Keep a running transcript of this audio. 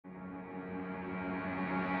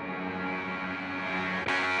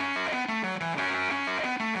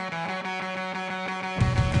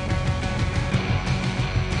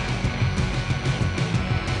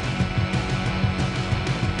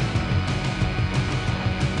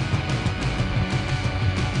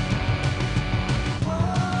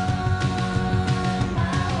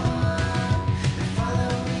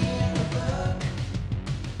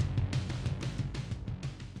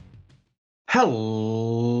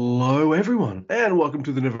Hello, everyone, and welcome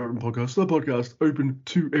to the Never Open Podcast, the podcast open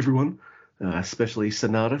to everyone, especially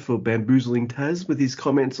Sonata for bamboozling Taz with his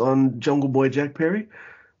comments on Jungle Boy Jack Perry.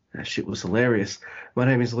 That shit was hilarious. My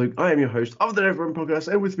name is Luke. I am your host of the Never Open Podcast,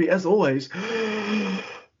 and with me, as always,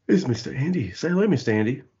 is Mr. Andy. Say hello, Mr.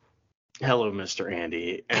 Andy. Hello, Mr.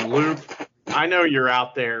 Andy. And Luke, I know you're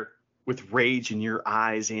out there with rage in your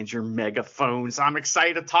eyes and your megaphones. I'm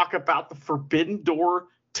excited to talk about the Forbidden Door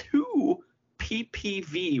 2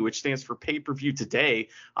 PPV, which stands for pay-per-view today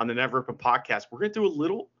on the Never Open Podcast. We're going to do a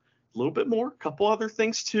little bit more, a couple other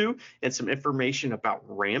things too, and some information about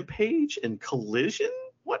Rampage and Collision.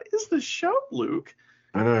 What is the show, Luke?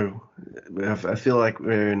 I know. I feel like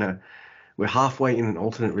we're halfway in an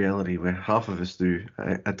alternate reality where half of us does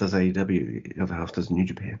AEW, the other half does New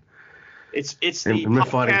Japan. It's and we're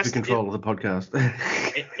fighting for control of the podcast.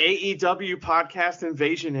 AEW podcast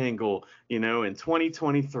invasion angle, in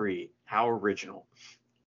 2023. How original.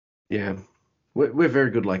 Yeah, we're very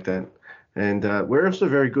good like that. And we're also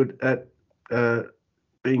very good at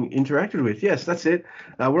being interacted with. Yes, that's it.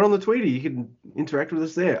 We're on the Tweety. You can interact with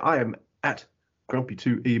us there. I am at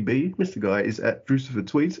Grumpy2EB. Mr. Guy is at Drucifer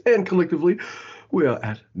Tweets. And collectively, we are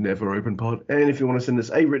at Never Open Pod. And if you want to send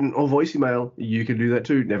us a written or voice email, you can do that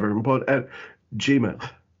too.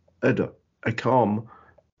 neveropenpod@gmail.com.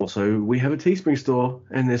 Also, we have a Teespring store,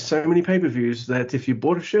 and there's so many pay-per-views that if you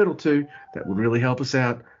bought a shirt or two, that would really help us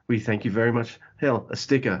out. We thank you very much. Hell, a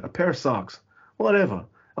sticker, a pair of socks, whatever.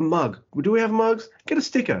 A mug. Do we have mugs? Get a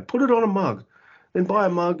sticker. Put it on a mug. Then buy a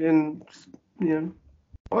mug and,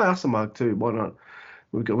 buy us a mug too. Why not?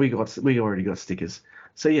 We already got stickers.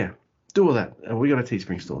 So yeah, do all that. And we got a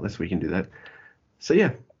Teespring store. That's where we can do that. So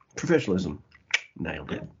yeah, professionalism.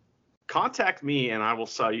 Nailed it. Contact me and I will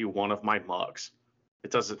sell you one of my mugs. It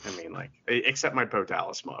doesn't, except my Bo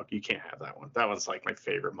Dallas mug. You can't have that one. That one's like my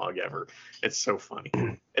favorite mug ever. It's so funny.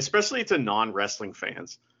 Especially to non-wrestling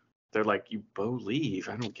fans. They're like, you Bo leave.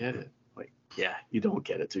 I don't get it. Like, yeah, you don't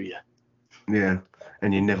get it, do you? Yeah,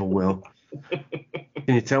 and you never will. Can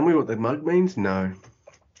you tell me what the mug means? No.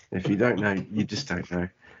 If you don't know, you just don't know.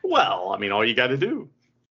 Well, all you got to do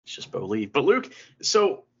is just Bo leave. But Luke,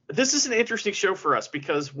 so this is an interesting show for us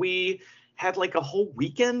because we had like a whole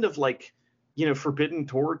weekend of Forbidden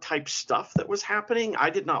Door type stuff that was happening.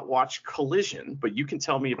 I did not watch Collision, but you can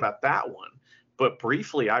tell me about that one. But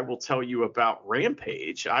briefly, I will tell you about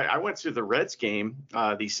Rampage. I went to the Reds game,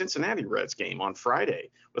 the Cincinnati Reds game on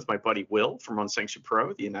Friday with my buddy Will from Unsanctioned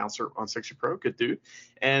Pro, the announcer on Unsanctioned Pro, good dude.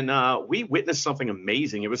 And we witnessed something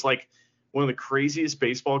amazing. It was like one of the craziest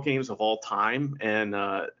baseball games of all time. And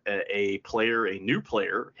a new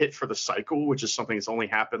player hit for the cycle, which is something that's only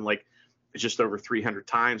happened just over 300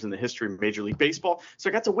 times in the history of Major League Baseball. So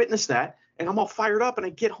I got to witness that, and I'm all fired up, and I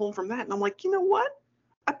get home from that, and I'm like, you know what?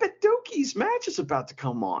 I bet Doki's match is about to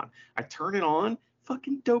come on. I turn it on.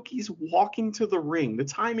 Fucking Doki's walking to the ring. The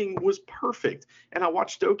timing was perfect. And I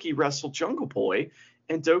watched Doki wrestle Jungle Boy.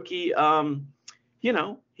 And Doki,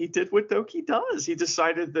 he did what Doki does. He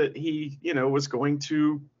decided that he, was going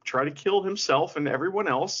to try to kill himself and everyone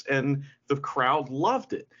else. And the crowd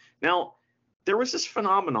loved it. Now, there was this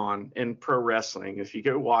phenomenon in pro wrestling. If you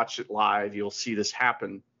go watch it live, you'll see this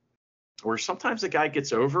happen, where sometimes a guy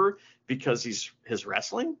gets over because his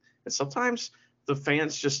wrestling, and sometimes the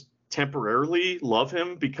fans just temporarily love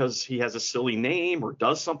him because he has a silly name or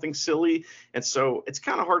does something silly. And so it's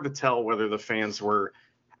kind of hard to tell whether the fans were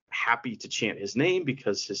happy to chant his name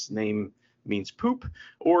because his name means poop,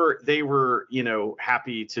 or they were,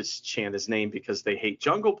 happy to chant his name because they hate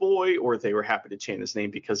Jungle Boy, or they were happy to chant his name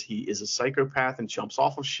because he is a psychopath and jumps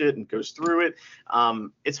off of shit and goes through it.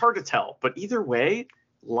 It's hard to tell, but either way,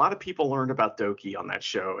 a lot of people learned about Doki on that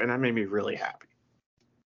show, and that made me really happy.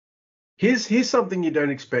 Here's something you don't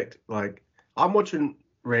expect. Like, I'm watching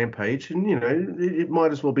Rampage, and it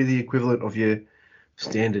might as well be the equivalent of your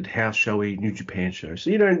standard house showy New Japan show. So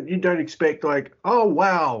you don't expect like, oh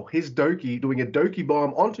wow, here's Doki doing a Doki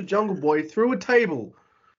bomb onto Jungle Boy through a table.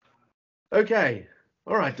 Okay,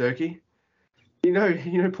 all right, Doki.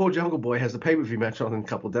 Poor Jungle Boy has a pay-per-view match on in a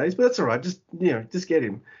couple of days, but that's all right. Just get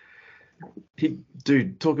him.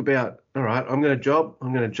 Talk about, all right, I'm going to job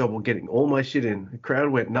while getting all my shit in. The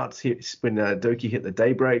crowd went nuts when Doki hit the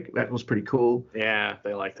daybreak. That was pretty cool. Yeah,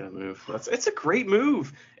 they like that move. It's a great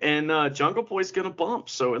move. And Jungle Boy's going to bump,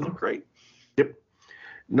 so it looked great. Yep.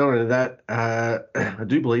 Not only that, I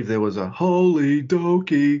do believe there was a Holy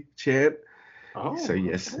Doki chant. Oh, so,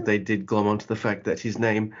 yes, okay. They did glom onto the fact that his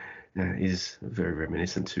name is very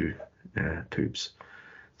reminiscent to Poops.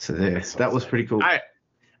 So that was pretty cool.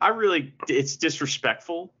 It's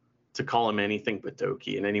disrespectful to call him anything but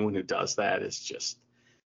Doki, and anyone who does that is just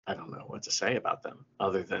I don't know what to say about them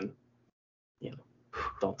other than,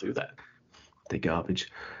 don't do that. They're garbage.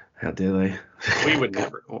 How dare they? We would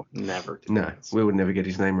never do No, that. we would never get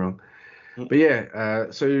his name wrong. But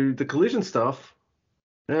yeah, so the Collision stuff,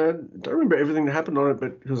 don't remember everything that happened on it,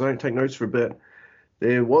 but because I don't take notes for a bit,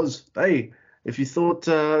 there was, hey, if you thought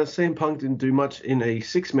CM Punk didn't do much in a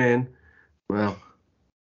 6-man, well,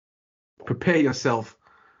 prepare yourself,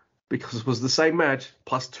 because it was the same match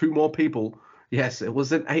plus 2 more people. Yes, it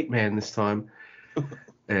was an 8-man this time.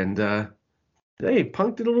 And hey,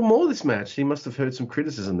 Punk did a little more this match. He must have heard some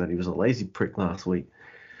criticism that he was a lazy prick last week.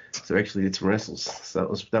 So actually did some wrestles.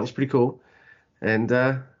 So that was pretty cool. And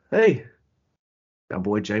hey, our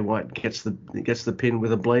boy Jay White gets the pin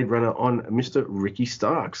with a Blade Runner on Mr. Ricky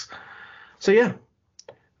Starks. So yeah,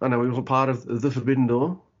 I know he was a part of the Forbidden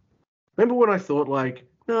Door. Remember when I thought like,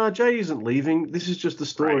 no, Jay isn't leaving. This is just a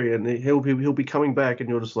story, right. And he'll be coming back, and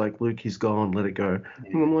you're just like, Luke, he's gone. Let it go.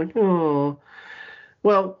 And I'm like, oh,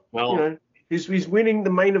 well, he's winning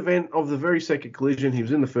the main event of the very second Collision. He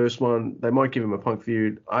was in the first one. They might give him a Punk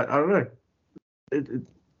feud. I don't know.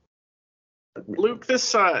 Luke,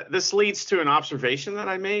 this leads to an observation that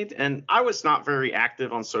I made, and I was not very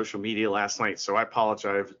active on social media last night, so I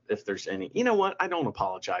apologize if there's any. You know what? I don't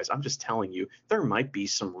apologize. I'm just telling you there might be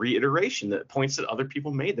some reiteration that points that other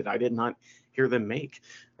people made that I did not hear them make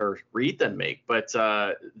or read them make. But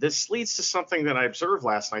this leads to something that I observed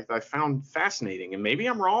last night that I found fascinating, and maybe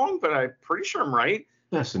I'm wrong, but I'm pretty sure I'm right.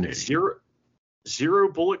 Fascinating.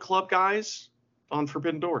 Zero Bullet Club guys on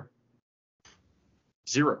Forbidden Door.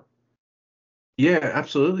 0. Yeah,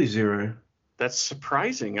 absolutely 0. That's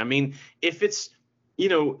surprising. I mean, if it's,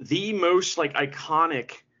 the most like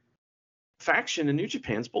iconic faction in New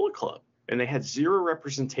Japan's Bullet Club, and they had 0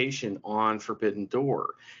 representation on Forbidden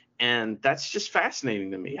Door. And that's just fascinating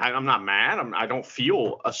to me. I'm not mad. I don't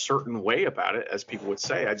feel a certain way about it, as people would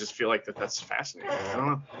say. I just feel like that's fascinating. I don't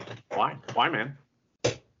know. Why? Why, man?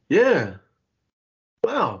 Yeah.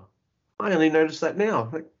 Wow. I only noticed that now.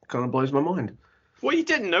 That kind of blows my mind. Well, you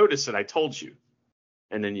didn't notice it. I told you.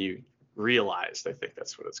 And then you realized. I think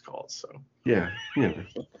that's what it's called. So. Yeah.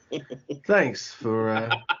 Thanks for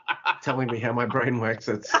telling me how my brain works.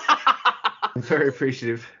 I'm very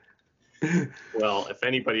appreciative. Well, if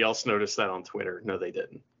anybody else noticed that on Twitter, no, they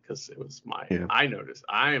didn't, because it was I noticed.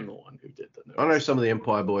 I am the one who did the notice. I know some of the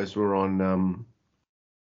Empire boys were on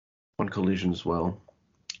Collision as well.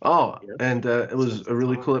 Oh, yes. And it was a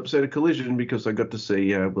really cool episode of Collision because I got to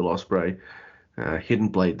see Will Ospreay hidden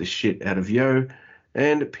blade the shit out of Yo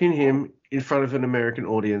and pin him in front of an American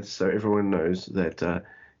audience so everyone knows that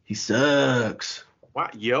he sucks. Wow,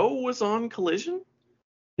 Yo was on Collision?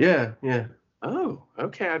 Yeah. Oh,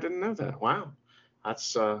 okay, I didn't know that. Wow.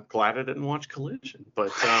 That's glad I didn't watch Collision.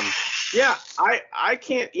 But yeah, I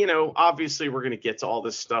can't, obviously we're going to get to all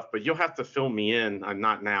this stuff, but you'll have to fill me in,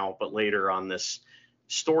 not now, but later on this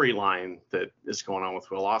storyline that is going on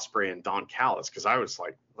with Will Ospreay and Don Callis, because I was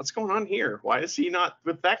like, what's going on here? Why is he not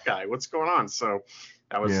with that guy? What's going on? So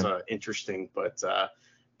that was interesting. But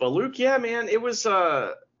Luke, yeah, man, it was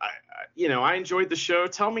I enjoyed the show.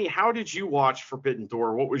 Tell me, how did you watch Forbidden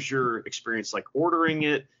Door? What was your experience like ordering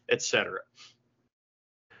it, etc.?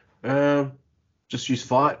 Just use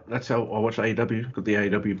Fight. That's how I watch AEW. Got the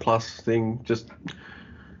AEW Plus thing. Just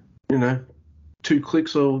 2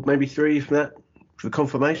 clicks or maybe 3 from that for the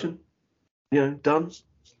confirmation. Done.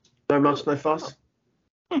 No muss, no fuss.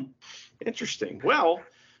 Interesting. Well,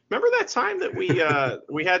 remember that time that we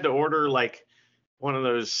had to order like one of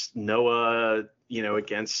those Noah,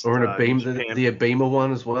 against or an Beam, the Abema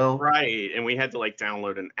one as well. Right, and we had to like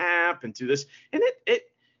download an app and do this, and it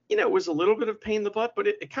it was a little bit of pain in the butt, but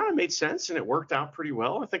it kind of made sense and it worked out pretty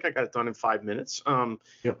well. I think I got it done in 5 minutes.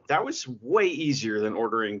 That was way easier than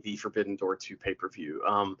ordering the Forbidden Door 2 pay-per-view.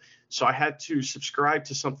 So I had to subscribe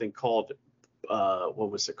to something called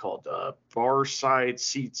what was it called? Bar Side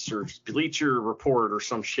Seats or Bleacher Report or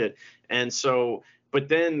some shit. And so, but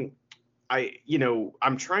then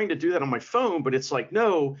I'm trying to do that on my phone, but it's like,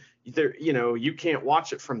 no, you can't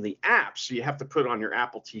watch it from the app. So you have to put it on your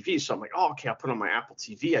Apple TV. So I'm like, oh, okay, I'll put it on my Apple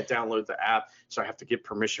TV. I download the app. So I have to get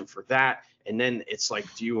permission for that. And then it's like,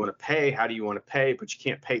 do you want to pay? How do you want to pay? But you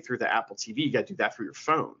can't pay through the Apple TV. You got to do that through your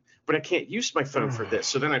phone. But I can't use my phone for this.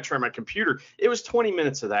 So then I try my computer. It was 20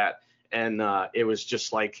 minutes of that. And it was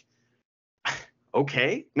just like,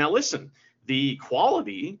 okay, now listen. The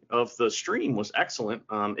quality of the stream was excellent.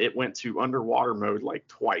 It went to underwater mode like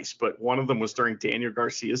twice, but one of them was during Daniel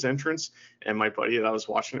Garcia's entrance, and my buddy that I was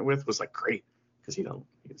watching it with was like, great, because he's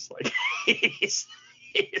like,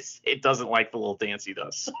 it doesn't like the little dance he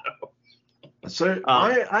does. So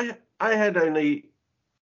I had only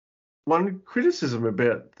one criticism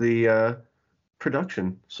about the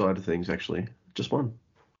production side of things, actually. Just one.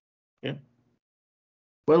 Yeah.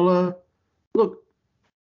 Well, look,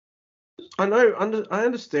 I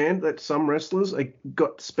understand that some wrestlers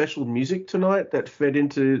got special music tonight that fed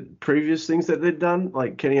into previous things that they'd done,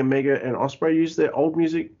 like Kenny Omega and Ospreay used their old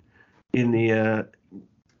music in the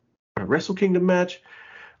Wrestle Kingdom match.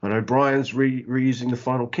 I know Brian's reusing the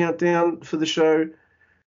Final Countdown for the show,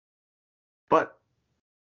 but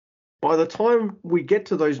by the time we get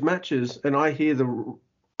to those matches and I hear the wrong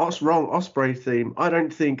Ospreay theme, I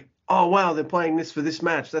don't think, oh wow, they're playing this for this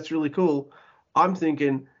match. That's really cool. I'm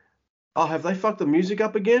thinking, oh, have they fucked the music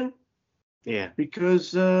up again? Yeah.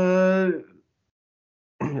 Because it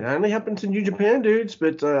only happened to New Japan dudes,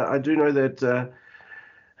 but I do know that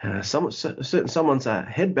someone's a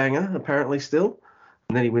headbanger apparently still,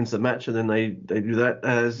 and then he wins the match, and then they do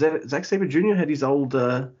that. Zack Sabre Jr. had his old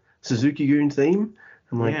Suzuki-gun theme.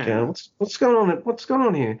 I'm like, Yeah. what's going on? What's going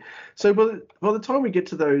on here? So by the time we get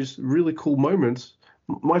to those really cool moments,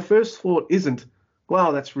 my first thought isn't,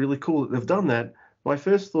 wow, that's really cool that they've done that. My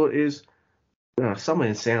first thought is, oh, someone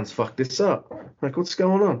in sound's fucked this up. Like, what's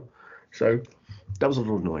going on? So that was a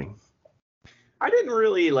little annoying. I didn't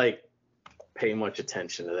really pay much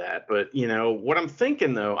attention to that, but what I'm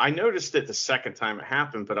thinking though, I noticed it the second time it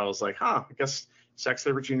happened, but I was like, I guess Zack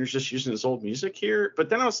Sabre Jr. is just using his old music here. But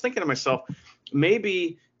then I was thinking to myself,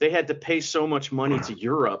 maybe they had to pay so much money to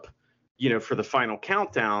Europe, for the Final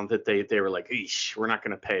Countdown that they were like, eesh, we're not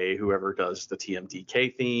going to pay whoever does the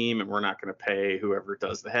TMDK theme, and we're not going to pay whoever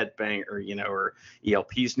does the Headbang or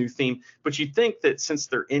ELP's new theme. But you'd think that since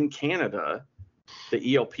they're in Canada,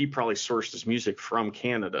 the ELP probably sourced his music from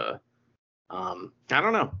Canada. I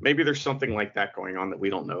don't know. Maybe there's something like that going on that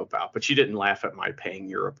we don't know about. But you didn't laugh at my paying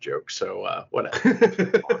Europe joke, so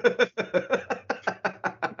whatever.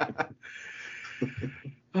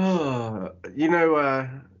 Oh,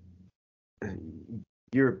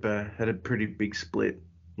 Europe had a pretty big split,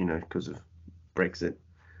 because of Brexit.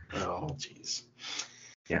 Oh, jeez.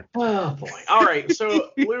 Yeah. Oh boy. All right. So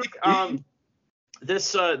Luke,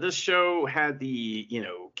 this show had the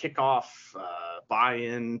kickoff,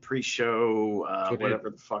 buy-in, pre-show, whatever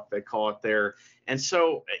the fuck they call it there, and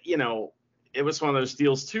so it was one of those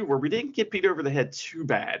deals too where we didn't get beat over the head too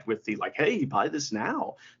bad with the hey, buy this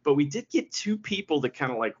now, but we did get two people that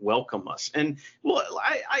kind of welcome us. And well,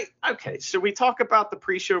 okay, so we talk about the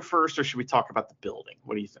pre-show first, or should we talk about the building?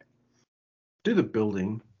 What do you think? Do the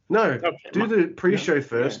building. No, okay, do the pre-show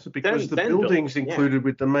first, because the building's included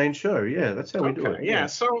with the main show. Yeah, that's how we do it. Yeah.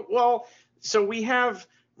 So we have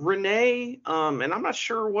Renee, and I'm not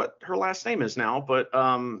sure what her last name is now, but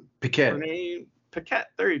Paquette. Renee Paquette.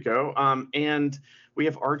 There you go. And we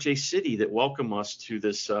have RJ City that welcome us to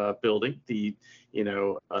this building, the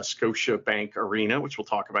Scotia Bank Arena, which we'll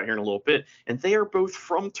talk about here in a little bit. And they are both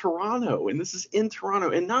from Toronto, and this is in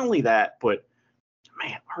Toronto. And not only that, but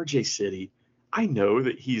man, RJ City. I know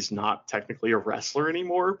that he's not technically a wrestler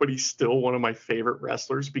anymore, but he's still one of my favorite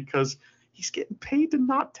wrestlers because he's getting paid to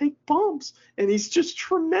not take bumps, and he's just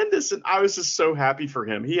tremendous. And I was just so happy for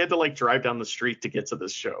him. He had to drive down the street to get to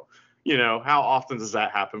this show. How often does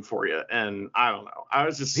that happen for you? And I don't know. I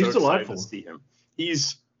was just so excited to see him.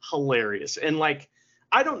 He's hilarious. And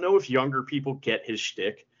I don't know if younger people get his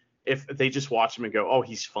shtick, if they just watch him and go, oh,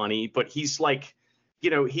 he's funny, but he's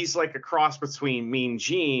he's a cross between Mean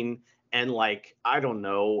Gene and I don't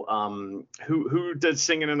know, who did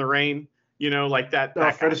Singing in the Rain, that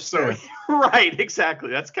Fred Astaire. Right, exactly.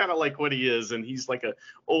 That's kind of what he is, and he's a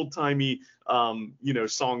old timey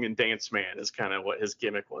song and dance man is kind of what his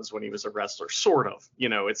gimmick was when he was a wrestler, sort of.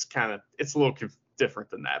 It's a little different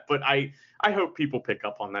than that, but I hope people pick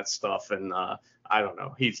up on that stuff, and I don't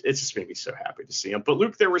know, it just made me so happy to see him. But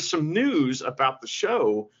Luke, there was some news about the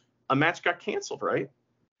show. A match got canceled, right?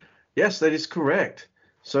 Yes, that is correct.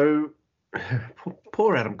 So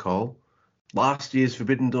poor Adam Cole, last year's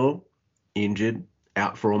Forbidden Door, injured,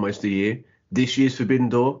 out for almost a year. This year's Forbidden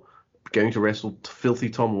Door, going to wrestle Filthy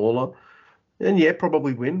Tom Lawler. And yeah,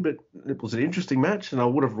 probably win, but it was an interesting match, and I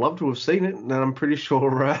would have loved to have seen it. And I'm pretty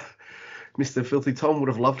sure Mr. Filthy Tom would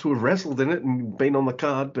have loved to have wrestled in it and been on the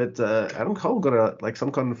card. But Adam Cole got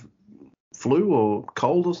some kind of flu or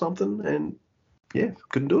cold or something, and yeah,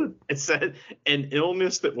 couldn't do it. It said an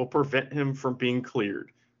illness that will prevent him from being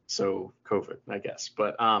cleared. So COVID, I guess.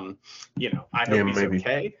 But I hope he's maybe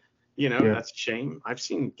okay. That's a shame. I've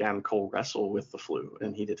seen Adam Cole wrestle with the flu,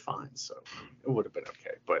 and he did fine, so it would have been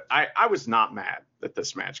okay. But I was not mad that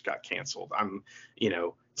this match got canceled.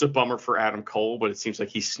 It's a bummer for Adam Cole, but it seems like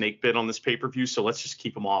he's snake bit on this pay-per-view, so let's just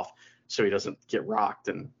keep him off so he doesn't get rocked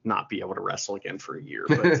and not be able to wrestle again for a year.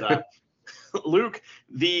 But Luke,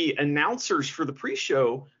 the announcers for the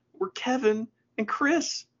pre-show were Kevin and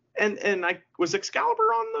Chris. And I was Excalibur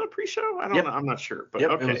on the pre-show? I don't know. I'm not sure. But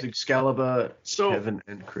yep, okay. It was Excalibur, Kevin,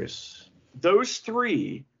 and Chris. Those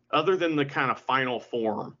three, other than the kind of final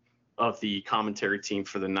form of the commentary team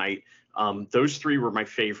for the night, those three were my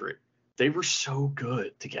favorite. They were so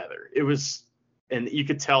good together. It was, and you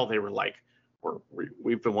could tell they were like,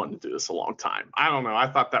 we've been wanting to do this a long time. I don't know. I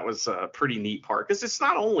thought that was a pretty neat part because it's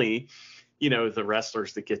not only, the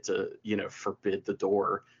wrestlers that get to, forbid the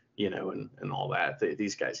door, and all that.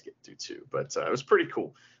 These guys get to too. But it was pretty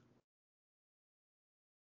cool.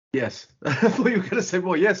 Yes. I thought you were going to say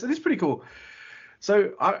more. Yes, it is pretty cool.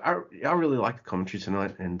 So I really like the commentary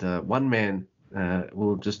tonight. And one man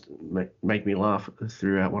will just make me laugh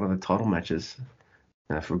throughout one of the title matches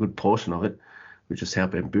for a good portion of it, which is how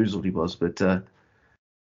bamboozled he was. But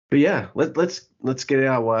yeah, let's get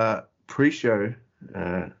our pre-show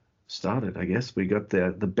started. I guess we got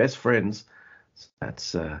the best friends.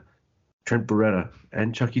 That's Trent Beretta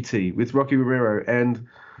and Chucky T with Rocky Romero and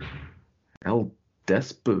El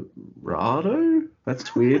Desperado.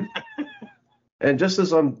 That's weird. And just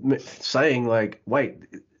as I'm saying, like, wait,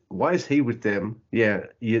 why is he with them? Yeah,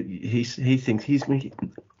 he thinks he's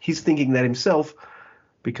thinking that himself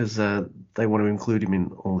because they want to include him in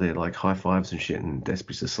all their like high fives and shit. And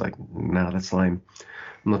Desperat's just like, nah, that's lame.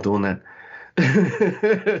 I'm not doing that.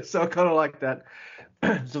 So I kind of like that.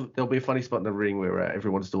 So there'll be a funny spot in the ring where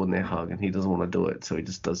everyone's doing their hug and he doesn't want to do it, so he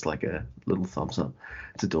just does like a little thumbs up.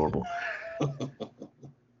 It's adorable.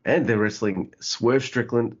 And they're wrestling Swerve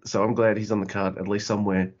Strickland, so I'm glad he's on the card at least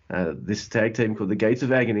somewhere. This tag team called the Gates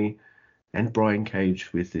of Agony, and Brian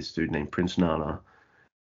Cage with this dude named Prince Nana.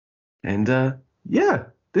 And yeah,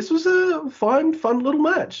 this was a fun little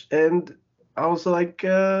match. And I was like,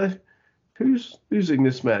 who's losing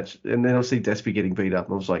this match? And then I see Despy getting beat up,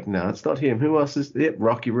 and I was like, no, it's not him. Who else is it?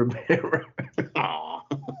 Rocky Romero.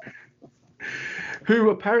 Who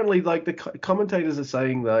apparently, like, the commentators are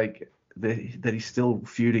saying, like, that he's still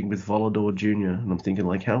feuding with Volador Jr. And I'm thinking,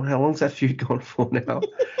 like, how long's that feud gone for now?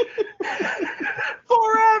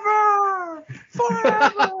 Forever!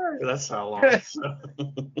 That's how long.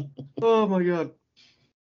 Oh, my God.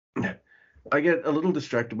 I get a little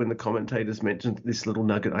distracted when the commentators mentioned this little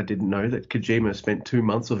nugget I didn't know, that Kojima spent 2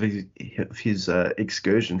 months of his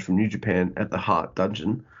excursion from New Japan at the Hart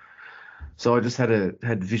Dungeon. So I just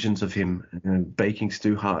had visions of him baking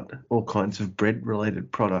Stu Hart all kinds of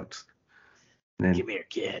bread-related products. And then, come here,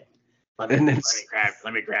 kid. Let me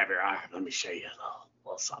grab your arm. Let me show you a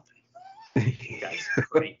little something. You guys are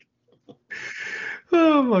great.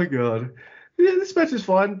 Oh my God. Yeah, this match is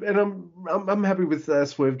fine, and I'm happy with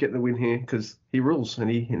Swerve getting the win here because he rules and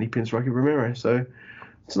he pins Rocky Romero. So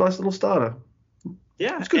it's a nice little starter.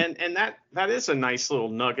 Yeah, and that is a nice little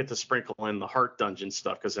nugget to sprinkle in the Hart Dungeon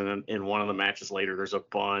stuff, because in one of the matches later, there's a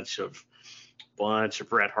bunch of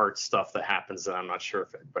Bret Hart stuff that happens that I'm not sure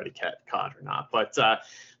if everybody caught or not. But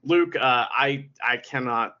Luke, I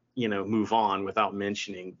cannot move on without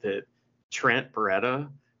mentioning that Trent Beretta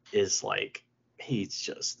is like,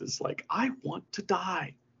 I want to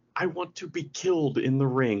die. I want to be killed in the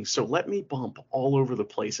ring. So let me bump all over the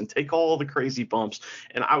place and take all the crazy bumps.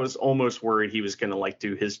 And I was almost worried he was going to like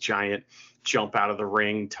do his giant jump out of the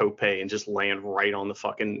ring tope and just land right on the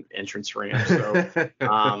fucking entrance ramp. So,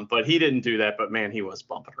 but he didn't do that. But man, he was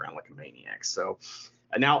bumping around like a maniac. So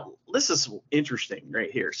now this is interesting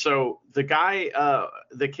right here. So the guy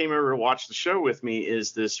that came over to watch the show with me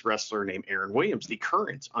is this wrestler named Aaron Williams, the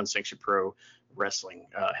current Unsanctioned Pro Wrestling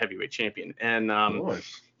heavyweight champion. And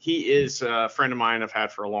he is a friend of mine I've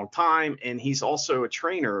had for a long time, and he's also a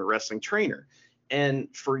wrestling trainer. And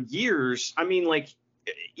for years, I mean, like,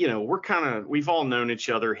 we've all known each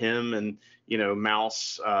other, him and,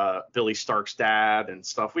 Mouse, Billy Stark's dad and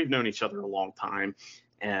stuff. We've known each other a long time.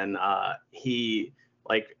 And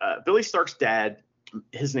Billy Stark's dad,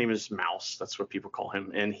 his name is Mouse. That's what people call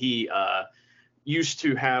him. And he used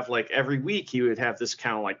to have, like, every week he would have this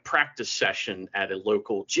kind of like practice session at a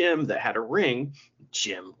local gym that had a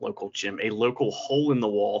local hole in the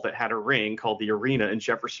wall that had a ring called the Arena in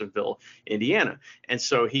Jeffersonville, Indiana. And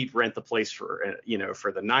so he'd rent the place for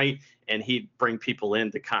the night, and he'd bring people in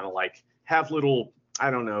to kind of like have little, I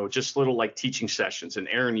don't know, just little like teaching sessions. And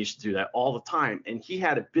Aaron used to do that all the time. And he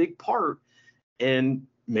had a big part in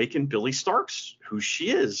making Billy Starks who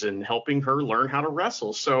she is and helping her learn how to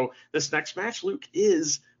wrestle. So this next match, Luke,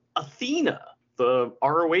 is Athena, the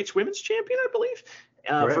ROH Women's Champion, I believe,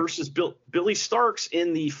 versus Billy Starks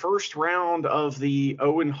in the first round of the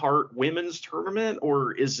Owen Hart Women's Tournament.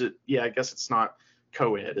 Or is it? Yeah, I guess it's not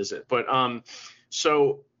co-ed, is it? But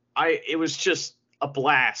it was just, a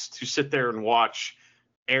blast to sit there and watch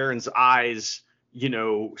Aaron's eyes,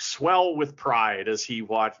 swell with pride as he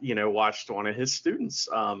watched one of his students,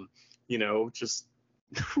 just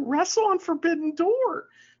wrestle on Forbidden Door.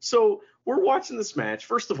 So we're watching this match.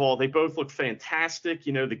 First of all, they both look fantastic.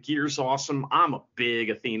 The gear's awesome. I'm a big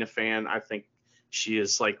Athena fan. I think she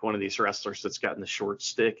is like one of these wrestlers that's gotten the short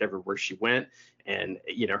stick everywhere she went. And,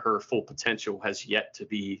 her full potential has yet to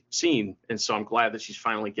be seen. And so I'm glad that she's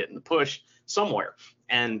finally getting the push somewhere.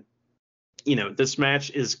 And, this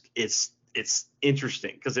match it's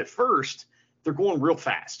interesting because at first they're going real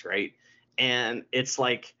fast, right? And it's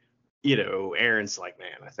like, Aaron's like,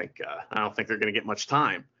 man, I don't think they're going to get much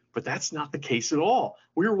time. But that's not the case at all.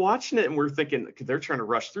 We were watching it and we're thinking they're trying to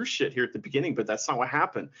rush through shit here at the beginning, but that's not what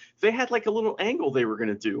happened. They had like a little angle they were going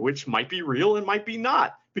to do, which might be real and might be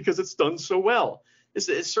not because it's done so well. At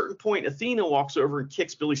a certain point, Athena walks over and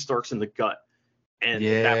kicks Billie Starkz in the gut. And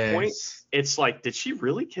at that point, it's like, did she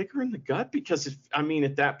really kick her in the gut? Because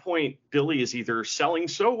at that point, Billie is either selling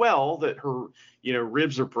so well that her,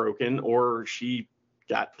 ribs are broken, or she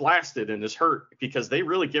got blasted and is hurt, because they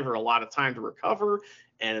really give her a lot of time to recover,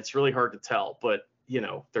 and it's really hard to tell. But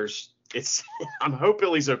I hope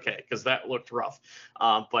Billie's okay, because that looked rough.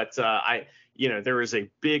 There is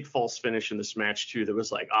a big false finish in this match too that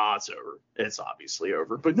was like, it's over. It's obviously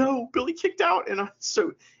over. But no, Billie kicked out, and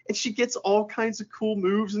she gets all kinds of cool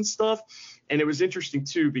moves and stuff. And it was interesting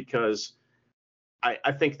too because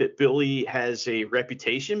I think that Billie has a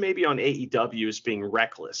reputation maybe on AEW as being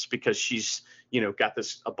reckless, because she's got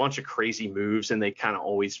a bunch of crazy moves and they kind of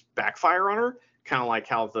always backfire on her. Kind of like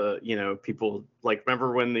how the, people like,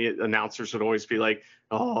 remember when the announcers would always be like,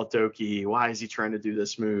 oh, Doki, why is he trying to do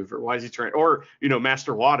this move? Or why is he trying, or,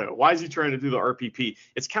 Master Wato, why is he trying to do the RPP?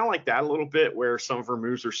 It's kind of like that a little bit, where some of her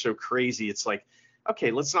moves are so crazy. It's like,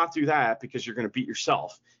 okay, let's not do that because you're going to beat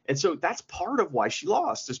yourself. And so that's part of why she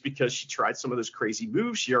lost, is because she tried some of those crazy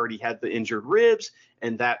moves. She already had the injured ribs,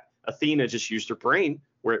 and that Athena just used her brain,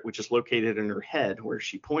 which is located in her head where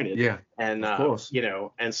she pointed. Yeah, and of course.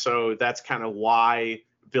 And so that's kind of why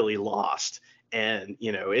Billie lost. And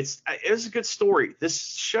it was a good story. This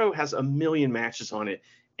show has a million matches on it,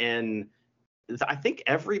 and I think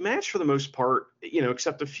every match for the most part,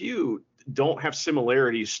 except a few, don't have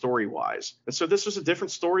similarities story wise. And so this was a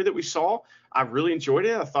different story that we saw. I really enjoyed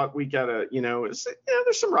it. I thought we got there's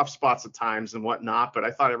some rough spots at times and whatnot, but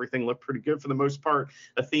I thought everything looked pretty good for the most part.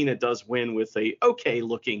 Athena does win with a okay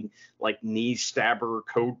looking like knee stabber,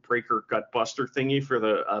 code breaker, gut buster thingy for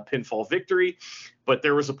the pinfall victory. But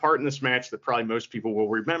there was a part in this match that probably most people will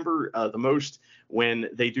remember the most, when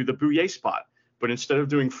they do the bouye spot. But instead of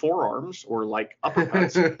doing forearms or like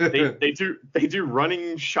uppercuts, they do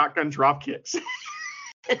running shotgun drop kicks.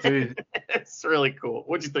 Dude, it's really cool.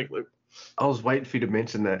 What'd you think, Luke? I was waiting for you to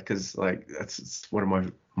mention that, because like that's one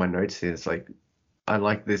of my notes here. It's like, I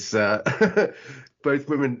like this. Both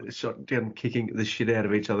women shotgun kicking the shit out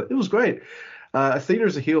of each other. It was great. Athena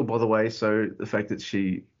is a heel, by the way, so the fact that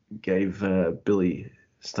she gave Billie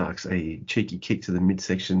Starkz a cheeky kick to the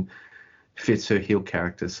midsection fits her heel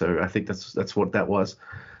character. So I think that's what that was.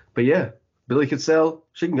 But yeah, Billie could sell.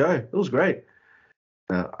 She can go. It was great.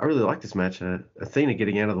 I really like this match. Athena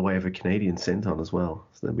getting out of the way of a Canadian senton as well,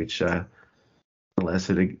 which allows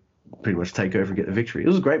her to pretty much take over and get the victory. It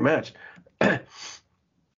was a great match.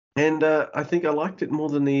 And I think I liked it more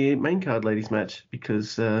than the main card ladies match,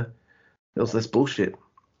 because there was less bullshit.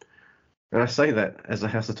 And I say that as a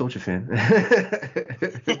House of Torture fan.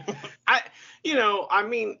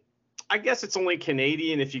 I guess it's only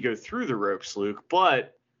Canadian if you go through the ropes, Luke,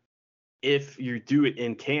 but if you do it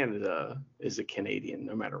in Canada, is it Canadian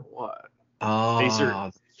no matter what?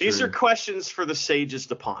 These are questions for the sages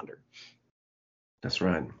to ponder. That's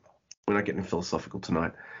right. We're not getting philosophical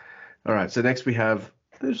tonight. All right, so next we have,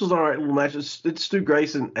 this was all right little matches. It's Stu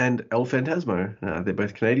Grayson and El Phantasmo. They're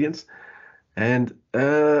both Canadians. And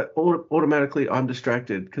automatically I'm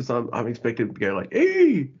distracted, because I'm expected to go like,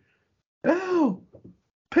 E, L,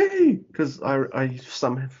 P, because I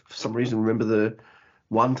for some reason remember the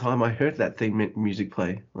one time I heard that theme music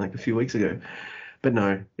play like a few weeks ago. But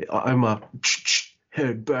no, I'm a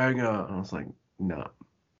head banger. And I was like, nah,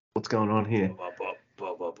 what's going on here?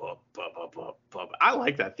 I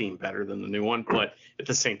like that theme better than the new one, but at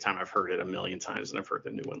the same time, I've heard it a million times, and I've heard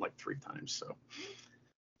the new one like 3 times. So,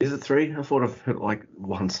 is it 3? I thought I've heard it like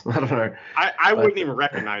once. I don't know. I wouldn't even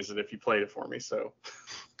recognize it if you played it for me. So,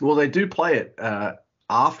 well, they do play it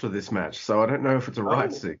after this match, so I don't know if it's a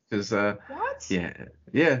right stick, because what?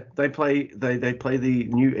 Yeah, they play the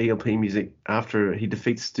new ELP music after he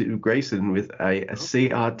defeats Stu Grayson with a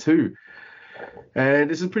CR2. And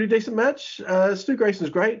this is a pretty decent match. Stu Grayson's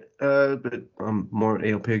great, but I'm more an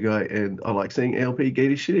ELP guy, and I like seeing ELP get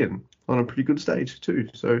his shit in on a pretty good stage too.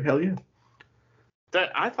 So hell yeah.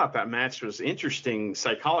 I thought that match was interesting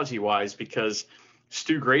psychology-wise because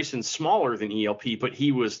Stu Grayson's smaller than ELP, but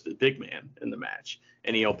he was the big man in the match,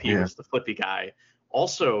 and ELP was the flippy guy.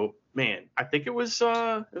 Also, man, I think it was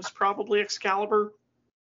probably Excalibur.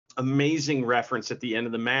 Amazing reference at the end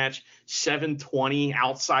of the match. 720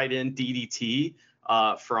 outside in DDT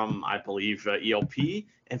from, I believe, ELP,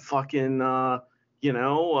 and fucking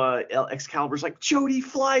Excalibur's like, Jody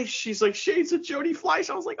Fleisch. She's like, shades of Jody Fleisch.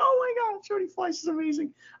 I was like, oh my God, Jody Fleisch is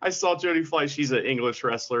amazing. I saw Jody Fleisch. He's an English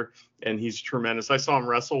wrestler, and he's tremendous. I saw him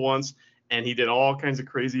wrestle once, and he did all kinds of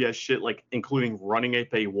crazy ass shit, like including running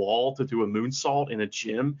up a wall to do a moonsault in a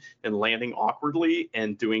gym and landing awkwardly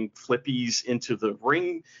and doing flippies into the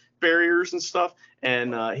ring barriers and stuff.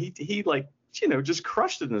 And he like, just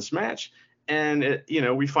crushed it in this match. And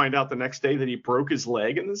we find out the next day that he broke his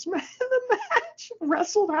leg in this match.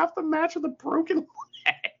 Wrestled half the match with a broken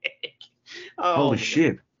leg. Holy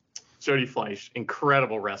shit. Jody Fleisch,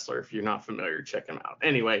 incredible wrestler. If you're not familiar, check him out.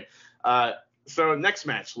 Anyway, so next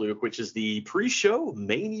match, Luke, which is the pre-show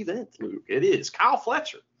main event, Luke. It is Kyle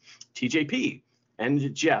Fletcher, TJP,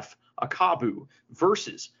 and Jeff Akabu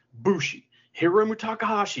versus Bushi, Hiromu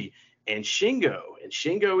Takahashi, and Shingo. And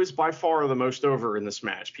Shingo is by far the most over in this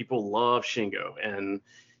match. People love Shingo. And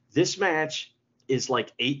this match is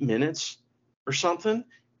like 8 minutes or something,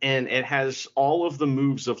 and it has all of the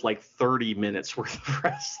moves of like 30 minutes worth of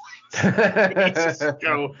wrestling. They just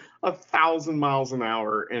go 1,000 miles an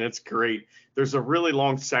hour, and it's great. There's a really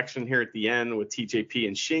long section here at the end with TJP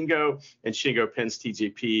and Shingo pins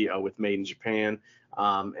TJP with Made in Japan.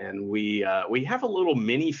 And we have a little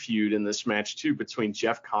mini feud in this match too between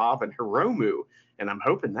Jeff Cobb and Hiromu, and I'm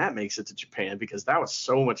hoping that makes it to Japan because that was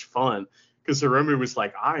so much fun. Because Hiromu was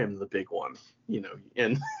like, I am the big one,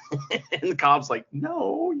 and Cobb's like,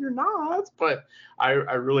 no, you're not. But I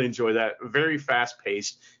really enjoy that. Very fast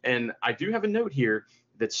paced. And I do have a note here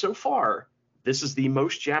that so far, this is the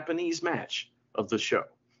most Japanese match of the show.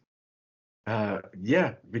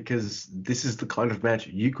 Yeah, because this is the kind of match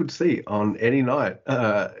you could see on any night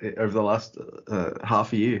over the last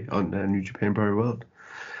half a year on New Japan Pro World.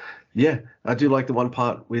 Yeah, I do like the one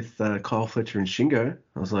part with Kyle Fletcher and Shingo.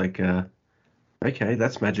 I was like, okay,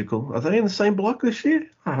 that's magical. Are they in the same block this year?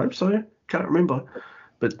 I hope so. Can't remember.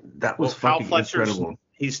 But that was fucking incredible.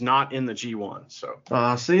 He's not in the G1,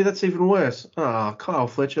 so. See, that's even worse. Kyle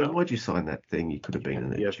Fletcher, why'd you sign that thing? You could have been in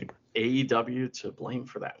the G1. AEW to blame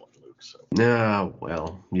for that one, Luke. So.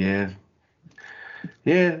 Well, yeah.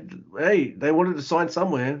 Yeah, hey, they wanted to sign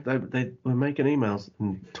somewhere. They were making emails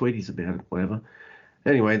and tweeties about it, whatever.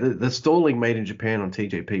 Anyway, the stalling Made in Japan on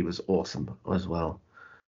TJP was awesome as well.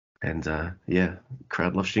 And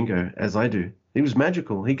crowd loves Shingo, as I do. He was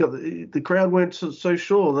magical. He got the crowd weren't so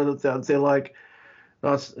sure that they're like,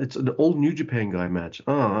 oh, it's an all New Japan guy match.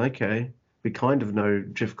 Oh, okay. We kind of know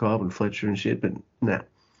Jeff Cobb and Fletcher and shit, but nah.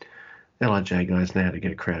 LRJ guys know how to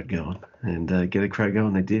get a crowd going, and get a crowd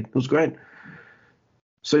going. They did. It was great.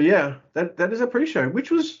 So yeah, that is a pre-show,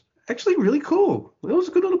 which was actually really cool. It was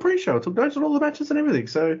a good little pre-show. It took notes on all the matches and everything.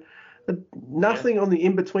 So nothing on the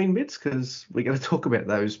in-between bits because we got to talk about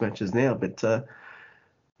those matches now. But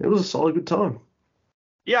it was a solid good time.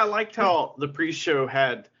 Yeah, I liked how the pre-show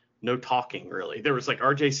had no talking really. There was like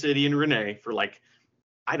RJ City and Renee for like,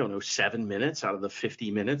 I don't know, 7 minutes out of the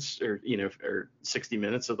 50 minutes or 60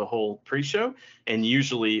 minutes of the whole pre-show. And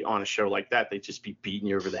usually on a show like that, they'd just be beating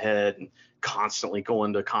you over the head and constantly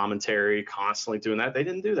going to commentary, constantly doing that. They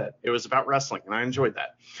didn't do that. It was about wrestling, and I enjoyed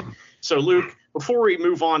that. So, Luke, before we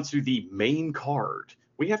move on to the main card,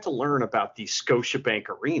 we have to learn about the Scotiabank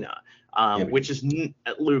Arena, which is,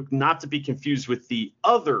 Luke, not to be confused with the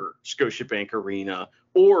other Scotiabank Arena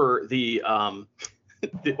or the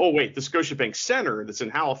Scotiabank Center that's in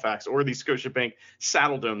Halifax or the Scotiabank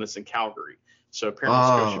Saddle Dome that's in Calgary. So apparently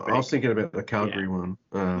Scotiabank. I was thinking about the Calgary one.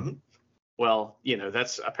 Mm-hmm. Well,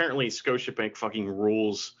 that's apparently Scotiabank fucking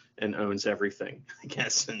rules and owns everything, I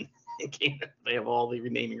guess, and they have all the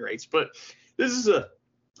renaming rights. But this is a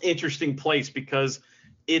interesting place because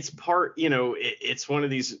it's part, it's one of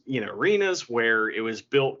these, arenas where it was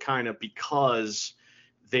built kind of because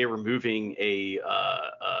they were moving a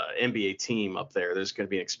NBA team up there. There's going to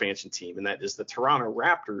be an expansion team, and that is the Toronto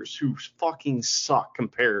Raptors, who fucking suck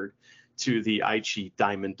compared to the Aichi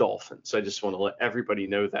Diamond Dolphins. I just want to let everybody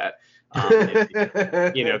know that.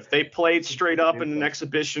 If they played straight up in an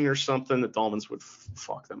exhibition or something, the Dolphins would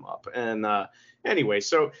fuck them up. And anyway,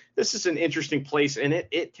 so this is an interesting place, and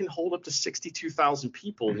it can hold up to 62,000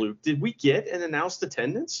 people, Luke. Did we get an announced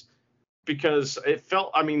attendance? because it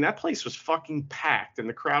felt, I mean, that place was fucking packed and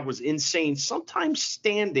the crowd was insane, sometimes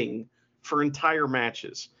standing for entire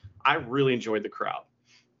matches. I really enjoyed the crowd.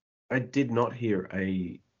 I did not hear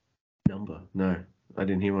a number. No, I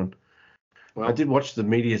didn't hear one. Well, I did watch the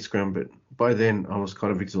media scrum, but by then I was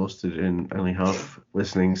kind of exhausted and only half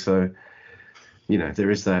listening. So,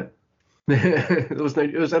 there is that. It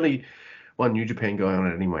was only one New Japan guy on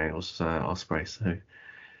it anyway. It was Ospreay, so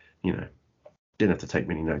didn't have to take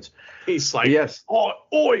many notes. He's like, yes. Oh,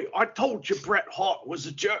 oi! I told you Bret Hart was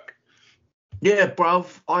a jerk. Yeah,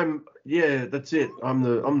 bruv. That's it. I'm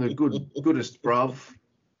the goodest, bruv.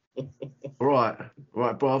 All right,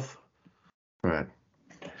 bruv. All right.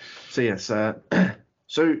 So yes.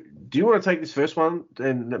 So do you want to take this first one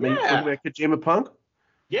and let me talk about Kojima Punk?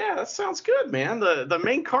 Yeah, that sounds good, man. The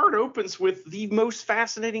main card opens with the most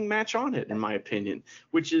fascinating match on it, in my opinion,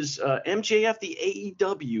 which is MJF, the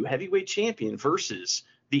AEW heavyweight champion, versus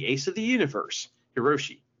the ace of the universe,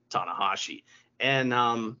 Hiroshi Tanahashi. And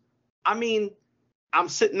I mean, I'm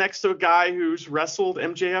sitting next to a guy who's wrestled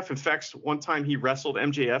MJF. In fact, one time he wrestled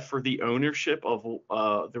MJF for the ownership of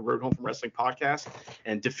the Road Home from Wrestling podcast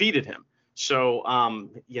and defeated him. So,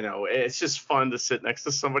 it's just fun to sit next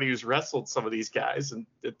to somebody who's wrestled some of these guys and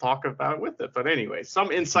talk about it with it. But anyway,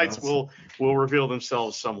 some insights will reveal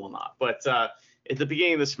themselves, some will not. But at the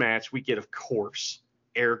beginning of this match, we get, of course,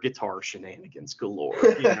 air guitar shenanigans galore.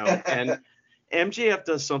 And MJF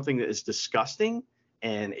does something that is disgusting,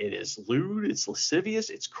 and it is lewd, it's lascivious,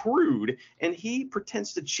 it's crude, and he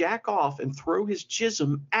pretends to jack off and throw his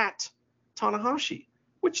jism at Tanahashi,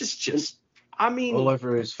 which is just... all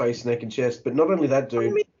over his face, neck, and chest. But not only that,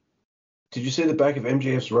 dude. Did you see the back of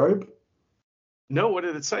MJF's robe? No, what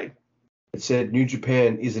did it say? It said New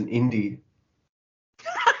Japan is an indie.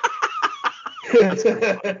 That's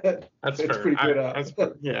pretty good.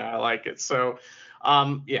 I like it. So,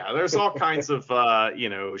 there's all kinds of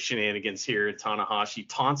shenanigans here. Tanahashi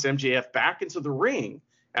taunts MJF back into the ring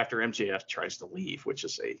after MJF tries to leave, which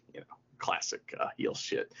is a classic heel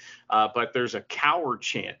shit. But there's a coward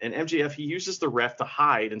chant, and MJF, he uses the ref to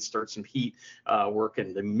hide and start some heat work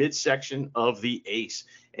in the midsection of the ace.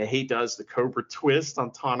 And he does the Cobra twist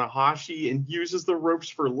on Tanahashi and uses the ropes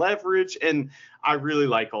for leverage. And I really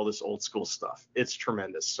like all this old school stuff. It's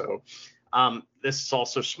tremendous. So this is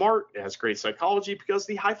also smart. It has great psychology because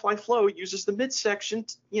the high fly flow uses the midsection,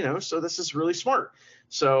 so this is really smart.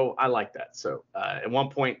 So I like that. So at one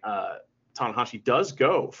point, Tanahashi does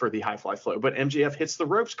go for the high fly flow, but MJF hits the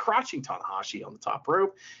ropes, crotching Tanahashi on the top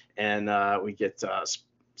rope, and we get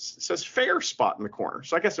says fair spot in the corner.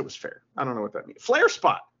 So I guess it was fair. I don't know what that means. Flare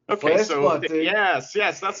spot. Okay, flare so spot, yes,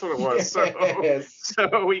 that's what it was. Yes.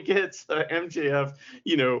 So we get MJF,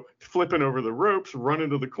 flipping over the ropes, running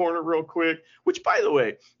to the corner real quick. Which, by the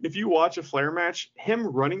way, if you watch a Flair match, him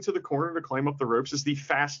running to the corner to climb up the ropes is the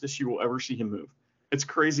fastest you will ever see him move. It's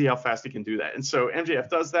crazy how fast he can do that. And so MJF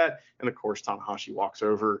does that. And of course, Tanahashi walks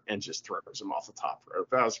over and just throws him off the top rope.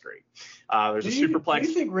 That was great. There's a superplex.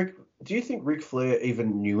 Do you think Ric Flair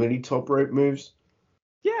even knew any top rope moves?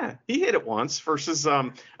 Yeah, he hit it once versus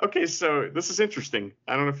okay, so this is interesting.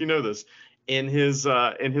 I don't know if you know this. In his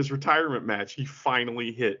retirement match, he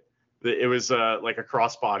finally hit it was like a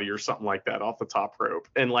crossbody or something like that off the top rope.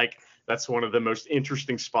 And that's one of the most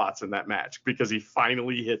interesting spots in that match because he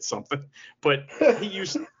finally hit something. But he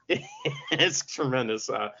used it's tremendous.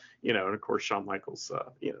 And of course Shawn Michaels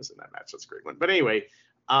is in that match. That's a great one. But anyway,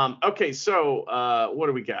 okay, so what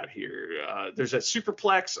do we got here? There's a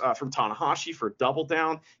superplex from Tanahashi for a double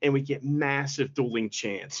down, and we get massive dueling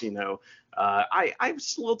chants. I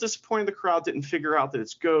was a little disappointed the crowd didn't figure out that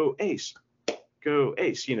it's go Ace. Go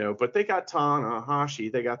Ace, but they got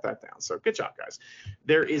Tanahashi, they got that down. So good job, guys.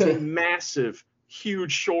 There is a massive,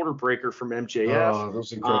 huge shoulder breaker from MJF. Oh, that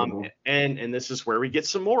was incredible. And this is where we get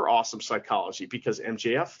some more awesome psychology because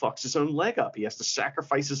MJF fucks his own leg up. He has to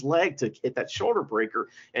sacrifice his leg to hit that shoulder breaker.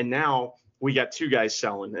 And now we got two guys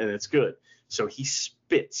selling, and it's good. So he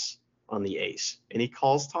spits on the ace, and he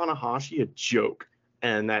calls Tanahashi a joke,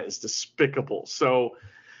 and that is despicable. So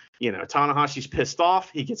Tanahashi's pissed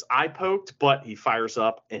off. He gets eye poked, but he fires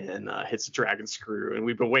up and hits a dragon screw. And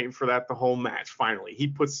we've been waiting for that the whole match. Finally, he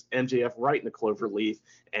puts MJF right in the clover leaf,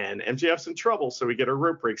 and MJF's in trouble. So we get a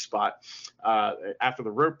rope break spot. After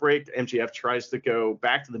the rope break, MJF tries to go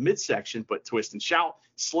back to the midsection, but twist and shout,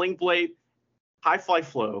 sling blade, high fly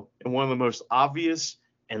flow, and one of the most obvious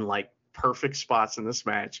and perfect spots in this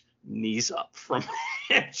match, knees up from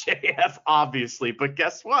MJF, obviously. But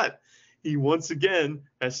guess what? He once again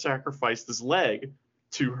has sacrificed his leg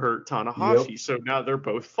to hurt Tanahashi. Yep. So now they're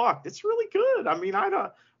both fucked. It's really good. I mean,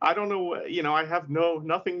 I don't know, I have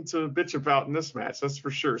nothing to bitch about in this match, that's for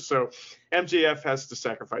sure. So MJF has to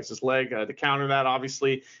sacrifice his leg. To counter that,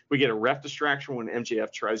 obviously, we get a ref distraction when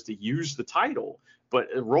MJF tries to use the title, but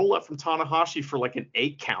a roll up from Tanahashi for like an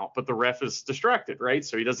 8 count, but the ref is distracted, right?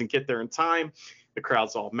 So he doesn't get there in time. The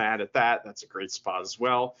crowd's all mad at that. That's a great spot as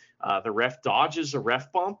well. The ref dodges a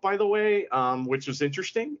ref bump, by the way, which was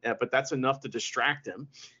interesting, but that's enough to distract him.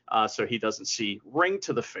 So he doesn't see. Ring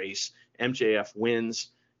to the face. MJF wins.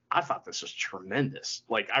 I thought this was tremendous.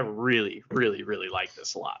 Like, I really, really, really like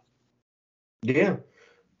this a lot. Yeah.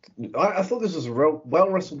 I thought this was a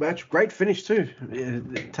well-wrestled match. Great finish, too.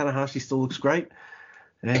 Tanahashi still looks great.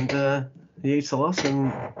 And he eats a loss,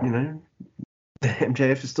 and,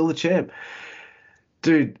 MJF is still the champ.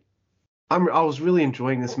 Dude, I was really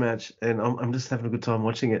enjoying this match, and I'm just having a good time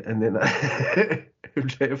watching it. And then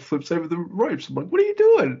MJF flips over the ropes. I'm like, what are you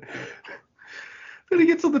doing? Then he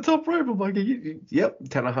gets on the top rope. I'm like, yep,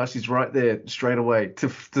 Tanahashi's right there straight away to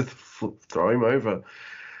throw him over.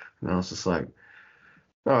 And I was just like,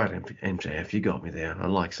 all right, MJF, you got me there. I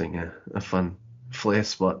like seeing a fun flair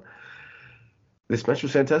spot. This match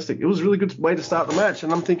was fantastic. It was a really good way to start the match,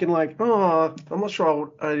 and I'm thinking like, I'm not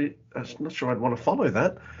sure I'm not sure I'd want to follow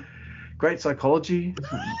that. Great psychology,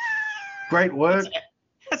 great work.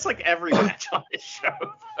 That's like every match on this show,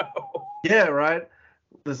 though. Yeah, right.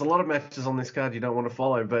 There's a lot of matches on this card you don't want to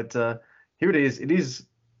follow, but here it is. It is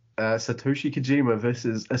Satoshi Kojima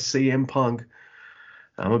versus a CM Punk.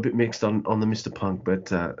 I'm a bit mixed on the Mr. Punk, but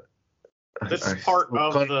this is part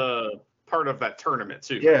of that tournament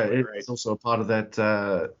too. Yeah, right? It's also a part of that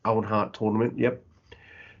Owen Hart tournament. Yep.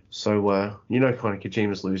 So kind of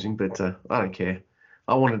Kojima's losing, but I don't care.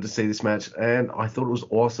 I wanted to see this match, and I thought it was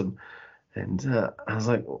awesome. And I was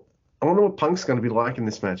like, I wonder what Punk's going to be like in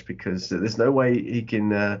this match, because there's no way he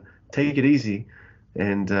can take it easy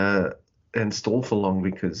and stall for long,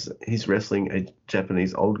 because he's wrestling a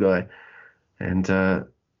Japanese old guy. And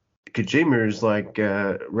Kojima is like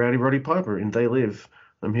Rowdy Roddy Piper in They Live.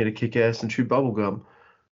 I'm here to kick ass and chew bubblegum.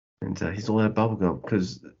 And he's all out of bubblegum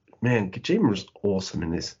because, man, Kojima was awesome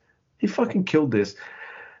in this. He fucking killed this.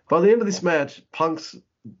 By the end of this match, Punk's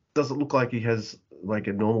doesn't look like he has like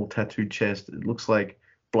a normal tattooed chest. It looks like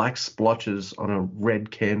black splotches on a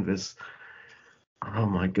red canvas. Oh,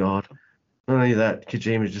 my God. Not only that,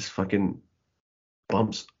 Kojima just fucking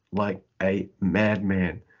bumps like a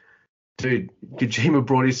madman. Dude, Kojima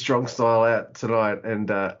brought his strong style out tonight,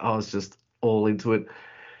 and I was just all into it.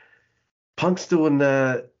 Punk's got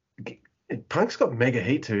mega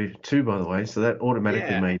heat too, by the way, so that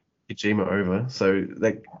automatically made Kojima over. So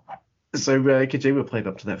Kojima played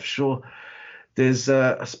up to that for sure. There's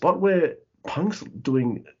a spot where Punk's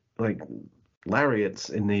doing like lariats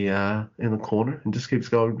in the corner and just keeps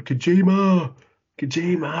going Kojima.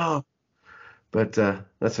 But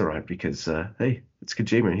that's all right, because hey, it's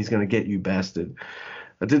Kojima. He's going to get you, bastard.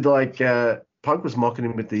 I did like Punk was mocking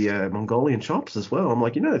him with the Mongolian chops as well. I'm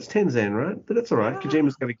like, it's Tenzan, right? But that's all right. Yeah.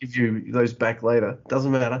 Kojima's going to give you those back later.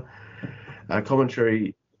 Doesn't matter.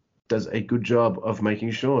 Commentary does a good job of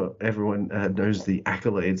making sure everyone knows the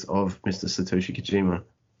accolades of Mr. Satoshi Kojima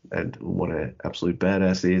and what an absolute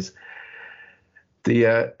badass he is.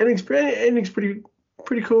 The ending's pretty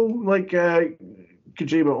cool. Like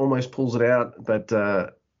Kojima almost pulls it out, but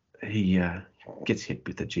he gets hit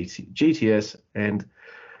with the GTS and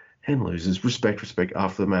loses. Respect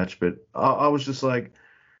after the match. But I was just like,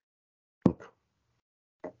 look,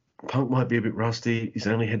 Punk might be a bit rusty. He's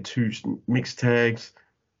only had 2 mixed tags.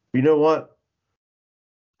 But you know what?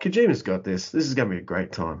 Kojima's got this. This is going to be a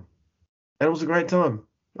great time. And it was a great time.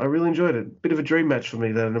 I really enjoyed it. Bit of a dream match for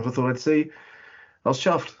me that I never thought I'd see. I was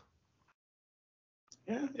chuffed.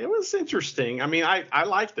 Yeah, it was interesting. I mean, I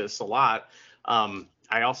like this a lot.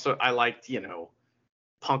 I liked,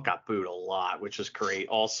 Punk got booed a lot, which is great.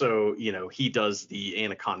 Also, he does the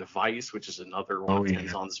Anaconda Vice, which is another one of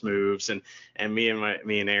Tenzan's moves. And me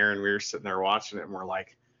and Aaron, we were sitting there watching it, and we're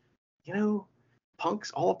like, all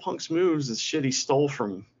of Punk's moves is shit he stole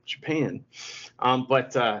from Japan.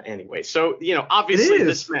 But anyway, so obviously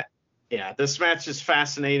this match is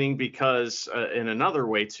fascinating because in another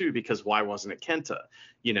way too, because why wasn't it Kenta?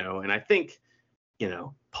 And I think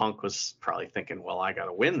Punk was probably thinking, well, I got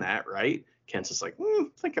to win that, right? Kenta's like,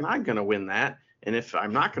 thinking I'm going to win that. And if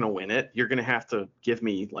I'm not going to win it, you're going to have to give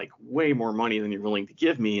me like way more money than you're willing to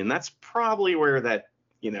give me. And that's probably where that,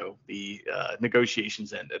 the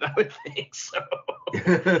negotiations ended, I would think. So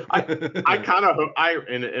I kind of hope,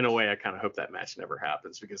 in a way, I kind of hope that match never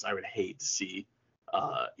happens, because I would hate to see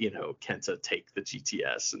Kenta take the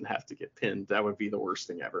GTS and have to get pinned. That would be the worst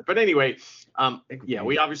thing ever. But anyway,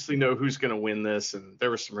 we obviously know who's going to win this, and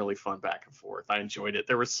there was some really fun back and forth. I enjoyed it.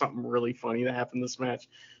 There was something really funny that happened this match.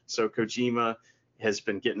 So Kojima has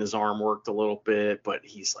been getting his arm worked a little bit, but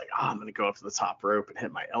he's like, I'm going to go up to the top rope and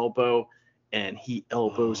hit my elbow. And he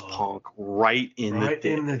elbows Punk right in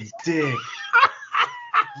the dick.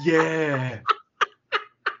 Yeah.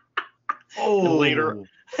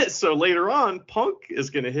 So later on, Punk is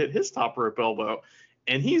going to hit his top rope elbow,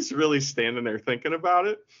 and he's really standing there thinking about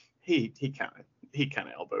it. He kind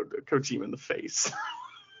of elbowed Kojima in the face.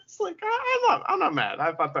 It's like, I'm not mad.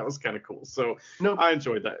 I thought that was kind of cool. So I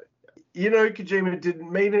enjoyed that. Kojima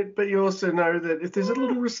didn't mean it, but you also know that if there's a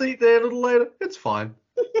little receipt there a little later, it's fine.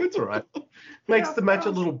 It's all right. Makes the match a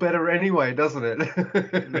little better anyway, doesn't it?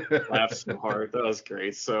 Laughed so hard. That was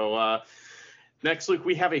great. So next week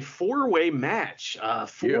we have a 4-way match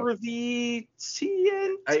for the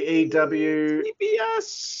AEW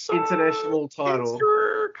TBS International title.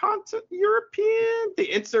 European.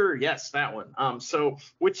 That one. So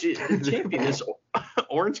which is, the champion is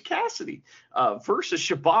Orange Cassidy versus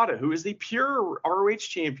Shibata, who is the pure ROH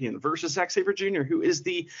champion, versus Zack Sabre Jr., who is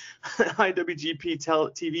the IWGP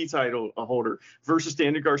TV title holder, versus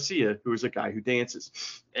Daniel Garcia, who is a guy who dances.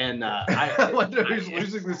 And I wonder who's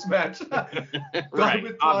losing this match. Guy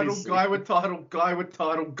with title, guy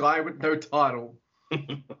with no title.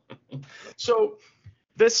 So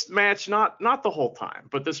this match, not the whole time,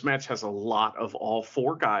 but this match has a lot of all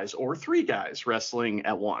 4 guys or 3 guys wrestling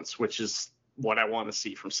at once, which is what I want to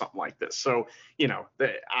see from something like this. So,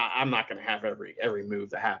 I'm not going to have every move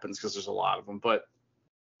that happens because there's a lot of them, but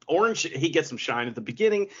Orange, he gets some shine at the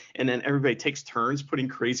beginning, and then everybody takes turns putting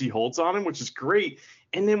crazy holds on him, which is great.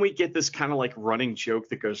 And then we get this kind of like running joke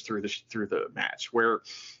that goes through the match where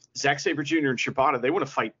Zack Sabre Jr. and Shibata, they want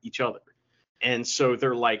to fight each other. And so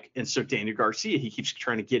so Daniel Garcia, he keeps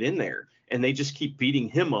trying to get in there, and they just keep beating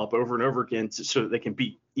him up over and over again so that they can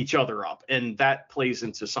beat each other up. And that plays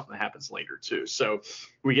into something that happens later too. So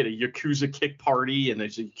we get a Yakuza kick party, and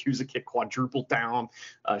there's a Yakuza kick quadruple down.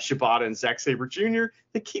 Shibata and Zack Sabre Jr.,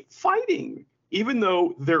 they keep fighting, even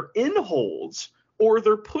though they're in holds, or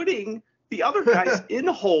they're putting the other guys in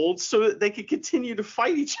holds so that they can continue to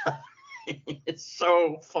fight each other. It's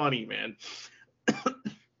so funny, man.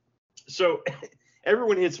 So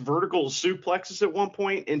everyone hits vertical suplexes at one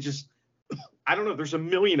point, and just, I don't know, there's a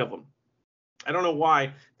million of them. I don't know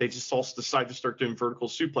why they just all decide to start doing vertical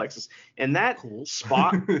suplexes. And that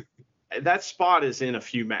spot is in a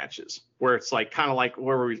few matches where it's like kind of like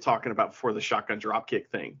where we were talking about before, the shotgun dropkick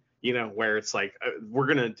thing, where it's like we're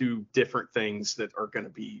going to do different things that are going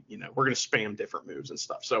to be, we're going to spam different moves and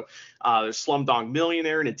stuff. So there's Slumdog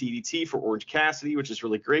Millionaire and a DDT for Orange Cassidy, which is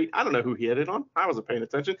really great. I don't know who he hit it on. I wasn't paying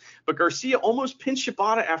attention. But Garcia almost pinned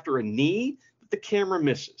Shibata after a knee that the camera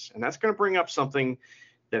misses. And that's going to bring up something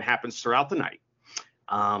that happens throughout the night.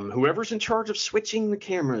 Whoever's in charge of switching the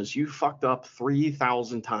cameras, you fucked up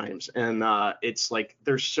 3,000 times. And it's like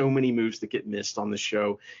there's so many moves that get missed on the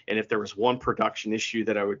show. And if there was one production issue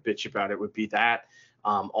that I would bitch about, it would be that.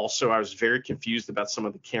 Also, I was very confused about some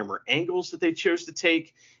of the camera angles that they chose to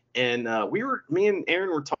take. And me and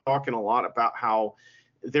Aaron were talking a lot about how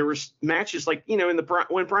there was matches like,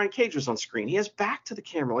 when Brian Cage was on screen, he has back to the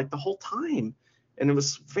camera like the whole time. And it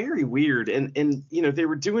was very weird. And they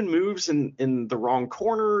were doing moves in the wrong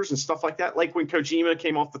corners and stuff like that. Like when Kojima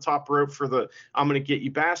came off the top rope for the I'm going to get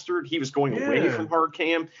you bastard, he was going away from hard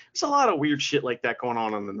cam. There's a lot of weird shit like that going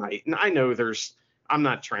on the night. And I know I'm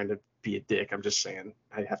not trying to be a dick. I'm just saying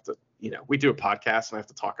I have to, we do a podcast and I have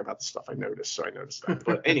to talk about the stuff I noticed. So I noticed that.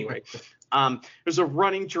 But anyway, there's a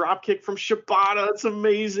running drop kick from Shibata. It's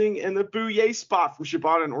amazing. And the Bouye spot from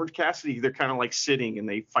Shibata and Orange Cassidy, they're kind of like sitting and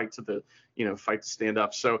they fight to stand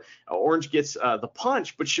up. So Orange gets the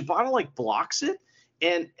punch, but Shibata like blocks it.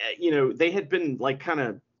 And, they had been like kind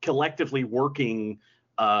of collectively working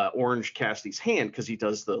Orange Cassidy's hand because he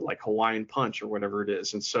does the like Hawaiian punch or whatever it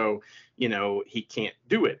is. And so, he can't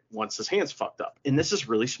do it once his hand's fucked up. And this is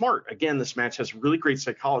really smart. Again, this match has really great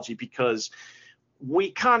psychology because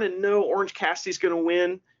we kind of know Orange Cassidy's going to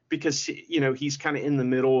win because, he's kind of in the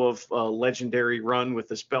middle of a legendary run with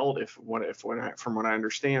this belt, from what I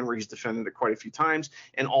understand, where he's defended it quite a few times.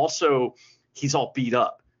 And also he's all beat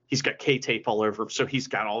up. He's got K-tape all over him, so he's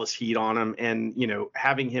got all this heat on him. And,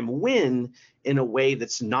 having him win in a way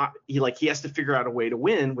that's not – he has to figure out a way to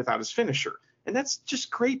win without his finisher. And that's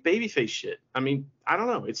just great babyface shit. I mean, I don't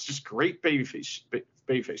know. It's just great babyface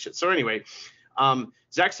shit. So anyway,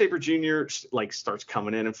 Zack Sabre Jr. starts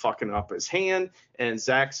coming in and fucking up his hand. And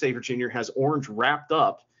Zack Sabre Jr. has Orange wrapped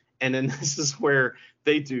up. And then this is where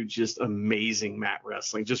they do just amazing mat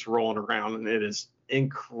wrestling, just rolling around, and it is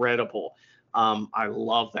incredible. I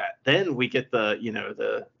love that. Then we get the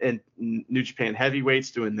New Japan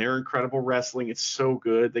heavyweights doing their incredible wrestling. It's so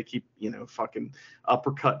good. They keep, fucking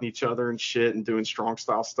uppercutting each other and shit and doing strong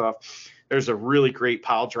style stuff. There's a really great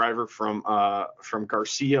pile driver from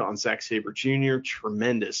Garcia on Zack Sabre Jr.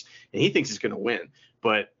 Tremendous. And he thinks he's going to win.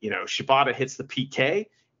 But, Shibata hits the PK,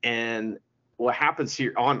 and what happens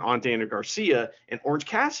here on Daniel Garcia and Orange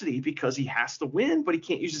Cassidy, because he has to win, but he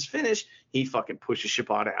can't use his finish, he fucking pushes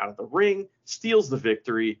Shibata out of the ring, steals the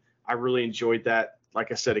victory. I really enjoyed that.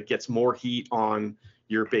 Like I said, it gets more heat on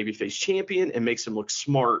your babyface champion and makes him look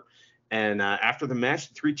smart. And after the match,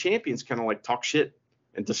 the three champions kind of like talk shit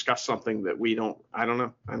and discuss something that I don't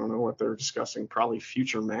know what they're discussing. Probably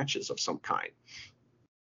future matches of some kind.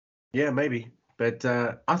 Yeah, maybe. But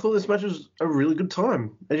I thought this match was a really good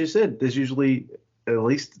time. As you said, there's usually at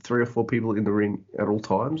least 3 or 4 people in the ring at all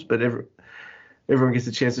times, but everyone gets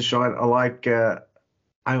a chance to shine.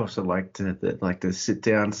 I also like the sit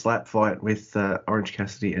down slap fight with Orange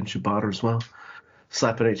Cassidy and Shibata as well,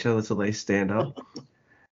 slapping each other till they stand up.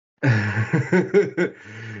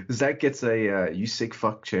 Zack gets a "you sick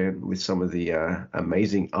fuck" chant with some of the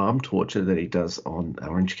amazing arm torture that he does on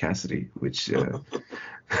Orange Cassidy, which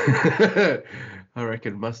I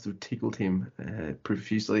reckon must have tickled him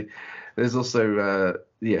profusely. There's also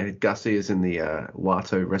Garcia's in the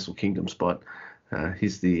Wato Wrestle Kingdom spot.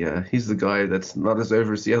 He's the guy that's not as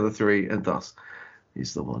over as the other 3, and thus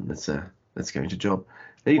he's the one that's going to job.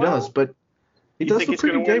 And he does, but he does look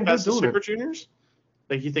pretty damn good doing Super it. Juniors?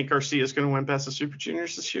 Like, you think Garcia's going to win Best of Super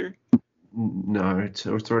Juniors this year? No, it's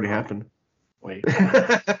already happened. Wait.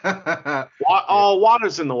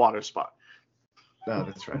 Wato's in the Wato spot. No,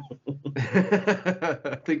 that's right.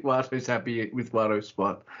 I think Wato's happy with Wato's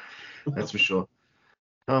spot. That's for sure.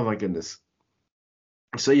 Oh, my goodness.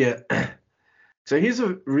 So, yeah. So here's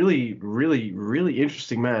a really, really, really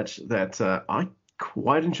interesting match that I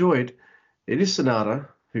quite enjoyed. It is Sanada,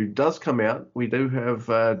 who does come out. We do have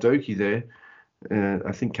Doki there.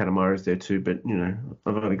 I think Kanemaru's there too, but,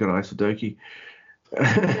 I've only got eyes for Doki.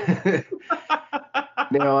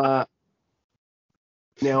 Now,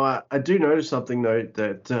 I do notice something, though,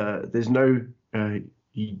 that there's no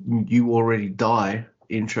you already die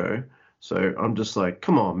intro. So I'm just like,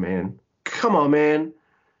 come on, man.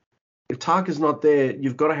 If Taka's not there,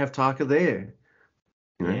 you've got to have Taka there.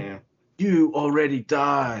 Yeah. You already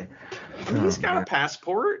die. He's got a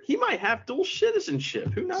passport. He might have dual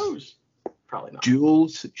citizenship. Who knows? Probably not. Dual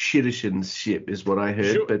citizenship is what I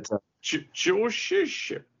heard. Dual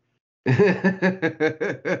citizenship.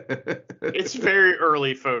 It's very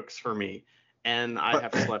early, folks, for me, and I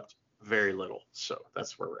have slept very little, so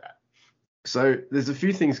that's where we're at. So there's a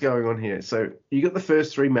few things going on here. So you got the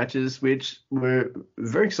first 3 matches, which were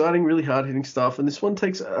very exciting, really hard-hitting stuff, and this one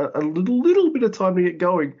takes a little bit of time to get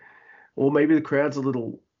going, or maybe the crowd's a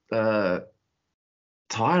little tired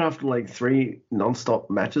after like 3 non-stop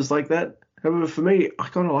matches like that. However, for me, I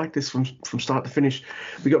kind of like this from start to finish.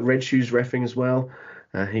 We got Red Shoes reffing as well.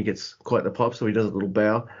 He gets quite the pop, so he does a little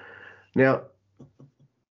bow. Now,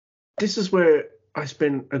 this is where I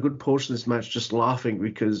spend a good portion of this match just laughing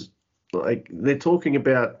because, like, they're talking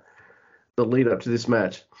about the lead up to this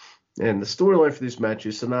match. And the storyline for this match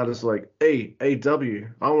is Sanada's like, hey, AW,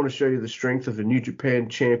 I want to show you the strength of a New Japan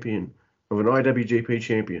champion, of an IWGP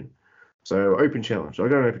champion. So, open challenge. I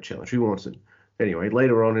got an open challenge. Who wants it? Anyway,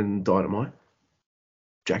 later on in Dynamite,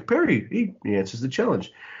 Jack Perry, he answers the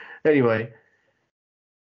challenge. Anyway,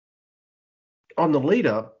 on the lead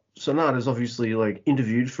up, Sanada's obviously like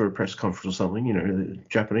interviewed for a press conference or something. The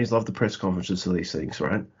Japanese love the press conferences for these things,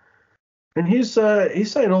 right? And he's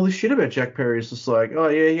saying all this shit about Jack Perry. It's just like, oh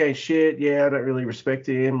yeah, he ain't shit. Yeah, I don't really respect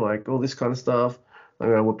him. Like all this kind of stuff. I'm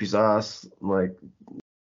gonna whoop his ass. Like,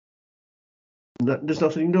 there's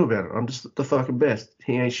nothing you can do about it. I'm just the fucking best.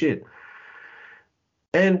 He ain't shit.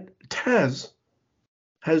 And Taz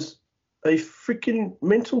has a freaking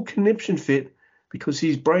mental conniption fit because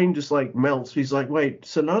his brain just like melts. He's like, wait,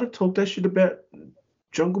 Sanada talked that shit about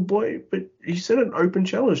Jungle Boy, but he said an open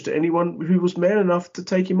challenge to anyone who was man enough to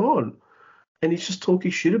take him on. And he's just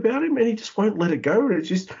talking shit about him and he just won't let it go. And it's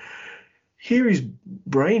just, hear his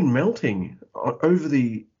brain melting over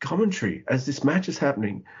the commentary as this match is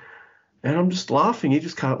happening. And I'm just laughing. He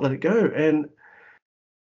just can't let it go. And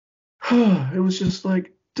it was just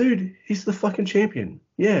like, dude, he's the fucking champion.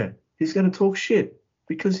 Yeah, he's going to talk shit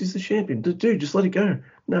because he's the champion. Dude, just let it go.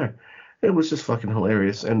 No, it was just fucking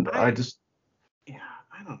hilarious. And I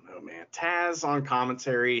don't know, man. Taz on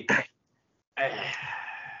commentary,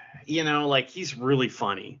 like, he's really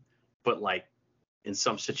funny, but like in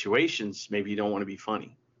some situations, maybe you don't want to be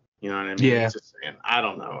funny. You know what I mean? Yeah. Just saying. I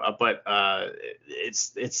don't know. But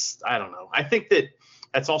it's I don't know. I think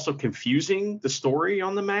that's also confusing the story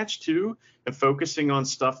on the match too, and focusing on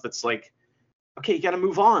stuff that's like, okay, you got to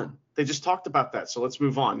move on. They just talked about that, so let's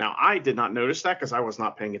move on. Now, I did not notice that because I was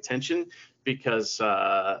not paying attention, because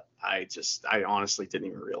I honestly didn't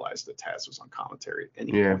even realize that Taz was on commentary at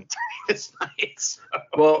any point this night. So.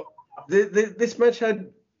 Well, this match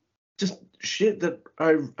had just shit that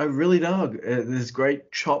I really dug. There's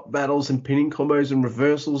great chop battles and pinning combos and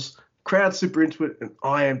reversals. Crowd's super into it, and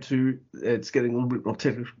I am too. It's getting a little bit more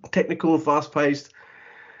technical and fast paced.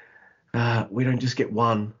 We don't just get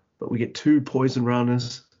one, but we get two poison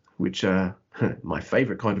runners, which are my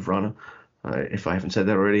favorite kind of runner, if I haven't said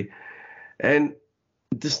that already. And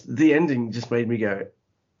just the ending just made me go,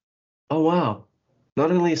 oh wow,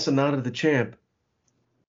 not only is Sonata the champ,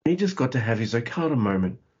 he just got to have his Okada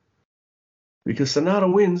moment. Because Sonata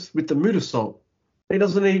wins with the moonsault. He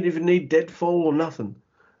doesn't even need deadfall or nothing.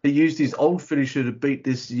 He used his old finisher to beat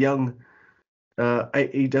this young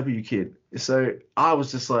AEW kid. So I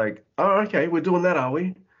was just like, oh, okay, we're doing that, are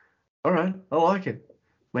we? All right, I like it.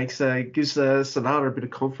 Gives Sonata a bit of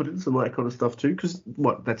confidence and that kind of stuff too. Because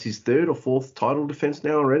that's his third or fourth title defense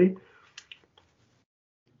now already.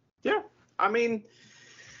 Yeah, I mean,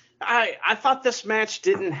 I thought this match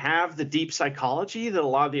didn't have the deep psychology that a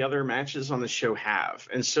lot of the other matches on the show have.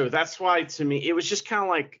 And so that's why, to me, it was just kind of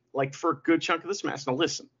like for a good chunk of this match. Now,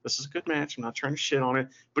 listen, this is a good match. I'm not trying to shit on it,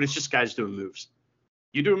 but it's just guys doing moves.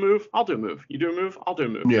 You do a move, I'll do a move. You do a move, I'll do a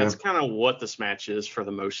move. Yeah. That's kind of what this match is for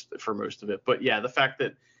most of it. But yeah, the fact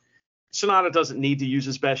that Sonata doesn't need to use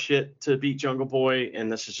his best shit to beat Jungle Boy,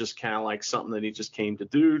 and this is just kind of like something that he just came to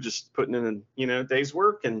do, just putting in a day's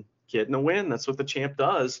work and getting a win. That's what the champ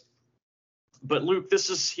does. But Luke,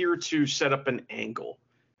 this is here to set up an angle,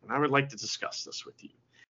 and I would like to discuss this with you.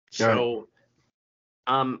 So,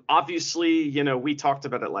 obviously, we talked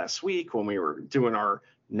about it last week when we were doing our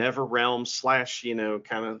Never Realm /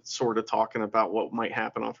 kind of sort of talking about what might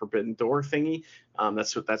happen on Forbidden Door thingy.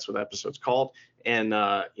 That's what the episode's called, and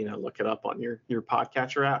look it up on your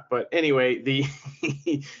podcatcher app. But anyway,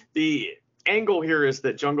 the angle here is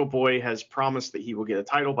that Jungle Boy has promised that he will get a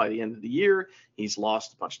title by the end of the year. He's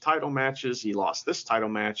lost a bunch of title matches. He lost this title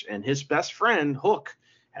match, and his best friend Hook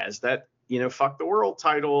has that fuck the world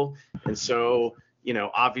title, and so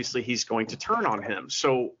obviously he's going to turn on him.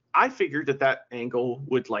 So I figured that angle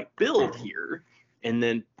would build here, and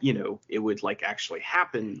then it would actually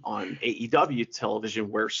happen on AEW television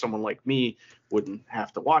where someone like me wouldn't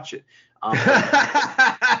have to watch it. I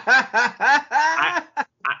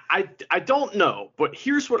don't know, but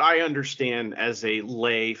here's what I understand as a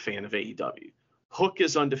lay fan of AEW. Hook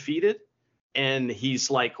is undefeated, and he's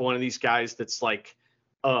one of these guys that's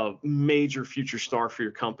a major future star for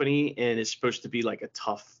your company and is supposed to be a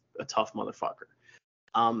tough motherfucker.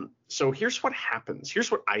 So here's what happens.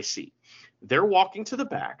 Here's what I see. They're walking to the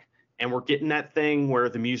back, and we're getting that thing where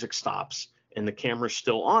the music stops and the camera's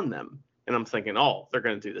still on them. And I'm thinking, oh, they're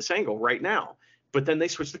going to do this angle right now. But then they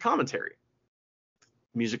switch the commentary.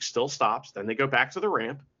 Music still stops. Then they go back to the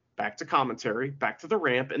ramp, back to commentary, back to the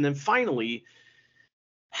ramp. And then finally,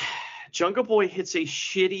 Jungle Boy hits a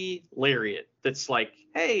shitty lariat that's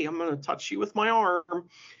hey, I'm going to touch you with my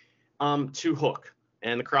arm to Hook.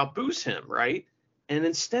 And the crowd boos him, right? And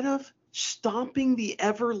instead of stomping the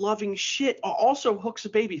ever-loving shit, also Hook's a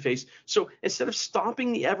babyface. So instead of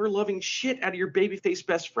stomping the ever-loving shit out of your babyface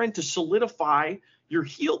best friend to solidify your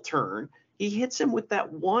heel turn, he hits him with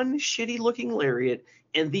that one shitty-looking lariat,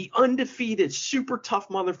 and the undefeated, super tough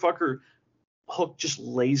motherfucker Hook just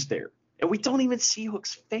lays there. And we don't even see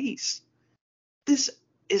Hook's face. This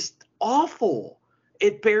is awful.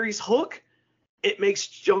 It buries Hook. It makes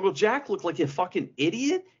Jungle Jack look like a fucking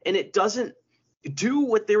idiot, and it doesn't do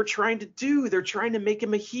what they were trying to do. They're trying to make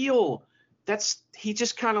him a heel. He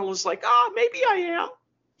just kind of was maybe I am.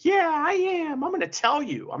 Yeah, I am. I'm going to tell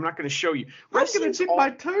you. I'm not going to show you. I'm going to dip my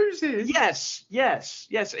toes in. Yes.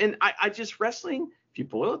 And I just, wrestling, if you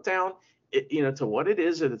boil it down, to what it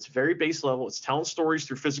is at its very base level, it's telling stories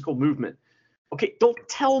through physical movement. Okay, don't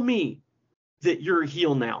tell me that you're a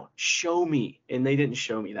heel now. Show me. And they didn't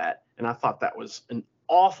show me that. And I thought that was an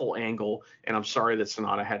awful angle, and I'm sorry that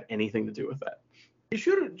Sonata had anything to do with that.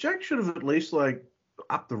 Jack should have at least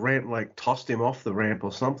up the ramp, tossed him off the ramp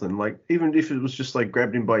or something. Even if it was just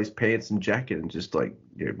grabbed him by his pants and jacket and just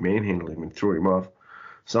manhandled him and threw him off,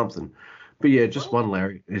 something. But yeah, just one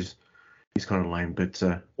Larry is kind of lame. But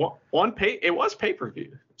it was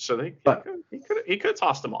pay-per-view, so he could have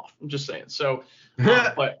tossed him off. I'm just saying. So,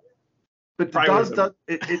 but But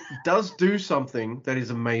it does do something that is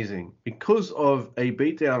amazing because of a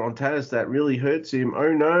beatdown on Taz that really hurts him.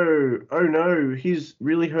 Oh no, he's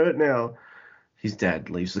really hurt now. His dad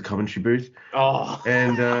leaves the commentary booth. Oh,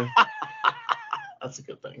 and that's a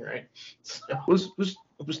good thing, right? So. Was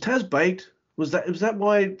Taz baked? Was that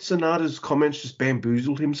why Sonata's comments just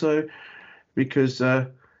bamboozled him so? Because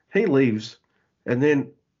he leaves, and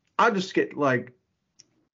then I just get like,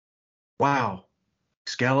 wow,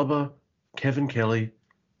 Excalibur, Kevin Kelly,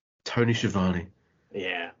 Tony Schiavone.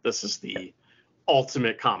 Yeah, this is the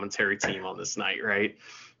ultimate commentary team on this night, right?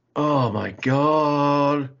 Oh my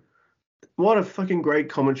god. What a fucking great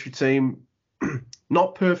commentary team.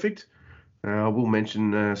 Not perfect. I will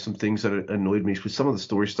mention some things that annoyed me with some of the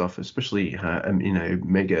story stuff, especially,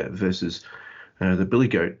 Mega versus the Billy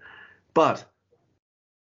Goat. But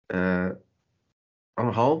on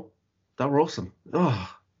the whole, they were awesome.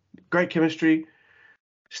 Oh, great chemistry.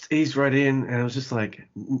 Just eased right in, and it was just like,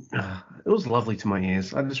 it was lovely to my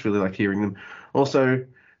ears. I just really like hearing them. Also,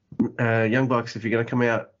 Young Bucks, if you're going to come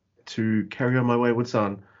out to Carry On My Wayward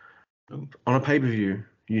Son on a pay-per-view,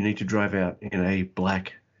 you need to drive out in a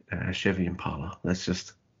black Chevy Impala. That's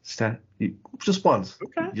just once.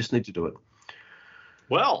 Okay. You just need to do it.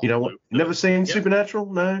 Well, you know what? Never seen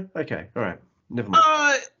Supernatural? No? Okay. All right. Never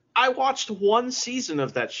mind. I watched one season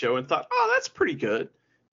of that show and thought, oh, that's pretty good.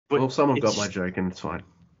 But well, someone got my joke, and it's fine.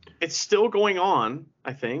 It's still going on,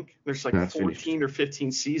 I think. There's like 14 finished. Or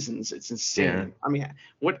 15 seasons. It's insane. Yeah. I mean,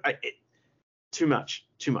 too much.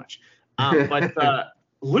 But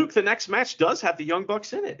Luke, the next match does have the Young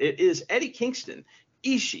Bucks in it. It is Eddie Kingston,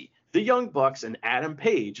 Ishii, the Young Bucks, and Adam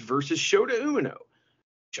Page versus Shota Umino,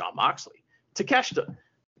 Jon Moxley, Takeshita,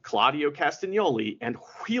 Claudio Castagnoli, and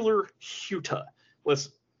Wheeler Yuta.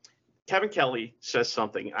 Listen, Kevin Kelly says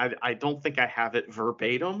something. I don't think I have it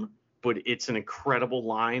verbatim, but it's an incredible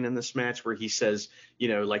line in this match where he says,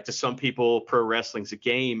 like to some people, pro wrestling's a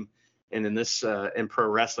game, and in pro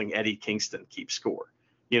wrestling, Eddie Kingston keeps score.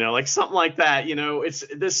 Like something like that. It's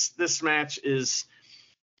this match is,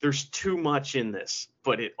 there's too much in this,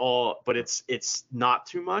 but it's not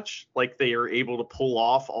too much. Like they are able to pull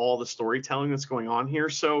off all the storytelling that's going on here.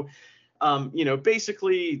 So,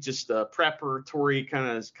 basically just a preparatory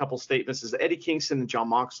kind of couple statements is that Eddie Kingston and Jon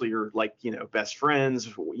Moxley are like, best friends,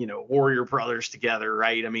 warrior brothers together,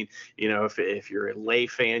 right? I mean, if you're a lay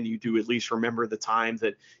fan, you do at least remember the time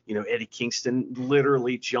that, Eddie Kingston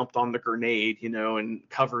literally jumped on the grenade, and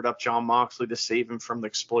covered up Jon Moxley to save him from the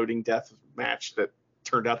exploding death match that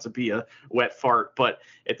turned out to be a wet fart. But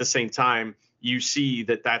at the same time, you see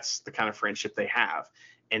that that's the kind of friendship they have.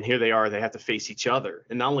 And here they are, they have to face each other.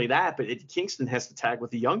 And not only that, but Eddie Kingston has to tag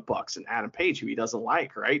with the Young Bucks and Adam Page, who he doesn't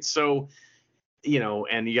like, right? So,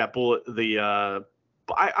 and you got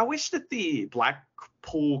I wish that the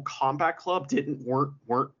Blackpool Combat Club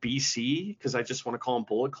weren't BC, because I just want to call them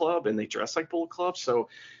Bullet Club, and they dress like Bullet Club. So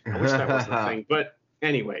I wish that was the thing. But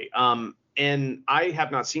anyway, and I have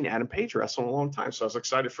not seen Adam Page wrestle in a long time, so I was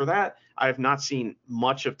excited for that. I have not seen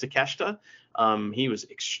much of Takeshita. He was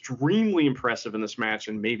extremely impressive in this match,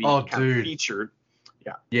 and maybe kind of featured.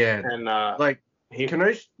 Yeah. And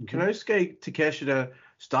Konosuke Takeshita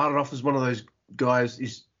started off as one of those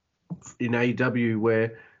guys in AEW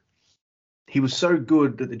where he was so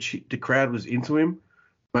good that the crowd was into him,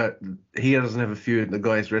 but he doesn't have a feud, and the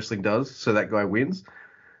guy he's wrestling does, so that guy wins.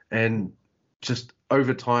 And just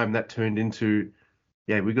over time, that turned into,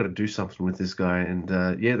 we got to do something with this guy. And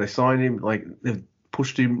they signed him. Like, they've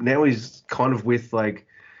pushed him. Now he's kind of with like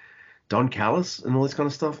Don Callis and all this kind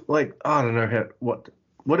of stuff. Like, I don't know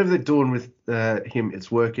whatever they're doing with him,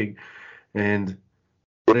 it's working. And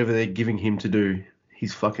whatever they're giving him to do,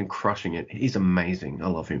 he's fucking crushing it. He's amazing. I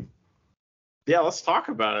love him. Yeah, let's talk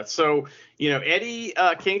about it. So, Eddie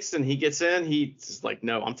Kingston, he gets in, he's like,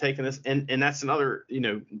 no, I'm taking this. And that's another,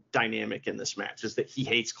 dynamic in this match, is that he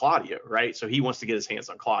hates Claudio, right? So he wants to get his hands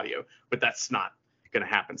on Claudio, but that's not going to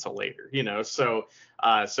happen till later, So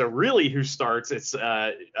really who starts, it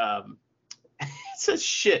says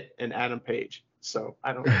shit in Adam Page. So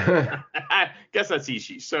I don't know. I guess that's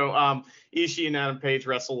Ishii. So Ishii and Adam Page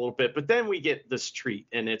wrestle a little bit, but then we get this treat,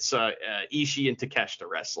 and it's Ishii and Takeshita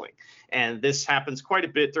wrestling. And this happens quite a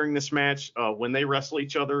bit during this match. When they wrestle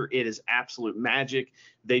each other, it is absolute magic.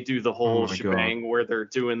 They do the whole shebang where they're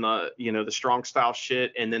doing the, the strong style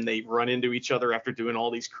shit, and then they run into each other after doing all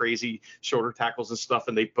these crazy shoulder tackles and stuff,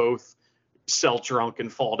 and they both sell drunk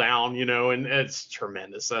and fall down, and it's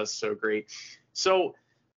tremendous. That's so great. So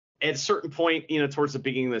at a certain point, towards the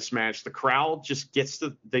beginning of this match, the crowd just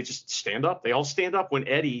they just stand up. They all stand up when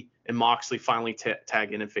Eddie and Moxley finally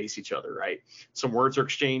tag in and face each other, right? Some words are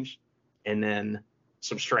exchanged, and then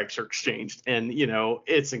some strikes are exchanged, and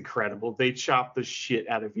it's incredible. They chop the shit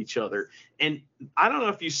out of each other. And I don't know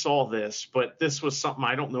if you saw this, but this was something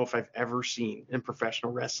I don't know if I've ever seen in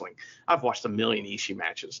professional wrestling. I've watched a million Ishii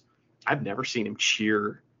matches. I've never seen him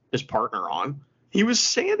cheer his partner on. He was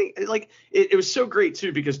standing like it was so great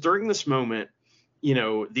too, because during this moment,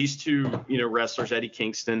 these two, wrestlers, Eddie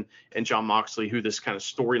Kingston and Jon Moxley, who this kind of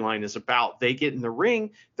storyline is about, they get in the ring,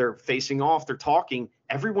 they're facing off, they're talking,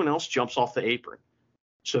 everyone else jumps off the apron.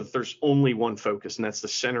 So that there's only one focus, and that's the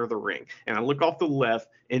center of the ring. And I look off the left,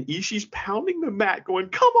 and Ishii's pounding the mat going,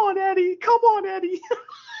 "Come on, Eddie. Come on, Eddie."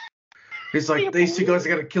 It's like, these two guys are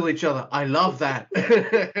going to kill each other. I love that.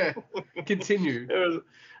 Continue.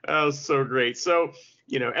 That was so great. So,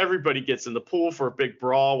 everybody gets in the pool for a big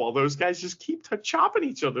brawl while those guys just keep chopping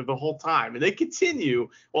each other the whole time. And they continue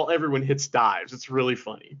while everyone hits dives. It's really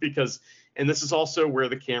funny and this is also where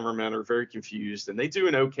the cameramen are very confused, and they do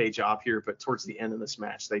an okay job here, but towards the end of this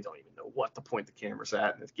match, they don't even know what to point the cameras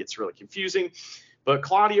at, and it gets really confusing. But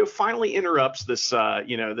Claudio finally interrupts this,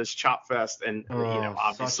 this chop fest, and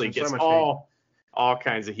obviously gets all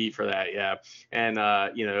kinds of heat for that, yeah. And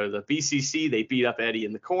the BCC, they beat up Eddie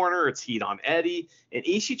in the corner. It's heat on Eddie, and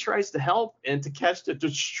Ishii tries to help, and Takeshita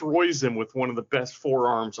destroys him with one of the best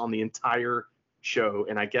forearms on the entire show.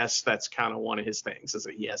 And I guess that's kind of one of his things, is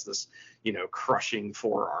that he has this, crushing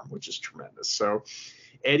forearm, which is tremendous. So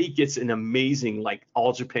Eddie gets an amazing, like,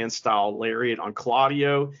 All Japan style lariat on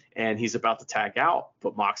Claudio, and he's about to tag out,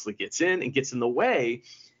 but Moxley gets in and gets in the way,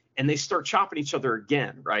 and they start chopping each other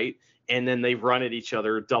again, right? And then they run at each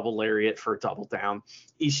other, double lariat for a double down.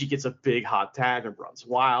 Ishii gets a big hot tag and runs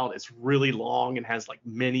wild. It's really long and has like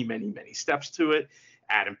many, many, many steps to it.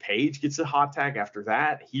 Adam Page gets a hot tag after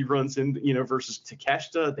that. He runs in, versus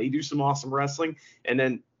Takeshita. They do some awesome wrestling. And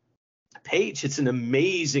then Page hits an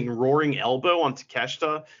amazing roaring elbow on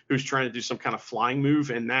Takeshita, who's trying to do some kind of flying move,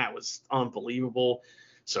 and that was unbelievable.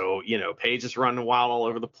 So, Page is running wild all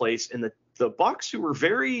over the place. And the Bucks, who were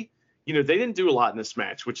very, they didn't do a lot in this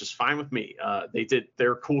match, which is fine with me. They did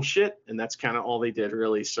their cool shit, and that's kind of all they did,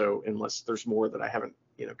 really. So unless there's more that I haven't,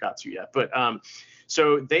 got to yet. But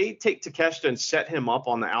so they take Takeshita and set him up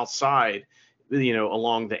on the outside,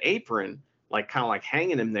 along the apron, like kind of like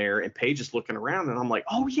hanging him there, and Paige is looking around, and I'm like,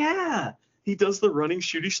 oh yeah, he does the running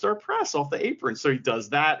shooting star press off the apron. So he does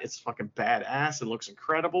that. It's fucking badass and looks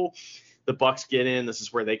incredible. The Bucks get in. This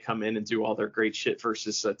is where they come in and do all their great shit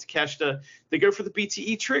versus Takeshita. They go for the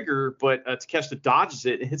BTE trigger, but Takeshita dodges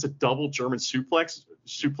it and hits a double German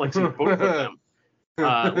suplexing both of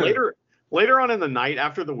them. Later on in the night,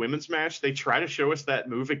 after the women's match, they try to show us that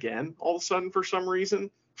move again all of a sudden for some reason.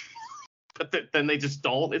 But then they just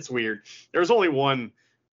don't. It's weird. There's only one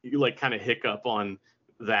kind of hiccup on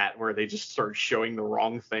that where they just started showing the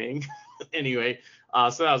wrong thing. Anyway,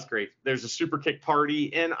 so that was great. There's a super kick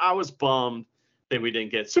party, and I was bummed that we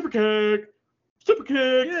didn't get super kick.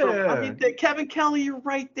 Yeah. Kevin Kelly, you're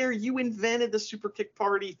right there. You invented the super kick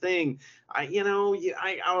party thing. I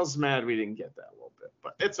was mad we didn't get that a little bit,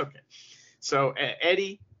 but it's okay. So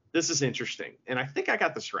Eddie, this is interesting, and I think I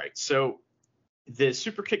got this right. So the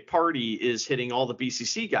super kick party is hitting all the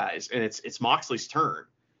BCC guys, and it's Moxley's turn,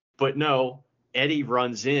 but no, Eddie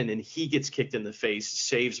runs in and he gets kicked in the face,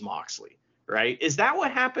 saves Moxley. Right? Is that what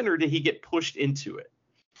happened, or did he get pushed into it?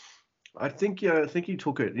 I think he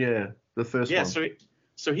took it. Yeah, the first one. Yeah,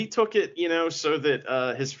 so he took it, so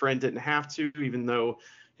that his friend didn't have to, even though,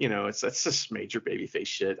 it's just major babyface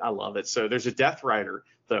shit. I love it. So there's a Death Rider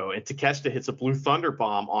though, and Takeshita hits a Blue Thunder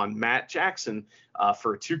Bomb on Matt Jackson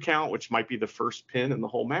for a 2 count, which might be the first pin in the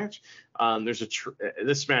whole match.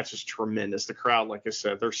 This match is tremendous. The crowd, like I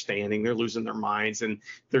said, they're standing, they're losing their minds, and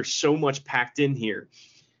there's so much packed in here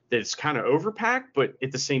that it's kind of overpacked, but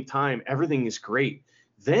at the same time, everything is great.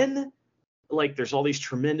 Then, there's all these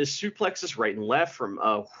tremendous suplexes right and left from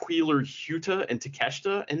Wheeler Yuta and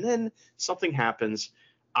Takeshita, and then something happens.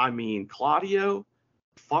 I mean, Claudio,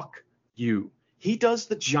 fuck you. He does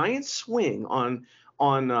the giant swing on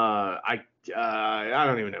I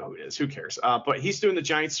don't even know who it is. Who cares? But he's doing the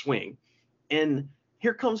giant swing, and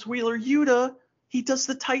here comes Wheeler Yuta. He does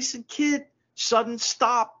the Tyson Kidd sudden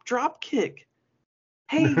stop drop kick.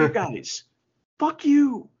 Hey, you guys, fuck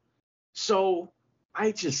you. So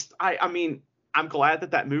I mean, I'm glad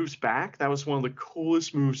that moves back. That was one of the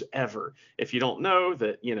coolest moves ever. If you don't know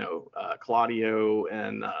that, Claudio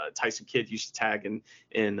and Tyson Kidd used to tag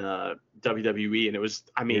in WWE, and it was,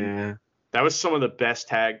 that was some of the best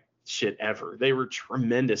tag shit ever. They were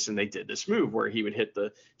tremendous, and they did this move where he would hit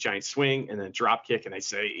the giant swing and then drop kick, and they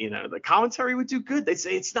say, the commentary would do good. They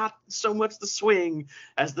say it's not so much the swing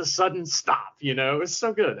as the sudden stop. It's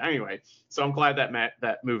so good. Anyway, so I'm glad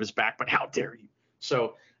that move is back, but how dare you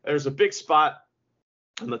So there's a big spot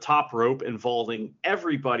on the top rope involving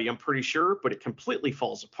everybody, I'm pretty sure, but it completely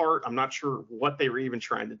falls apart. I'm not sure what they were even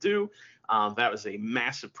trying to do. That was a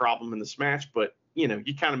massive problem in this match, but you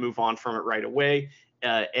kind of move on from it right away.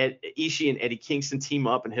 Ishii and Eddie Kingston team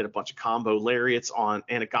up and hit a bunch of combo lariats on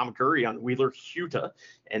Anagamaguri on Wheeler Yuta,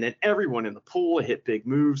 and then everyone in the pool hit big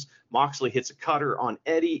moves. Moxley hits a cutter on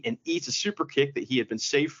Eddie and eats a super kick that he had been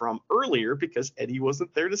saved from earlier because Eddie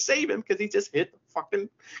wasn't there to save him because he just hit the fucking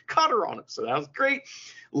cutter on him. So that was great.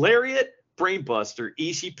 Lariat, brainbuster.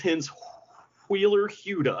 Ishii pins Wheeler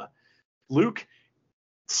Yuta. Luke,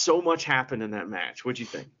 so much happened in that match. What'd you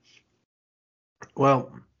think?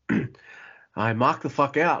 Well, I marked the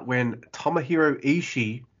fuck out when Tomohiro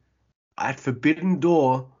Ishii at Forbidden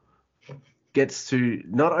Door gets to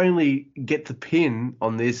not only get the pin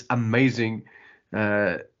on this amazing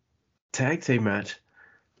tag team match,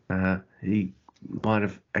 he might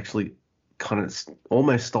have actually kind of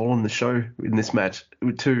almost stolen the show in this match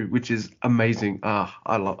too, which is amazing.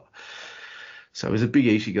 I love it. So he's a big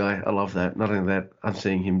Ishii guy. I love that. Not only that, I'm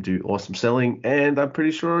seeing him do awesome selling, and I'm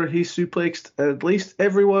pretty sure he suplexed at least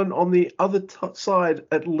everyone on the other side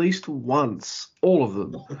at least once. All of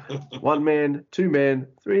them. 1 man, 2 man,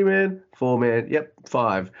 3 man, 4 man. Yep,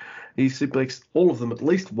 5. He suplexed all of them at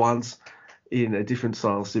least once in a different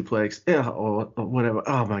style suplex, or whatever.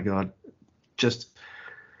 Oh my god,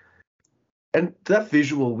 and that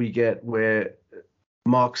visual we get where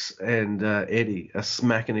Mox and Eddie are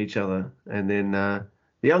smacking each other, and then the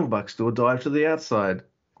Young Bucks do a dive to the outside,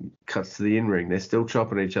 cuts to the in-ring. They're still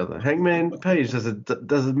chopping each other. Hangman Page does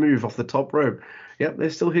a move off the top rope. Yep, they're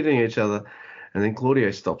still hitting each other. And then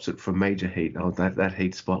Claudio stops it for major heat. Oh, that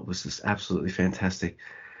heat spot was just absolutely fantastic.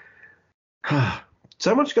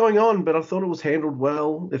 So much going on, but I thought it was handled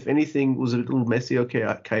well. If anything was a little messy or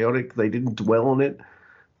chaotic, they didn't dwell on it.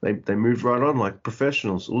 They moved right on like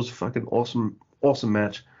professionals. It was a fucking awesome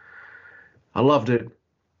match. I loved it.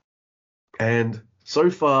 And so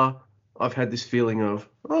far, I've had this feeling of,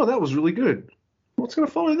 oh, that was really good. What's going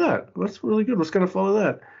to follow that? That's really good. What's going to follow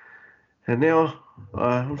that? And now,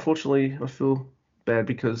 unfortunately, I feel bad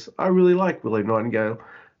because I really like Willow Nightingale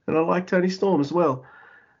and I like Toni Storm as well.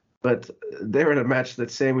 But they're in a match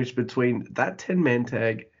that's sandwiched between that 10-man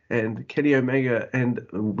tag and Kenny Omega and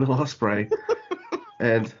Will Ospreay.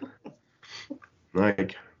 And,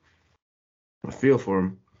 like, I feel for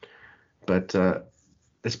him. But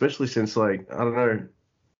especially since, like, I don't know,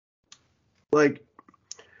 like,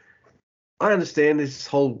 I understand this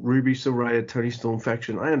whole Ruby Soraya Toni Storm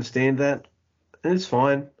faction. I understand that. And it's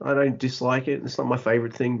fine. I don't dislike it. It's not my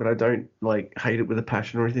favorite thing, but I don't, like, hate it with a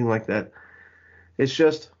passion or anything like that. It's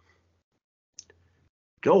just,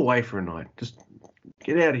 go away for a night. Just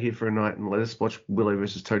get out of here for a night and let us watch Willow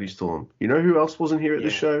versus Toni Storm. You know who else wasn't here at the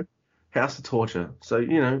show? House of Torture. So,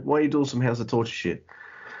 why are you doing some House of Torture shit?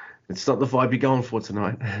 It's not the vibe you're going for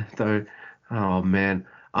tonight. Though, oh, man.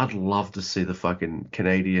 I'd love to see the fucking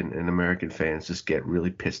Canadian and American fans just get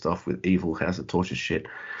really pissed off with evil House of Torture shit.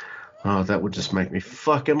 Oh, that would just make me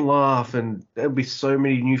fucking laugh, and there'd be so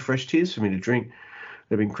many new fresh tears for me to drink.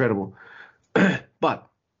 That'd be incredible. But,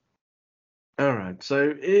 all right,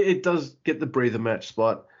 so it does get the breather match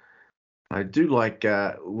spot. I do like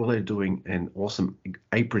Willow doing an awesome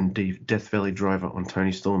apron Death Valley driver on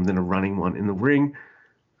Toni Storm, then a running one in the ring.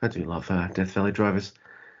 I do love Death Valley drivers.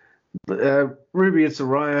 Ruby and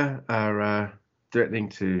Soraya are threatening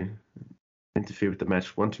to interfere with the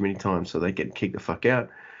match one too many times, so they get kicked the fuck out,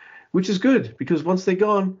 which is good because once they're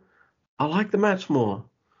gone, I like the match more.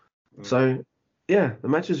 So, yeah, the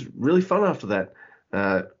match is really fun after that.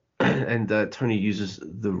 And Tony uses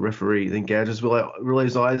the referee, then gouges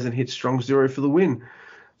Willow's eyes and hits Strong Zero for the win.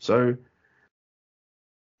 So,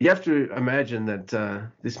 you have to imagine that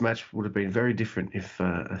this match would have been very different if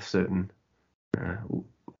a certain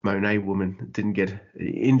Monet woman didn't get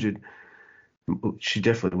injured. She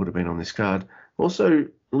definitely would have been on this card. Also,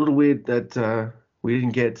 a little weird that we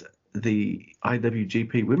didn't get the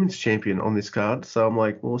IWGP Women's Champion on this card. So I'm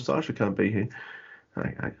like, well, Sasha can't be here.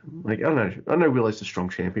 I know Willow's a strong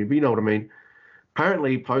champion, but you know what I mean.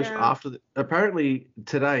 Apparently, apparently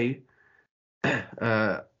today,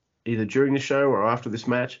 either during the show or after this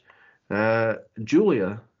match,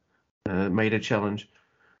 Julia made a challenge.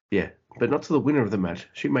 Yeah, but not to the winner of the match.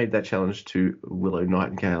 She made that challenge to Willow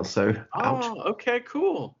Nightingale. So, ouch. Okay,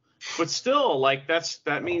 cool. But still, like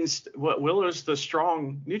that means Willow's the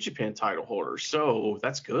strong New Japan title holder, so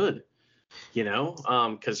that's good.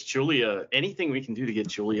 Because Julia, anything we can do to get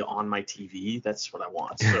Julia on my TV, that's what I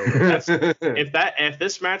want. So if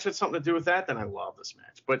this match had something to do with that, then I love this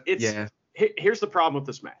match. But here's the problem with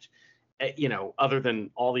this match. other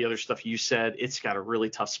than all the other stuff you said, it's got a really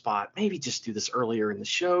tough spot. Maybe just do this earlier in the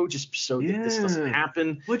show, just so that this doesn't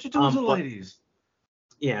happen. What'd you do with the ladies?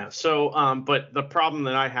 Yeah. So, but the problem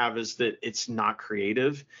that I have is that it's not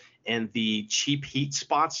creative, and the cheap heat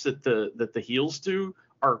spots that the heels do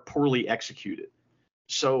are poorly executed.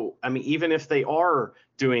 So, I mean, even if they are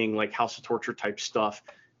doing like House of Torture type stuff,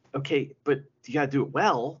 okay, but you gotta do it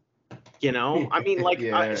well. I mean, like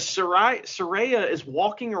Saraya is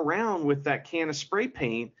walking around with that can of spray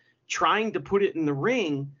paint, trying to put it in the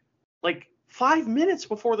ring, like 5 minutes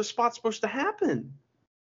before the spot's supposed to happen,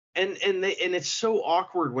 and it's so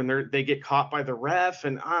awkward when they get caught by the ref,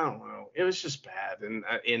 and I don't know, it was just bad, and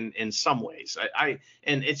in some ways,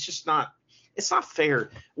 and it's just not. It's not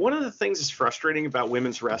fair. One of the things that's frustrating about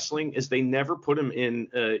women's wrestling is they never put them in,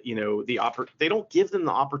 they don't give them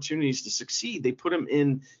the opportunities to succeed. They put them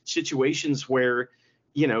in situations where,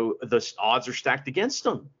 the odds are stacked against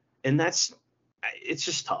them, and it's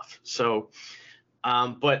just tough. So,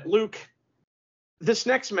 but Luke, this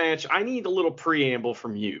next match, I need a little preamble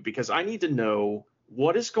from you because I need to know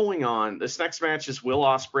what is going on. This next match is Will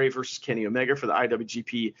Ospreay versus Kenny Omega for the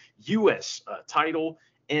IWGP US title.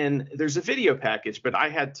 And there's a video package, but I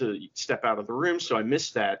had to step out of the room, so I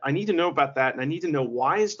missed that. I need to know about that, and I need to know,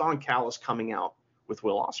 why is Don Callis coming out with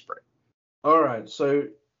Will Ospreay? All right, so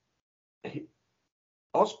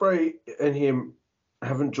Ospreay and him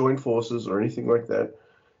haven't joined forces or anything like that.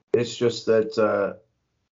 It's just that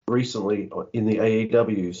recently in the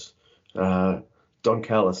AEWs, Don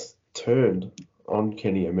Callis turned on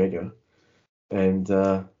Kenny Omega and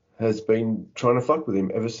has been trying to fuck with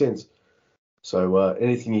him ever since. So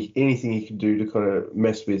anything he can do to kind of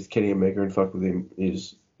mess with Kenny Omega and fuck with him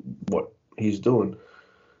is what he's doing.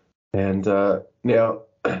 And now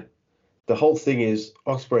the whole thing is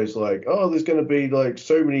Ospreay's like, oh, there's going to be like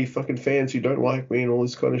so many fucking fans who don't like me and all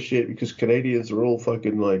this kind of shit because Canadians are all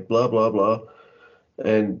fucking like blah, blah, blah.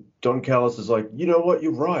 And Don Callis is like, you know what,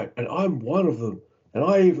 you're right. And I'm one of them. And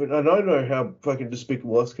I know how fucking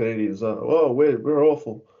despicable us Canadians are. Oh, we're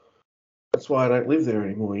awful. That's why I don't live there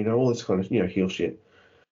anymore, all this kind of, heel shit.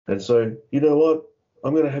 And so, you know what?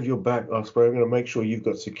 I'm going to have your back, Ospreay. I'm going to make sure you've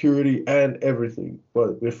got security and everything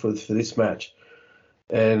for this match.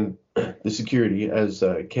 And the security, as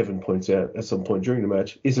Kevin points out at some point during the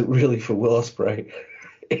match, isn't really for Will Ospreay.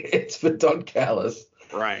 It's for Don Callis.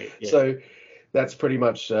 Right. Yeah. So that's pretty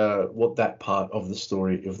much what that part of the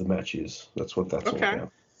story of the match is. That's what that's all about.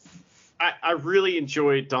 I really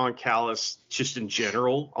enjoyed Don Callis just in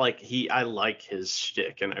general. I like his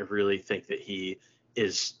shtick, and I really think that he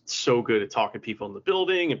is so good at talking to people in the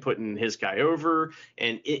building and putting his guy over.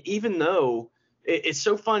 And even though it's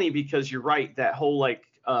so funny because you're right, that whole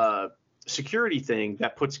security thing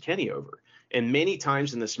that puts Kenny over. And many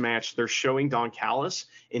times in this match, they're showing Don Callis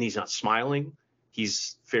and he's not smiling.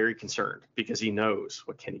 He's very concerned because he knows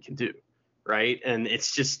what Kenny can do. Right. And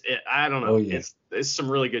it's just, I don't know. Oh, yeah. It's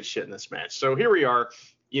some really good shit in this match. So here we are,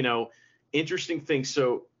 interesting thing.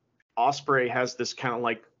 So Ospreay has this kind of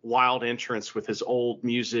like wild entrance with his old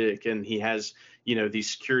music, and he has, these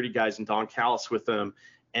security guys and Don Callis with him.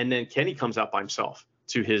 And then Kenny comes out by himself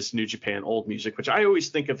to his New Japan old music, which I always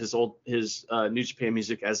think of his New Japan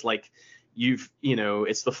music as like,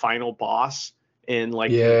 it's the final boss in like,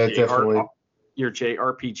 definitely. Your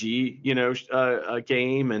JRPG,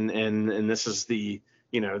 game, and this is the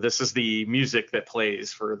music that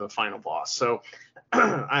plays for the final boss. So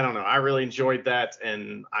I don't know. I really enjoyed that,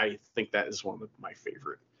 and I think that is one of my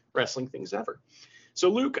favorite wrestling things ever. So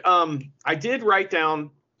Luke, I did write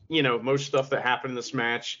down, most stuff that happened in this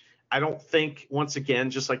match. I don't think, once again,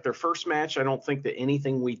 just like their first match, I don't think that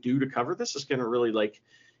anything we do to cover this is going to really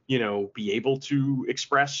be able to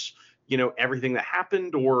express, everything that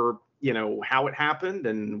happened or how it happened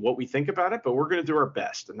and what we think about it, but we're going to do our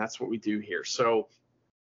best, and that's what we do here. So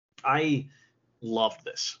I loved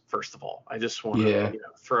this. First of all, I just want to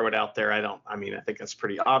throw it out there. I think that's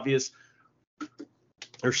pretty obvious.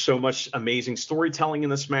 There's so much amazing storytelling in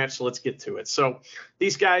this match, so let's get to it. So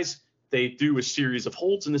these guys, they do a series of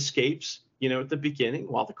holds and escapes, at the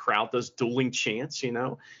beginning while the crowd does dueling chants, and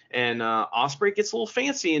Ospreay gets a little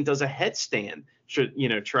fancy and does a headstand, try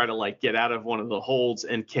to get out of one of the holds,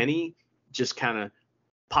 and Kenny just kind of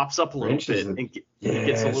pops up a little bit and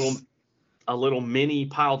gets a little mini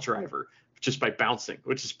pile driver just by bouncing,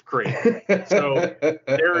 which is great. So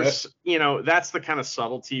there's, that's the kind of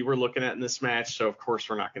subtlety we're looking at in this match. So of course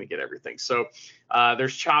we're not going to get everything. So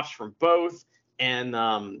there's chops from both,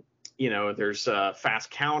 and there's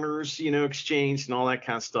fast counters, exchanged and all that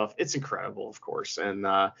kind of stuff. It's incredible, of course. And,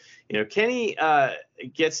 Kenny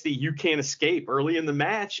gets the "you can't escape" early in the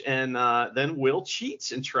match, and then Will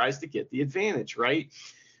cheats and tries to get the advantage, right?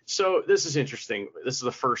 So this is interesting. This is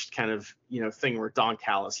the first kind of, thing where Don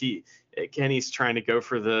Callis, Kenny's trying to go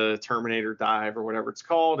for the Terminator dive or whatever it's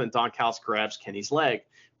called, and Don Callis grabs Kenny's leg.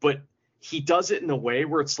 But he does it in a way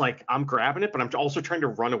where it's like, I'm grabbing it, but I'm also trying to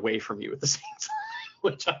run away from you at the same time,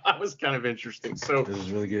 which I was kind of interesting. So this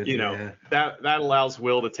is really good. That allows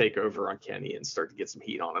Will to take over on Kenny and start to get some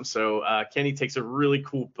heat on him. So Kenny takes a really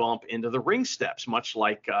cool bump into the ring steps, much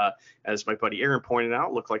like, as my buddy Aaron pointed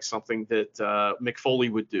out, looked like something that Mick Foley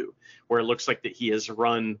would do, where it looks like that he has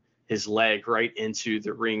run his leg right into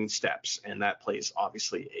the ring steps, and that plays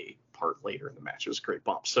obviously a part later in the match. It was a great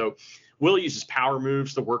bump. So Will uses power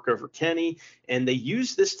moves to work over Kenny, and they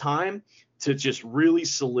use this time to just really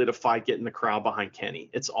solidify getting the crowd behind Kenny.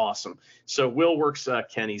 It's awesome. So Will works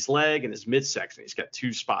Kenny's leg and his midsection. He's got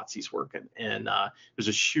two spots he's working, and there's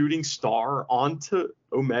a shooting star onto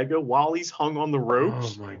Omega while he's hung on the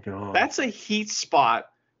ropes. Oh my God. That's a heat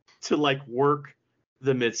spot to work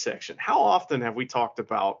the midsection. How often have we talked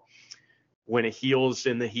about when a heel's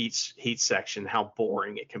in the heat section, how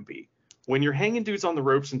boring it can be? When you're hanging dudes on the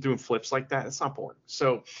ropes and doing flips like that, it's not boring.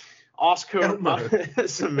 So Osco,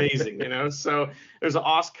 it's amazing, So there's an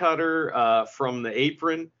Os cutter from the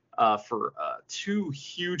apron for two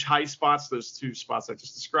huge high spots, those two spots I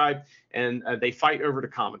just described, and they fight over to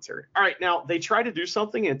commentary. All right, now they try to do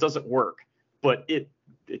something and it doesn't work, but it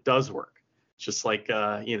does work. Just like,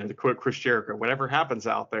 to quote Chris Jericho, whatever happens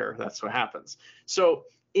out there, that's what happens. So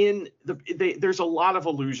there's a lot of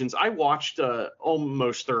illusions. I watched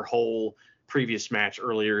almost their whole previous match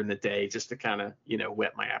earlier in the day just to kind of,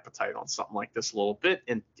 whet my appetite on something like this a little bit.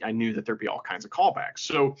 And I knew that there'd be all kinds of callbacks.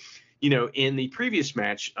 So, in the previous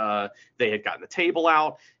match, they had gotten the table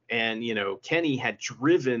out and, Kenny had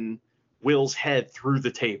driven Will's head through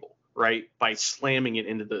the table, right, by slamming it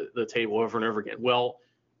into the table over and over again. Well,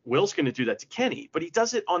 Will's going to do that to Kenny, but he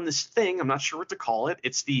does it on this thing. I'm not sure what to call it.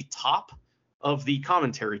 It's the top of the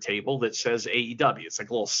commentary table that says AEW. It's like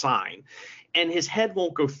a little sign, and his head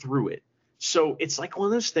won't go through it. So it's like one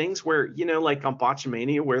of those things where, like on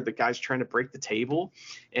Botchamania, where the guy's trying to break the table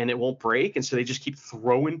and it won't break. And so they just keep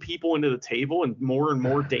throwing people into the table in more and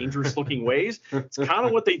more dangerous looking ways. It's kind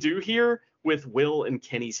of what they do here with Will and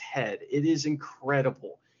Kenny's head. It is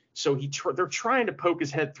incredible. So they're trying to poke his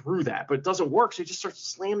head through that, but it doesn't work. So he just starts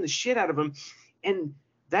slamming the shit out of him. And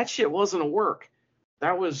that shit wasn't a work.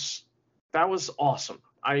 That was awesome.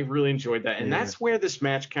 I really enjoyed that. And that's where this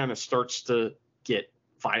match kind of starts to get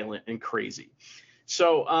violent and crazy.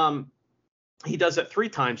 So he does that 3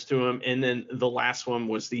 times to him, and then the last one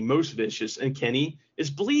was the most vicious, and Kenny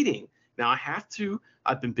is bleeding. Now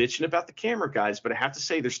I've been bitching about the camera guys, but I have to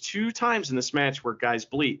say there's 2 times in this match where guys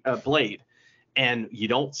blade, and you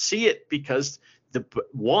don't see it because the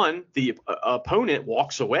opponent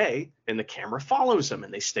walks away and the camera follows him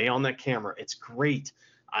and they stay on that camera. It's great.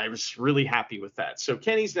 I was really happy with that. So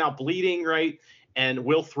Kenny's now bleeding, right? And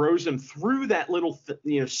Will throws him through that little,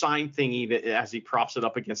 sign thingy that as he props it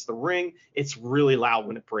up against the ring. It's really loud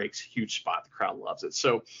when it breaks. Huge spot. The crowd loves it.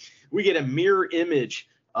 So we get a mirror image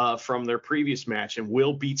from their previous match, and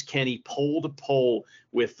Will beats Kenny pole to pole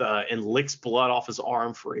and licks blood off his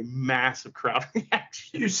arm for a massive crowd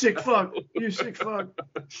reaction. You sick fuck. You sick fuck.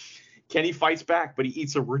 Kenny fights back, but he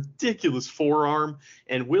eats a ridiculous forearm.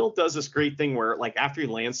 And Will does this great thing where, after he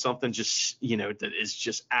lands something just, that is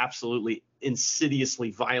just absolutely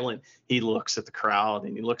insidiously violent, he looks at the crowd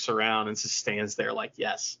and he looks around and just stands there like,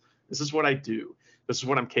 yes, this is what I do. This is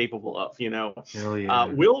what I'm capable of, Hell yeah.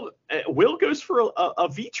 Will goes for a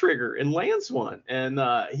V trigger and lands one, and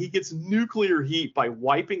he gets nuclear heat by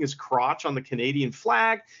wiping his crotch on the Canadian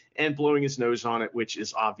flag and blowing his nose on it, which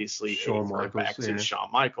is obviously a throwback to Shawn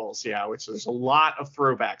Michaels. Yeah, which there's a lot of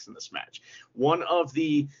throwbacks in this match. One of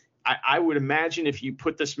the I would imagine if you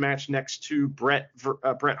put this match next to Bret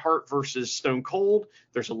Hart versus Stone Cold,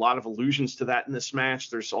 there's a lot of allusions to that in this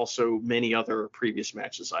match. There's also many other previous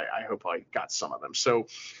matches. I hope I got some of them. So,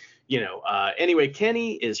 anyway,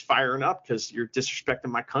 Kenny is firing up because you're disrespecting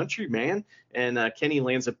my country, man. And Kenny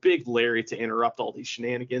lands a big lariat to interrupt all these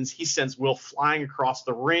shenanigans. He sends Will flying across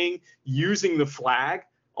the ring using the flag.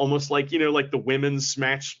 Almost like, like the women's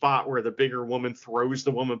match spot where the bigger woman throws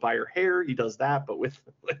the woman by her hair. He does that, but with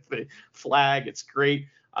the flag. It's great.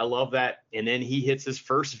 I love that. And then he hits his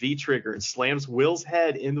first V trigger and slams Will's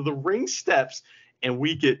head into the ring steps. and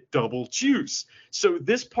we get double juice. So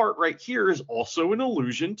this part right here is also an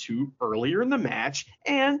allusion to earlier in the match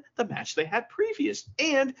and the match they had previous,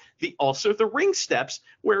 and also the ring steps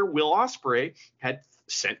where Will Ospreay had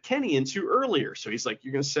sent Kenny into earlier. So he's like,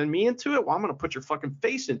 you're going to send me into it? Well, I'm going to put your fucking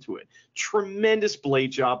face into it. Tremendous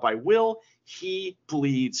blade job by Will. He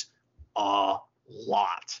bleeds a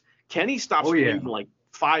lot. Kenny stops bleeding like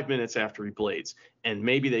 5 minutes after he blades, and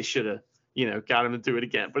maybe they should have, got him to do it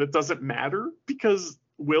again. But it doesn't matter because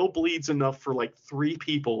Will bleeds enough for like 3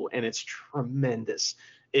 people, and it's tremendous.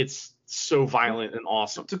 It's so violent and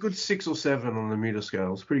awesome. It's a good 6 or 7 on the meter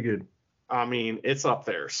scale. It's pretty good. I mean, it's up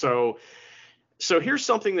there. So here's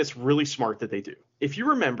something that's really smart that they do. If you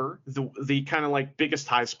remember, the kind of like biggest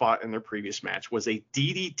high spot in their previous match was a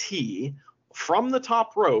DDT from the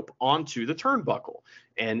top rope onto the turnbuckle,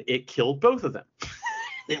 and it killed both of them.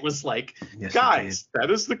 It was like, guys, that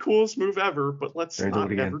is the coolest move ever, but let's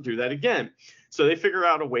not ever do that again. So they figure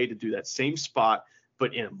out a way to do that same spot,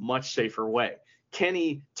 but in a much safer way.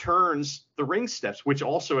 Kenny turns the ring steps, which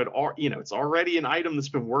also it's already an item that's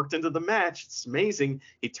been worked into the match. It's amazing.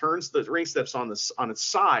 He turns the ring steps on its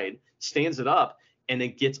side, stands it up, and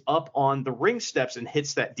then gets up on the ring steps and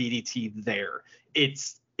hits that DDT there.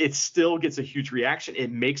 It still gets a huge reaction.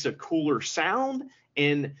 It makes a cooler sound,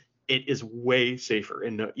 and it is way safer.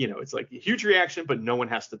 And it's like a huge reaction, but no one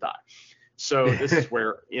has to die. So this is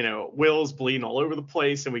where, Will's bleeding all over the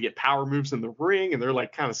place, and we get power moves in the ring, and they're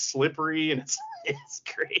like kind of slippery, and it's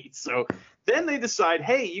great. So then they decide,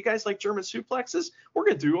 hey, you guys like German suplexes? We're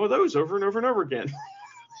going to do all those over and over and over again.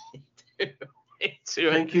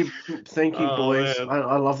 Thank you, boys.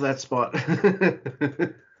 I love that spot.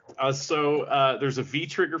 So there's a V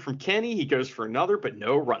trigger from Kenny. He goes for another, but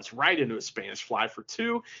no, runs right into a Spanish fly for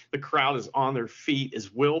 2. The crowd is on their feet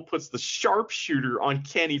as Will puts the sharpshooter on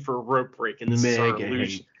Kenny for a rope break. And this is our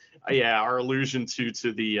allusion. Our allusion to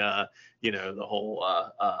the the whole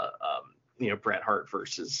Bret Hart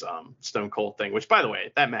versus Stone Cold thing, which, by the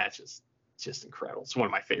way, that match is just incredible. It's one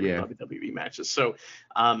of my favorite WWE matches. So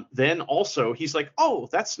then also he's like, oh,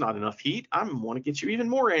 that's not enough heat. I want to get you even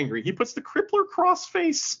more angry. He puts the crippler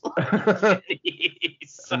crossface.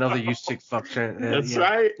 Another you sick fuck chant. That's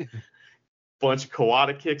right. Bunch of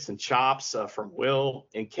Kawada kicks and chops from Will,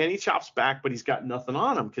 and Kenny chops back, but he's got nothing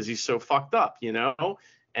on him because he's so fucked up,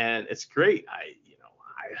 and it's great. I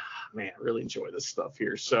really enjoy this stuff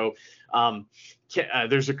here. So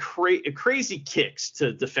there's a crazy kicks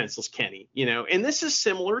to defenseless Kenny, and this is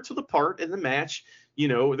similar to the part in the match,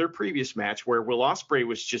 their previous match where Will Ospreay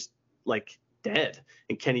was just like dead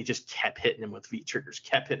and Kenny just kept hitting him with V triggers,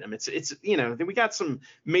 kept hitting him. It's we got some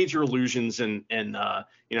major illusions, and I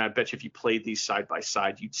bet you if you played these side by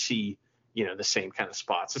side, you'd see the same kind of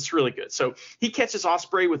spots. It's really good. So he catches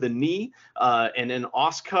Ospreay with a knee and an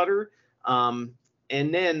Os cutter.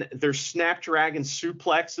 And then there's Snapdragon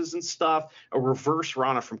suplexes and stuff, a reverse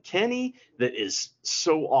Rana from Kenny that is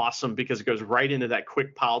so awesome because it goes right into that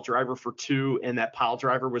quick pile driver for 2. And that pile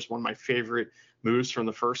driver was one of my favorite moves from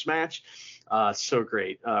the first match. So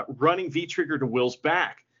great. Running V-trigger to Will's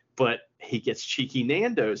back, but he gets cheeky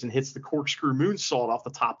Nando's and hits the corkscrew moonsault off the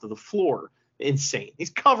top of the floor. Insane.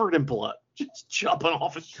 He's covered in blood, just jumping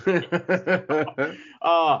off his shit.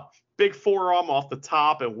 Big forearm off the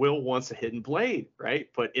top, and Will wants a hidden blade, right?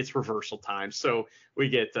 But it's reversal time. So we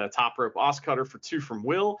get top rope Os cutter for 2 from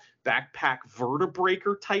Will, backpack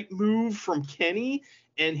vertebraker type move from Kenny,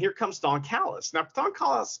 and here comes Don Callis. Now, Don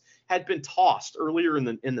Callis had been tossed earlier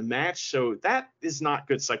in the match, so that is not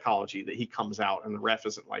good psychology that he comes out and the ref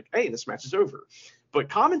isn't like, hey, this match is over. But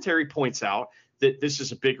commentary points out that this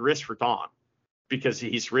is a big risk for Don, because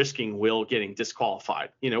he's risking Will getting disqualified,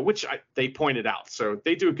 which they pointed out. So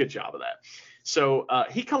they do a good job of that. So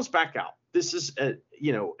he comes back out. This is a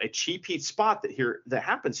cheap heat spot that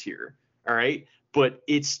happens here. All right. But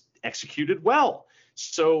it's executed well.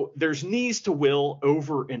 So there's knees to Will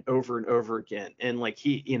over and over and over again. And like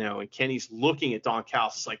and Kenny's looking at Don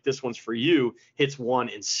Callis. It's like, this one's for you. Hits one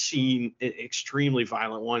and seen an extremely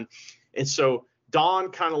violent one. And so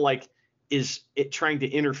Don kind of like, is it trying to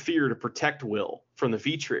interfere to protect Will from the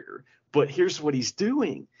V-trigger. But here's what he's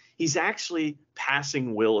doing. He's actually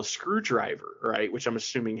passing Will a screwdriver, right? Which I'm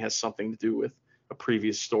assuming has something to do with a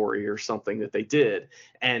previous story or something that they did.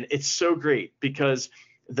 And it's so great because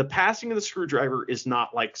the passing of the screwdriver is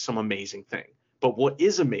not like some amazing thing. But what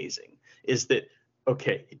is amazing is that,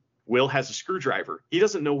 okay, Will has a screwdriver. He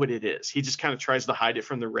doesn't know what it is. He just kind of tries to hide it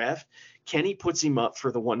from the ref. Kenny puts him up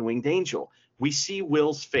for the one-winged angel. We see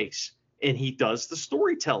Will's face. And he does the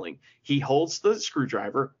storytelling. He holds the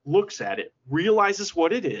screwdriver, looks at it, realizes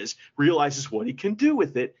what it is, realizes what he can do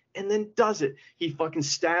with it, and then does it. He fucking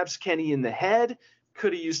stabs Kenny in the head.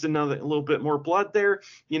 Could have used a little bit more blood there,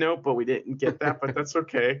 but we didn't get that, but that's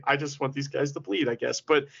okay. I just want these guys to bleed, I guess.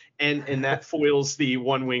 But and that foils the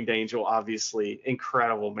one-winged angel, obviously.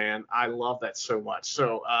 Incredible, man. I love that so much.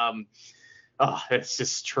 So it's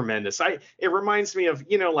just tremendous. It reminds me of,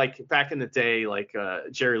 like back in the day, like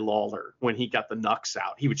Jerry Lawler, when he got the knucks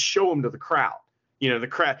out, he would show them to the crowd. The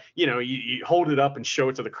crowd, you hold it up and show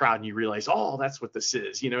it to the crowd and you realize, oh, that's what this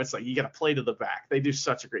is. It's like you got to play to the back. They do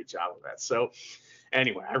such a great job with that. So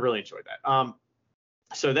anyway, I really enjoyed that.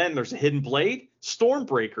 So then there's a hidden blade,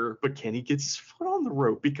 Stormbreaker, but Kenny gets his foot on the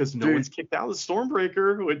rope because no one's kicked out of the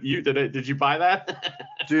Stormbreaker. Did you buy that?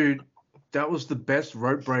 Dude, that was the best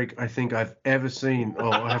rope break I think I've ever seen.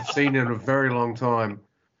 Oh, I have seen in a very long time.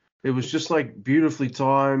 It was just like beautifully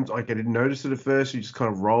timed. Like I didn't notice it at first. You just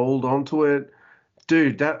kind of rolled onto it.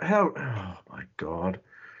 Dude, oh my God.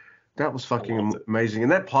 That was fucking amazing.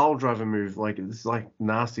 And that pile driver move, like it's like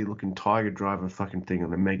nasty looking tiger driver fucking thing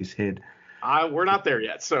on Omega's head. We're not there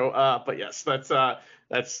yet. So, but yes, that's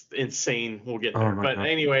insane. We'll get there. But God.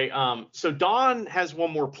 Anyway, so Don has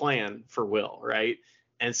one more plan for Will, right?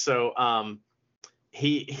 And so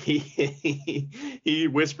he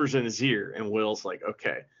whispers in his ear, and Will's like,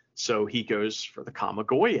 okay. So he goes for the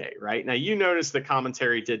Kamigoye, right? Now, you notice the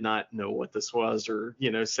commentary did not know what this was or,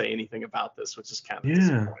 say anything about this, which is kind of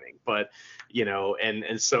disappointing. But,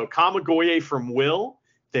 and so Kamigoye from Will,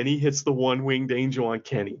 then he hits the one-winged angel on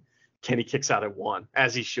Kenny. Kenny kicks out at 1,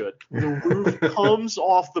 as he should. The roof comes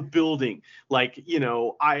off the building. Like,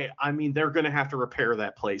 I mean, they're going to have to repair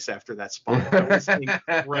that place after that spot. That was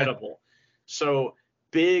incredible. So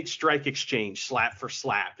big strike exchange, slap for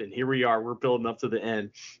slap. And here we are. We're building up to the end.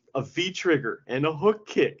 A V-trigger and a hook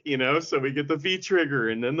kick, so we get the V-trigger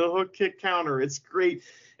and then the hook kick counter. It's great.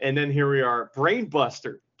 And then here we are.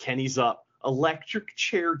 Brainbuster. Kenny's up. Electric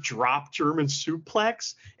chair drop German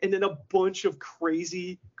suplex, and then a bunch of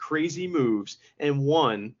crazy moves. And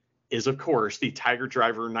one is, of course, the Tiger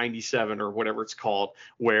Driver 97 or whatever it's called,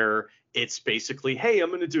 where it's basically, hey, I'm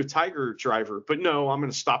going to do a Tiger Driver, but no, I'm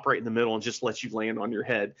going to stop right in the middle and just let you land on your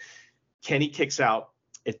head. Kenny kicks out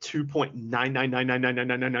at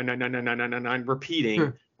 2.9999999999999,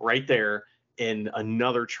 repeating right there in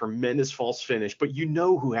another tremendous false finish. But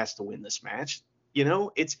who has to win this match?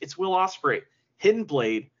 It's Will Ospreay. Hidden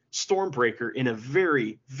blade, Stormbreaker in a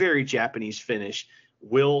very, very Japanese finish.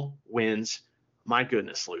 Will wins. My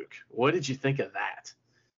goodness, Luke. What did you think of that?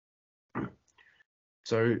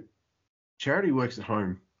 So Charity works at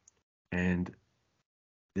home, and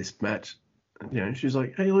this match, she's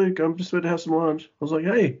like, hey, Luke, I'm just about to have some lunch. I was like,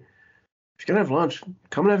 hey, if you're going to have lunch,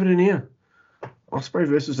 come and have it in here. Ospreay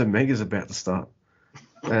versus Omega's about to start.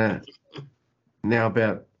 Now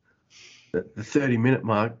about the 30-minute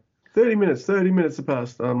mark, 30 minutes are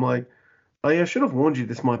passed. I'm like, oh yeah, I should have warned you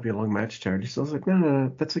this might be a long match, Charity. So I was like,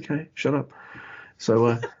 no, that's okay. Shut up.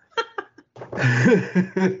 So,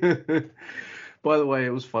 by the way,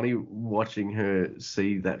 it was funny watching her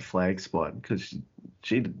see that flag spot because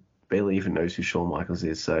she barely even knows who Shawn Michaels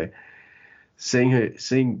is. So seeing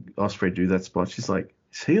Ospreay do that spot, she's like,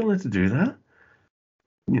 is he allowed to do that?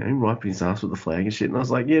 Wiping his ass with the flag and shit. And I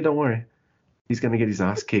was like, yeah, don't worry. He's going to get his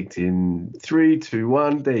ass kicked in 3, 2,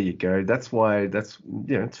 1. There you go. It's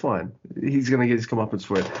fine. He's going to get his comeuppance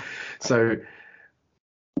for it. So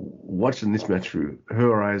watching this match through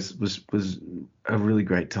her eyes was a really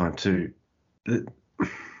great time too. This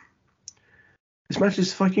match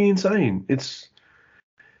is fucking insane.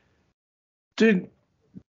 Dude,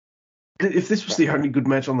 if this was the only good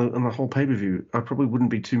match on the whole pay-per-view, I probably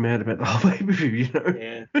wouldn't be too mad about the whole pay-per-view,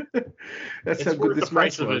 Yeah. That's it's how good this the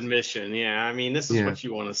price match was. of admission. Yeah, I mean, this is what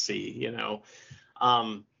you want to see,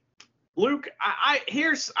 Luke, I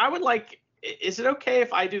would like, is it okay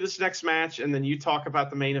if I do this next match and then you talk about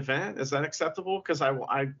the main event? Is that acceptable? Because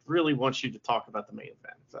I really want you to talk about the main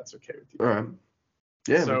event, if that's okay with you. All right.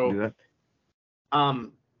 Yeah, so, we can do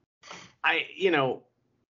that.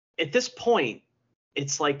 At this point,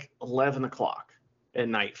 it's like 11 o'clock at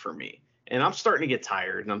night for me. And I'm starting to get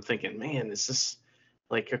tired. And I'm thinking, man, is this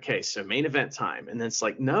like, okay, so main event time. And then it's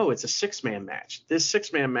like, no, it's a 6-man match. This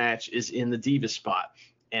 6-man match is in the Diva spot.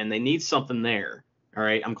 And they need something there. All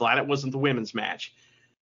right. I'm glad it wasn't the women's match.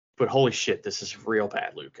 But holy shit, this is real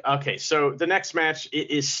bad, Luke. Okay, so the next match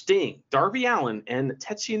is Sting, Darby Allin, and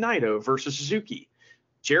Tetsuya Naito versus Suzuki,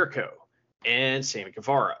 Jericho, and Sammy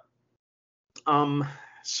Guevara.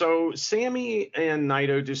 So Sammy and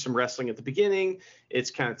Naito do some wrestling at the beginning.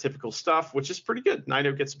 It's kind of typical stuff, which is pretty good.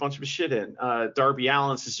 Naito gets a bunch of his shit in. Darby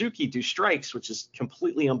Allin and Suzuki do strikes, which is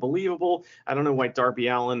completely unbelievable. I don't know why Darby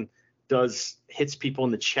Allin hits people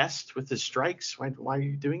in the chest with his strikes. Why are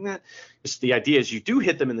you doing that? It's the idea is you do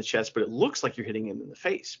hit them in the chest, but it looks like you're hitting them in the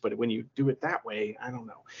face. But when you do it that way, I don't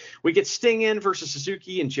know. We get Sting in versus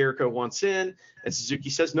Suzuki, and Jericho wants in, and Suzuki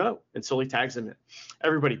says no until he tags him in.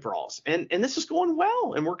 Everybody brawls, and this is going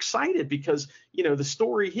well, and we're excited because the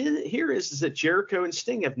story here is that Jericho and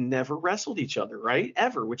Sting have never wrestled each other, right?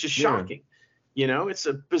 Ever, which is shocking. It's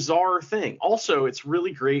a bizarre thing. Also, it's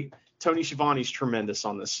really great. Tony Schiavone's tremendous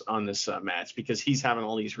on this match because he's having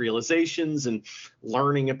all these realizations and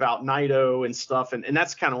learning about Naito and stuff. And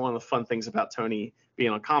that's kind of one of the fun things about Tony being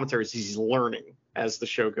on commentary is he's learning as the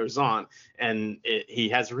show goes on. And he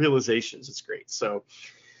has realizations. It's great. So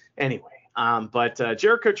anyway, but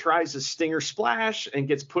Jericho tries a Stinger Splash and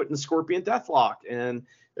gets put in the Scorpion Deathlock. And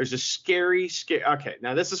there's a scary. Okay,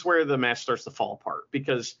 now this is where the match starts to fall apart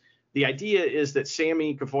because the idea is that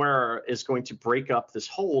Sammy Guevara is going to break up this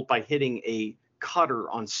hold by hitting a cutter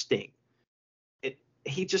on Sting.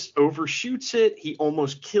 He just overshoots it. He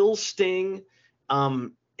almost kills Sting.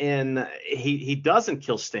 And he doesn't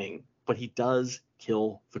kill Sting, but he does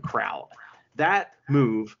kill the crowd. That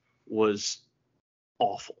move was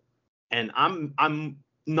awful. And I'm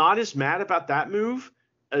not as mad about that move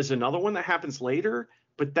as another one that happens later,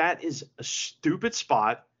 but that is a stupid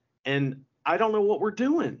spot. And I don't know what we're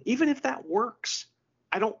doing. Even if that works,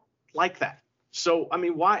 I don't like that. So, I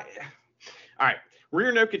mean, why? All right.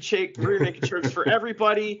 Rear naked chokes for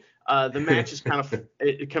everybody. The match is kind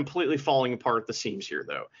of completely falling apart at the seams here,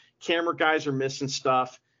 though. Camera guys are missing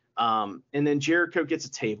stuff. And then Jericho gets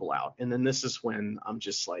a table out. And then this is when I'm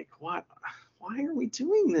just like, what? Why are we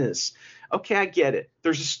doing this? Okay, I get it.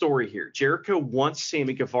 There's a story here. Jericho wants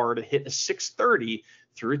Sammy Guevara to hit a 630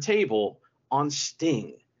 through a table on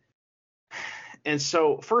Sting. And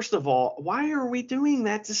so, first of all, why are we doing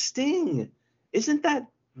that to Sting? Isn't that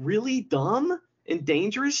really dumb and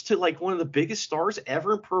dangerous to like one of the biggest stars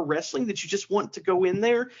ever in pro wrestling that you just want to go in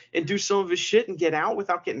there and do some of his shit and get out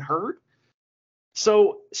without getting hurt?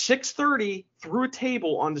 So 630 through a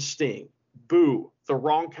table onto Sting. Boo, the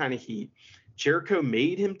wrong kind of heat. Jericho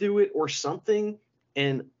made him do it or something,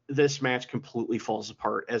 and this match completely falls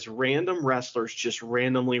apart as random wrestlers just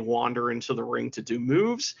randomly wander into the ring to do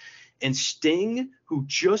moves. And Sting, who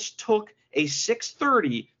just took a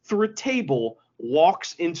 630 through a table,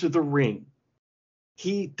 walks into the ring.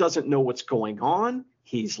 He doesn't know what's going on.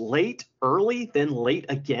 He's late, early, then late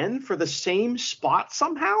again for the same spot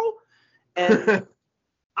somehow. And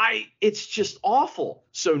it's just awful.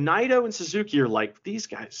 So Naito and Suzuki are like, these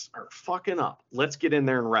guys are fucking up. Let's get in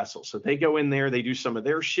there and wrestle. So they go in there. They do some of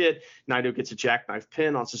their shit. Naito gets a jackknife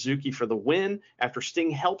pin on Suzuki for the win after Sting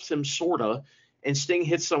helps him, sort of. And Sting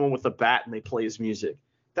hits someone with a bat and they play his music.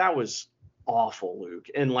 That was awful, Luke.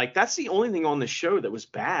 And like, that's the only thing on the show that was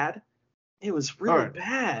bad. It was really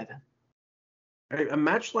bad. A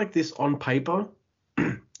match like this on paper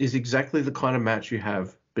is exactly the kind of match you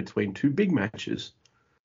have between two big matches.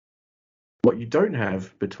 What you don't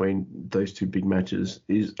have between those two big matches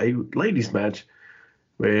is a ladies match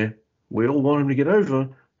where we all want them to get over,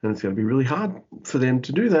 and it's going to be really hard for them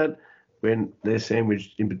to do that when they're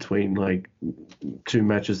sandwiched in between like two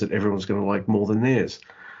matches that everyone's going to like more than theirs.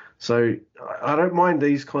 So I don't mind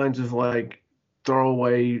these kinds of like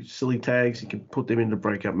throwaway silly tags. You can put them into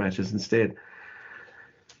breakup matches instead.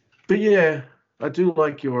 But yeah, I do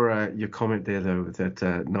like your comment there though that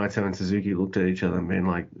Naito and Suzuki looked at each other and been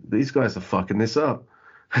like, these guys are fucking this up.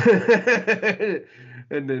 And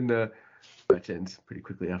then match ends pretty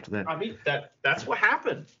quickly after that. I mean, that's what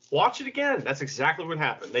happened. Watch it again. That's exactly what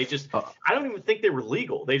happened. They just, I don't even think they were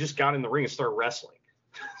legal. They just got in the ring and started wrestling.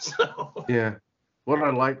 So yeah, what I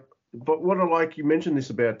like, you mentioned this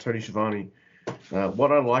about Tony Schiavone.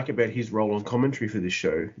 What I like about his role on commentary for this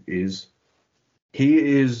show is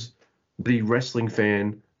he is the wrestling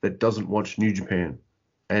fan that doesn't watch New Japan,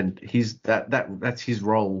 and that's his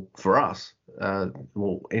role for us.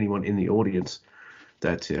 Well, anyone in the audience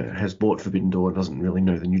that has bought Forbidden Door and doesn't really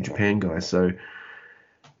know the New Japan guys. So,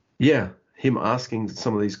 yeah, him asking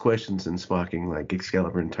some of these questions and sparking like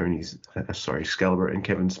Excalibur and Excalibur and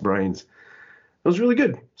Kevin's brains, it was really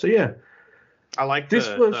good. So, yeah. I like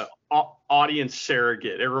the audience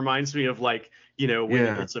surrogate. It reminds me of like,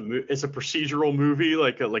 when it's a procedural movie,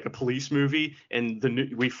 like a police movie,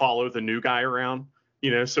 and we follow the new guy around,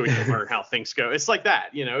 so we can learn how things go. It's like that,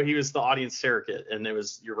 he was the audience surrogate, and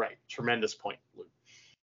you're right. Tremendous point, Luke.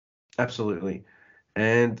 Absolutely.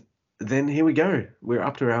 And then here we go. We're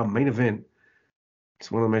up to our main event. It's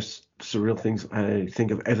one of the most surreal things I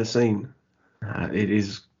think I've ever seen. It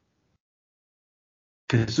is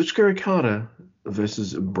Kazuchika Okada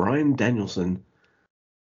versus Bryan Danielson.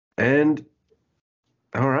 And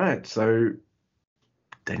All right, so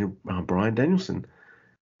Bryan Danielson,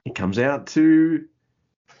 he comes out to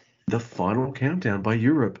the Final Countdown by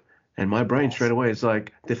Europe, and my brain straight away is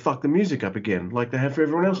like, they fucked the music up again, like they have for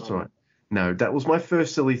everyone else tonight. No, that was my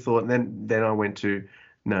first silly thought, and then I went to,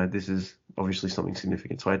 no, this is obviously something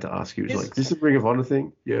significant. So I had to ask you, like, is this a Ring of Honor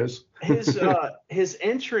thing? Yes. His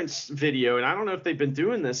entrance video, and I don't know if they've been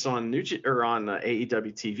doing this on on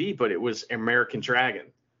AEW TV, but it was American Dragon,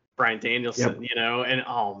 Bryan Danielson, Yep. and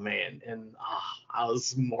oh man, and I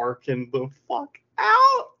was marking the fuck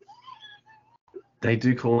out. They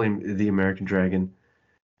do call him the American Dragon.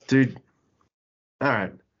 Dude, all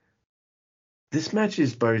right. This match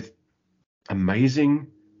is both amazing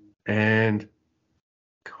and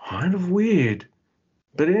kind of weird,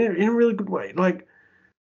 but in a really good way. Like,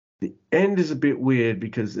 the end is a bit weird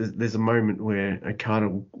because there's a moment where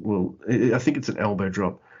Okada will, I think it's an elbow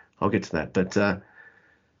drop. I'll get to that. But,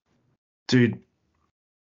 dude,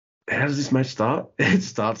 how does this match start? It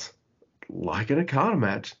starts like an Okada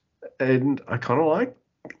match. And I kind of like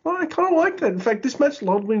that. In fact, this match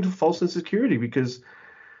lulled me into false insecurity because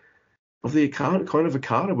of the kind of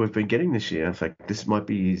Okada we've been getting this year. In fact, this might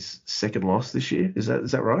be his second loss this year. Is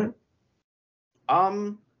that right? I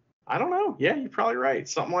don't know. Yeah, you're probably right.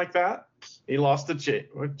 Something like that. He lost to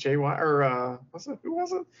JY or who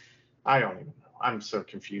was it? I don't even know. I'm so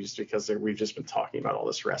confused because we've just been talking about all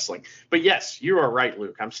this wrestling. But yes, you are right,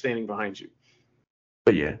 Luke. I'm standing behind you.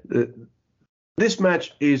 But yeah, this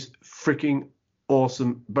match is freaking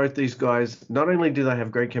awesome. Both these guys, not only do they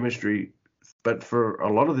have great chemistry, but for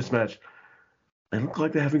a lot of this match, they look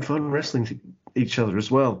like they're having fun wrestling each other as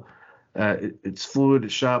well. It's fluid,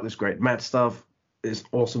 it's sharp, there's great mat stuff, there's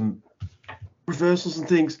awesome reversals and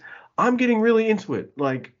things. I'm getting really into it.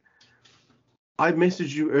 Like, I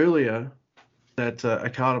messaged you earlier that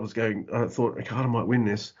Okada was going, I thought Okada might win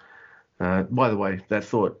this. By the way, that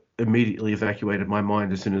thought immediately evacuated my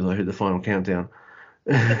mind as soon as I heard the Final Countdown.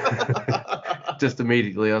 Just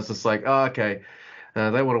immediately, I was just like, oh, okay,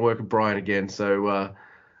 they want to work with Bryan again, so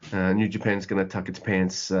New Japan's going to tuck its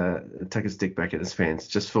dick back in its pants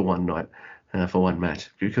just for one night, for one match,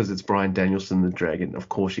 because it's Bryan Danielson, the Dragon. Of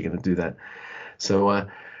course you're going to do that. So,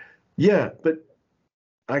 yeah, but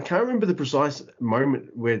I can't remember the precise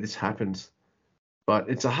moment where this happens, but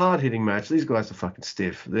it's a hard-hitting match. These guys are fucking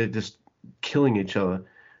stiff. They're just killing each other.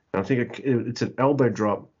 And I think it's an elbow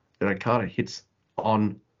drop that Okada hits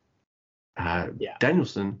on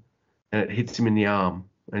Danielson, and it hits him in the arm,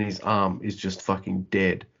 and his arm is just fucking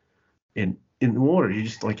dead in the water.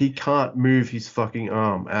 He can't move his fucking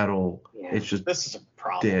arm at all. Yeah, it's just this is a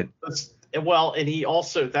problem. Dead. And he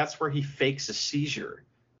also, that's where he fakes a seizure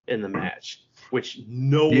in the match, which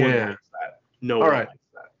no one likes that. No one likes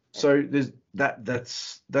that. So there's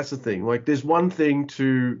that's the thing. Like, there's one thing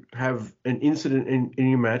to have an incident in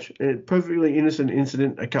your match, a perfectly innocent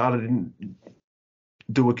incident. Okada didn't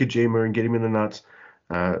do a Kojima and get him in the nuts.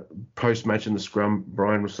 Post match in the scrum,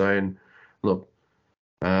 Bryan was saying, "Look,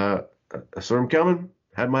 I saw him coming,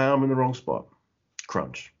 had my arm in the wrong spot.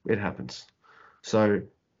 Crunch. It happens." So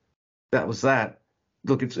that was that.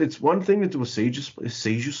 Look, it's one thing to do a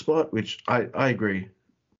seizure spot, which I agree.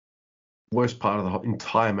 Worst part of the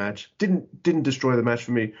entire match. Didn't destroy the match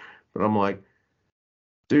for me, but I'm like,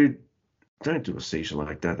 dude, don't do a seizure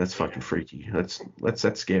like that. That's fucking freaky. That's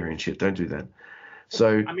scary and shit. Don't do that.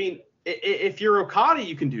 So I mean, if you're Okada,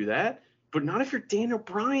 you can do that, but not if you're Daniel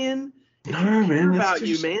Bryan. No, man. About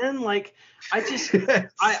you, man. Like,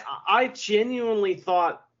 I genuinely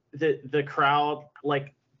thought that the crowd,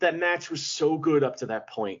 like, that match was so good up to that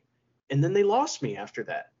point, and then they lost me after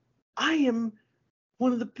that. I am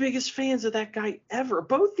one of the biggest fans of that guy ever,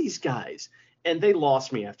 both these guys, and they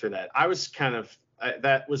lost me after that. I was kind of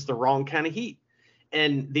that was the wrong kind of heat,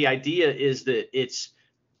 and the idea is that it's,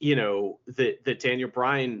 that Daniel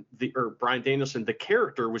Bryan or Bryan Danielson, the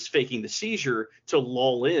character, was faking the seizure to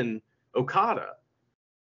lull in Okada.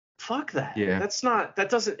 Fuck that. Yeah.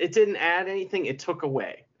 It didn't add anything. It took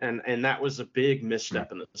away. And that was a big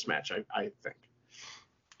misstep in this match, I think.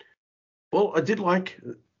 Well, I did like,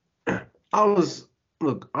 I just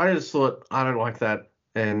thought, I don't like that.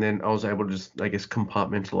 And then I was able to just, I guess,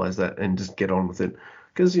 compartmentalize that and just get on with it.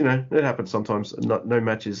 Because, it happens sometimes. No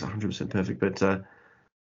match is 100% perfect.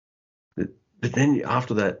 But then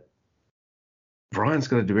after that, Bryan's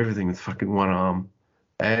got to do everything with fucking one arm.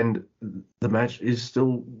 And the match is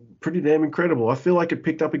still pretty damn incredible. I feel like it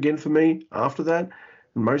picked up again for me after that.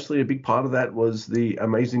 And mostly a big part of that was the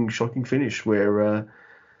amazing, shocking finish where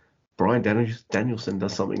Bryan Danielson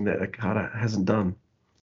does something that Okada hasn't done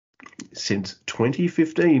since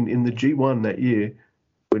 2015 in the G1 that year,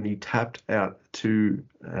 when he tapped out to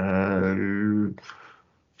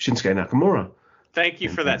Shinsuke Nakamura. Thank you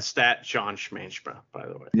for that stat, John Schmanschma, by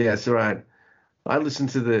the way. Yeah, that's right. I listen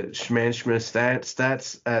to the Schmanschma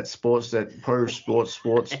stats at sports at pro sports.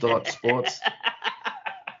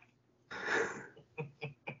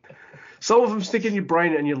 Some of them stick in your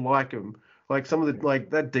brain and you like them. Like some of the, like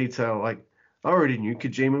that detail, like I already knew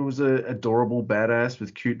Kojima was a adorable badass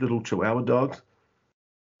with cute little Chihuahua dogs.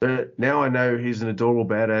 But now I know he's an adorable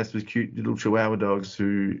badass with cute little Chihuahua dogs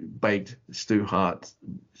who baked Stu Hart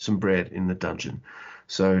some bread in the dungeon.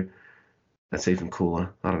 So that's even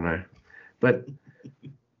cooler. I don't know. But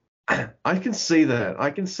I can see that. I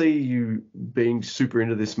can see you being super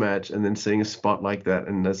into this match and then seeing a spot like that.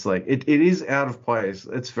 And that's like, it is out of place.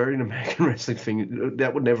 It's very an American wrestling thing.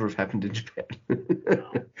 That would never have happened in Japan.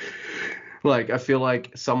 Like, I feel like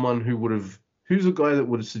someone who's a guy that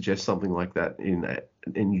would suggest something like that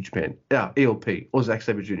in New Japan? Yeah, ELP or Zack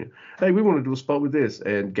Sabre Jr. Hey, we want to do a spot with this.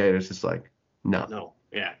 And Gator's just like, no. No.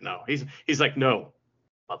 Yeah, no. He's like, no,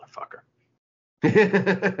 motherfucker.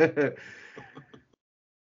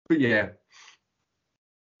 But yeah,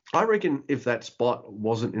 I reckon if that spot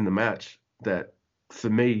wasn't in the match, that for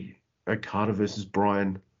me, Okada versus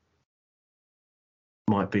Bryan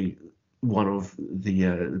might be one of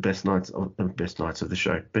the best nights of the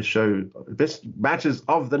show, best matches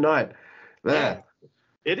of the night. There.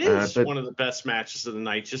 It is one of the best matches of the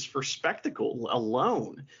night just for spectacle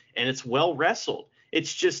alone, and it's well wrestled.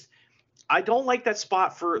 It's just I don't like that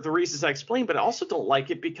spot for the reasons I explained, but I also don't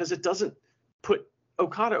like it because it doesn't put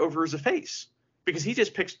Okada over as a face, because he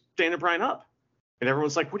just picks Daniel Bryan up, and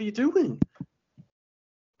everyone's like, "What are you doing?"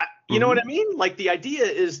 You know what I mean? Like, the idea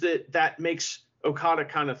is that makes Okada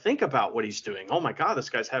kind of think about what he's doing. Oh my God, this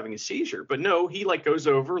guy's having a seizure. But no, he like goes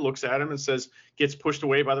over, looks at him, and says, gets pushed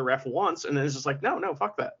away by the ref once, and then is just like, no,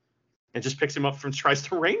 fuck that, and just picks him up and tries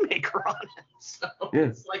to rainmaker on him. So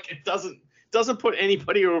it's like it doesn't put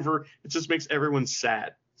anybody over. It just makes everyone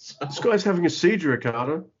sad. So. This guy's having a seizure,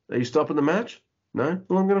 Okada. Are you stopping the match? No?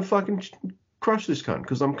 Well, I'm going to fucking crush this cunt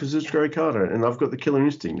because I'm Kazuchika Okada and I've got the killer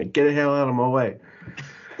instinct. Now get the hell out of my way.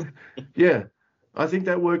 Yeah. I think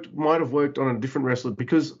that might have worked on a different wrestler,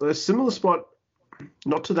 because a similar spot,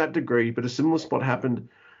 not to that degree, but a similar spot happened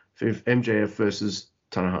for MJF versus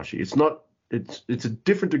Tanahashi. It's a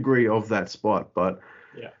different degree of that spot, but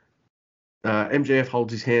MJF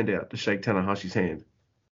holds his hand out to shake Tanahashi's hand.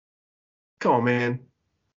 Come on, man.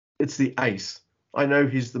 It's the ace. I know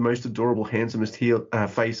he's the most adorable, handsomest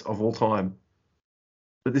face of all time,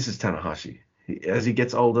 but this is Tanahashi. As he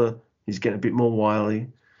gets older, he's getting a bit more wily.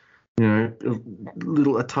 You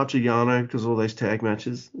know, a touch of Yano because of all those tag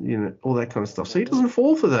matches, you know, all that kind of stuff. So he doesn't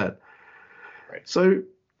fall for that. Right. So,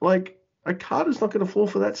 like, Okada's not going to fall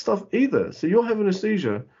for that stuff either. So you're having a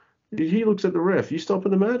seizure. He looks at the ref. You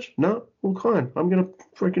stopping the match? No? Well, fine. I'm going to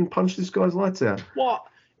freaking punch this guy's lights out. Well,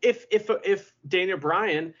 if Daniel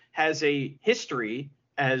Bryan has a history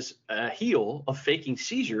as a heel of faking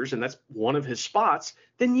seizures, and that's one of his spots,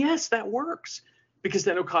 then yes, that works. Because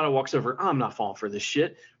then Okada walks over, I'm not falling for this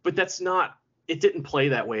shit. But it didn't play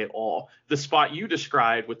that way at all. The spot you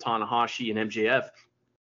described with Tanahashi and MJF,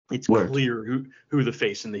 it's clear who the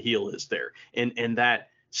face and the heel is there. And that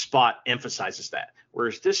spot emphasizes that.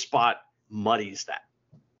 Whereas this spot muddies that.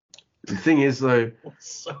 The thing is, though,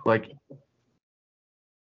 like,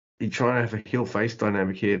 you're trying to have a heel face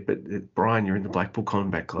dynamic here, but Bryan, you're in the Blackpool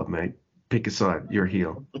Combat Club, mate. Pick a side. You're a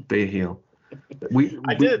heel. Be a heel.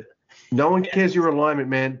 I did. No one cares your alignment,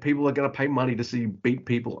 man. People are going to pay money to see you beat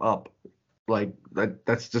people up. Like,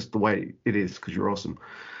 that's just the way it is because you're awesome.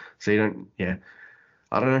 So you don't,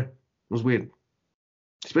 I don't know. It was weird.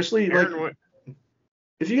 Especially, if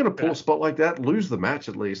you're going to pull a spot like that, lose the match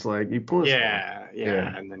at least. Like, you pull a spot.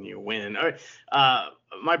 Yeah, and then you win.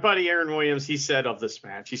 My buddy Aaron Williams, he said of this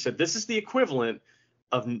match, he said, this is the equivalent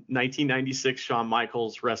of 1996 Shawn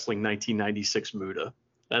Michaels wrestling 1996 Muta.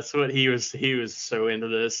 That's what he was so into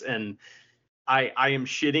this. And I am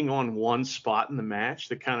shitting on one spot in the match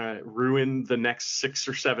that kind of ruined the next 6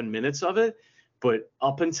 or 7 minutes of it. But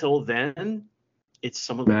up until then, it's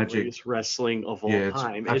some of the greatest wrestling of all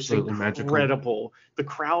time. It's incredible. Magical. The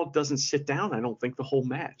crowd doesn't sit down, I don't think, the whole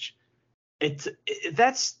match.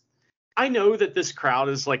 I know that this crowd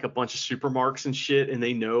is like a bunch of supermarks and shit, and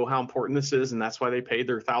they know how important this is, and that's why they paid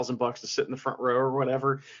their $1,000 to sit in the front row or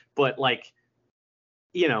whatever. But like,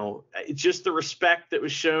 you know, just the respect that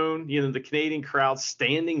was shown, you know, the Canadian crowd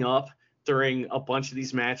standing up during a bunch of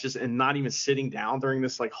these matches and not even sitting down during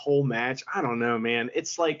this like whole match. I don't know, man.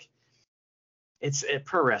 It's like,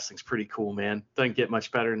 pro wrestling's pretty cool, man. Doesn't get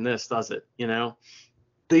much better than this, does it? You know,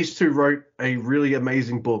 these two wrote a really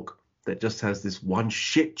amazing book that just has this one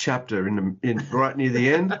shit chapter in right near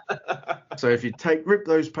the end. So if you rip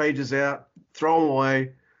those pages out, throw them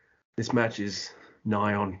away, this match is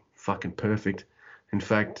nigh on fucking perfect. In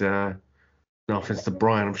fact, no offense to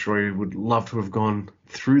Brian, I'm sure he would love to have gone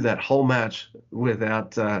through that whole match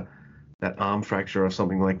without that arm fracture or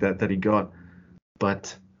something like that he got.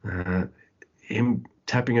 But him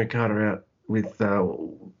tapping Okada out with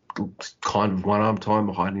kind of one arm time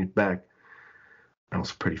behind his back, that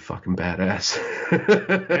was pretty fucking badass.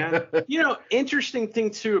 Yeah. Interesting thing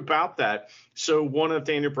too about that. So one of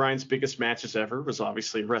Daniel Bryan's biggest matches ever was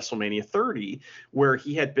obviously WrestleMania 30, where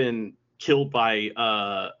he had been killed by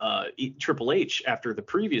Triple H after the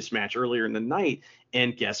previous match earlier in the night.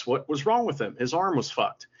 And guess what was wrong with him? His arm was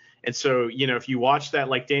fucked. And so, if you watch that,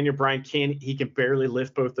 like Daniel Bryan can barely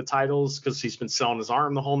lift both the titles because he's been selling his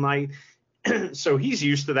arm the whole night. So he's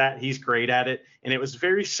used to that. He's great at it. And it was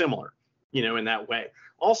very similar, in that way.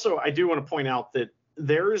 Also, I do want to point out that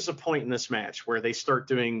there is a point in this match where they start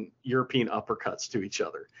doing European uppercuts to each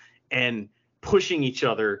other and pushing each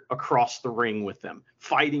other across the ring with them,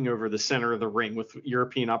 fighting over the center of the ring with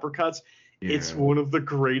European uppercuts. Yeah. It's one of the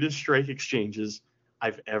greatest strike exchanges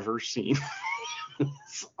I've ever seen.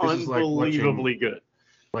 It's unbelievably good.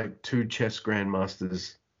 Like two chess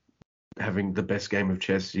grandmasters having the best game of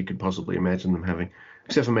chess you could possibly imagine them having,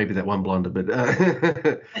 except for maybe that one blunder.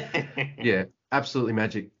 But yeah, absolutely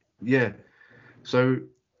magic. Yeah. So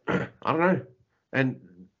I don't know. And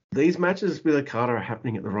these matches with Okada are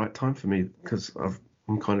happening at the right time for me because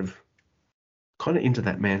I'm kind of into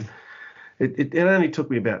that man. It only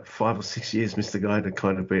took me about 5 or 6 years, Mr. Guy, to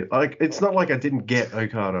kind of be like. It's not like I didn't get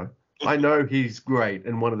Okada. I know he's great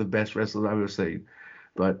and one of the best wrestlers I've ever seen,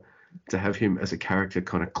 but to have him as a character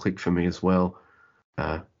kind of clicked for me as well.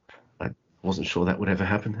 I wasn't sure that would ever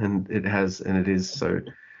happen, and it has, and it is. So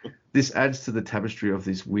this adds to the tapestry of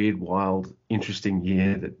this weird, wild, interesting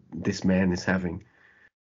year that this man is having.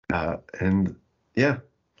 And yeah,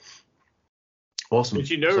 awesome. Did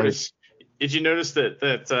you notice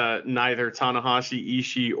that neither Tanahashi,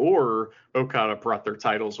 Ishii, or Okada brought their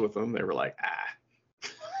titles with them? They were like,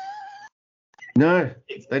 No,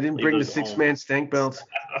 they didn't bring the 6-man stank belts.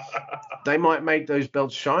 They might make those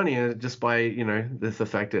belts shinier just by, the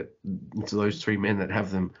fact that it's those 3 men that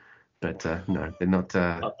have them. But no, they're not.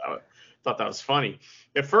 Thought that was funny.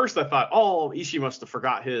 At first, I thought, Ishii must have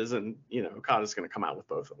forgot his, and Okada's going to come out with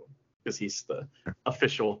both of them because he's the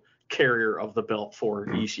official carrier of the belt for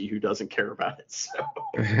Ishii, who doesn't care about it. So.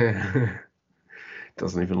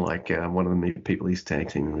 Doesn't even like one of the people he's tag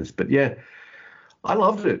teaming with. But yeah. I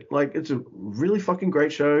loved it. Like, it's a really fucking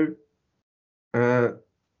great show. How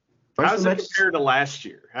does it compare to last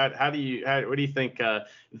year? What do you think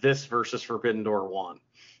this versus Forbidden Door won?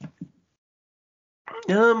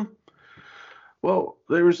 Well,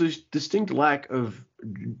 there was a distinct lack of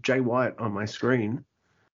Jay White on my screen,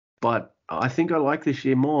 but I think I like this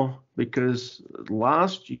year more because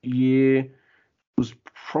last year was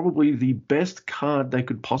probably the best card they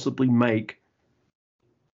could possibly make,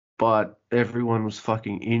 but everyone was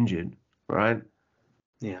fucking injured, right?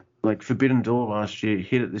 Yeah. Like Forbidden Door last year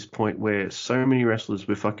hit at this point where so many wrestlers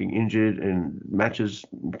were fucking injured and matches,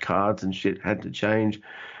 cards and shit had to change.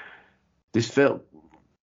 This felt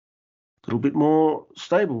a little bit more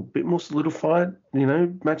stable, a bit more solidified.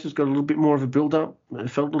 Matches got a little bit more of a build-up.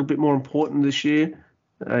 It felt a little bit more important this year.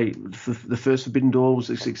 The first Forbidden Door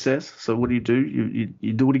was a success. So what do?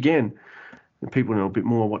 You do it again. And people know a bit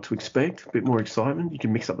more what to expect, a bit more excitement. You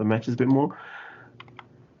can mix up the matches a bit more.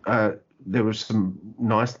 There were some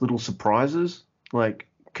nice little surprises, like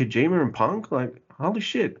Kojima and Punk. Like, holy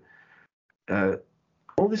shit.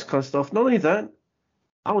 All this kind of stuff. Not only that,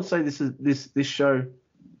 I would say this show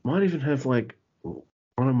might even have like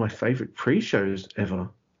one of my favorite pre-shows ever.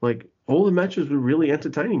 Like, all the matches were really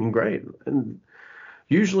entertaining and great. And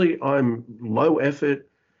usually I'm low effort,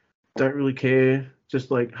 don't really care. Just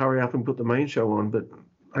like hurry up and put the main show on. But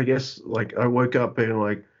I guess like I woke up being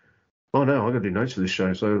like, oh no, I got to do notes for this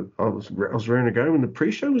show. So I was ready to go, and the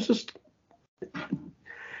pre-show was just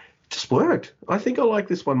worked. I think I like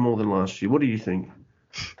this one more than last year. What do you think?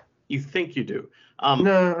 You think you do?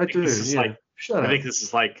 No, I do. Yeah. I think this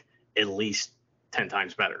is like at least 10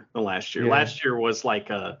 times better than last year. Yeah. Last year was like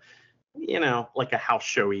a house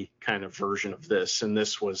showy kind of version of this, and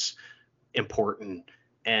this was important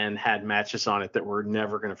and had matches on it that we're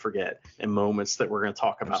never going to forget and moments that we're going to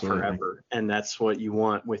talk about forever. And that's what you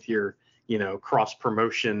want with your, cross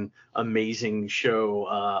promotion, amazing show.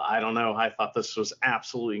 I don't know. I thought this was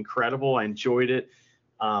absolutely incredible. I enjoyed it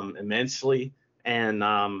immensely. And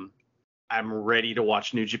I'm ready to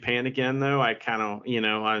watch New Japan again, though. I kind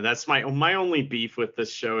of, that's my only beef with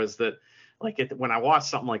this show is that, like, when I watch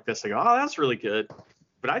something like this, I go, oh, that's really good.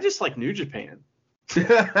 but I just like New Japan.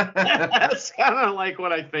 That's kind of like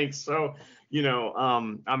what I think. So,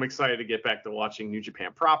 I'm excited to get back to watching New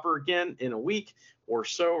Japan proper again in a week or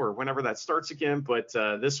so, or whenever that starts again. But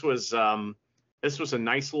this was a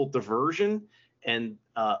nice little diversion, and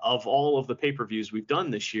of all of the pay-per-views we've done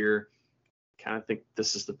this year, kind of think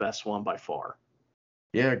this is the best one by far.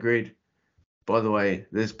 Yeah, agreed. By the way,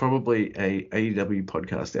 there's probably a AEW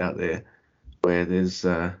podcast out there where there's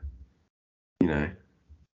the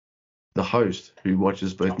host who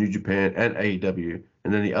watches both New Japan and AEW,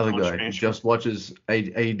 and then the other guy who just watches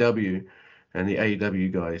AEW, and the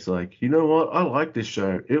AEW guy is like, you know what? I like this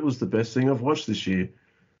show. It was the best thing I've watched this year.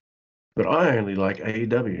 But I only like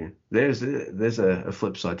AEW. There's a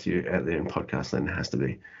flip side to you out there in podcast land. It has to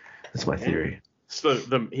be. That's my theory. So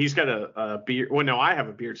he's got a beard. Well, no, I have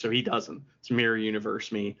a beard, so he doesn't. It's mirror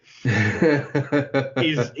universe me. He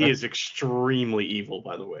is extremely evil,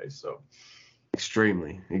 by the way. So.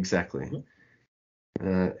 Extremely, exactly.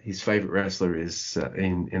 His favorite wrestler is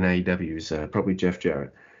in AEW is probably Jeff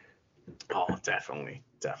Jarrett. Oh, definitely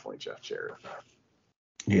Jeff Jarrett.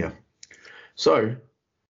 Yeah. So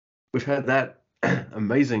we've had that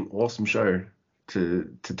amazing, awesome show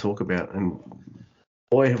to talk about, and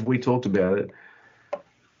boy, have we talked about it.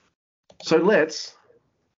 So let's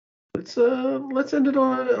end it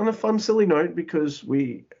on a fun, silly note, because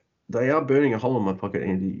they are burning a hole in my pocket,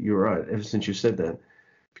 Andy. You're right, ever since you said that.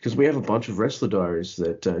 Because we have a bunch of wrestler diaries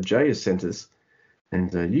that Jay has sent us,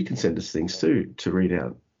 and you can send us things too to read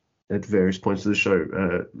out at various points of the show.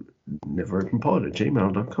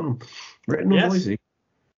 neveropenpod@gmail.com. Written or noisy.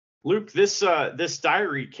 Luke, this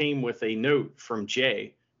diary came with a note from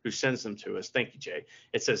Jay, who sends them to us. Thank you, Jay.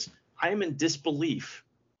 It says, I am in disbelief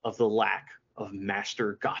of the lack of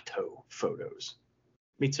Master Gato photos.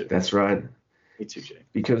 Me too. That's right. Me too, Jay.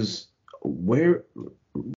 Because I'm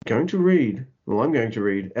going to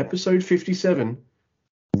read episode 57,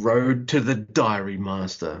 Road to the Diary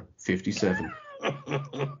Master 57.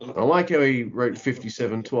 I like how he wrote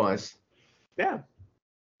 57 twice. Yeah.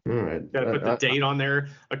 All right. Got to put the date on there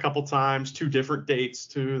a couple times, 2 different dates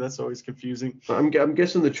too. That's always confusing. I'm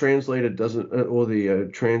guessing the translator doesn't, or the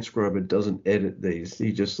transcriber doesn't edit these.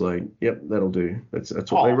 He just like, yep, that'll do. That's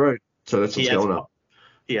what they wrote. So that's what's going on.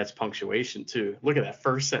 He adds punctuation too. Look at that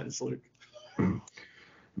first sentence, Luke.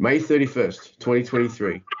 May 31st,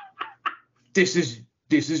 2023. This is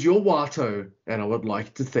your Wato, and I would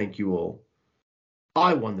like to thank you all.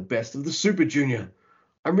 I won the best of the Super Junior.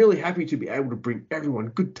 I'm really happy to be able to bring everyone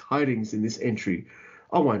good tidings in this entry.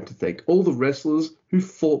 I want to thank all the wrestlers who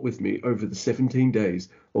fought with me over the 17 days.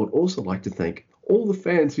 I would also like to thank all the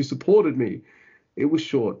fans who supported me. It was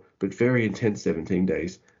short, but very intense 17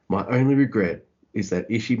 days. My only regret is that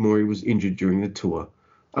Ishimori was injured during the tour.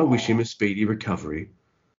 I wish him a speedy recovery.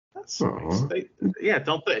 That's nice.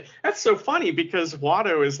 Don't they? That's so funny, because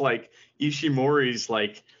Wato is like Ishimori's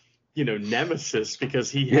like, nemesis,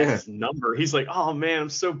 because he has his number. He's like, oh man, I'm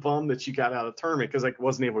so bummed that you got out of the tournament because I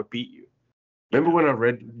wasn't able to beat you. Remember when I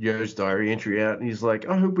read Yo's diary entry out, and he's like,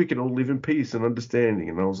 I hope we can all live in peace and understanding.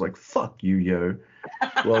 And I was like, fuck you, Yo.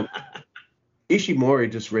 Well, Ishimori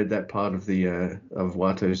just read that part of the of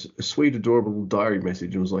Wato's sweet, adorable diary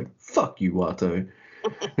message and was like, fuck you, Wato.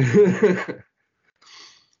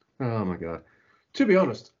 Oh my god. To be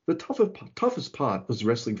honest, the toughest part was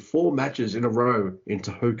wrestling 4 matches in a row in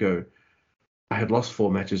Tohoku. I had lost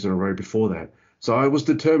 4 matches in a row before that, so I was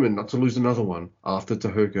determined not to lose another one after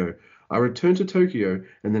Tohoku. I returned to Tokyo,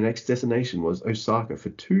 and the next destination was Osaka for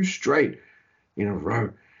 2 straight in a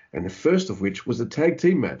row, and the first of which was a tag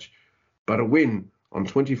team match. But a win on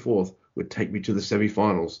 24th would take me to the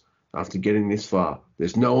semi-finals. After getting this far,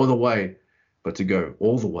 there's no other way but to go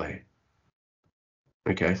all the way.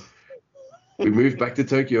 Okay. We moved back to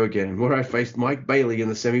Tokyo again, where I faced Mike Bailey in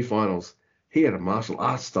the semi-finals. He had a martial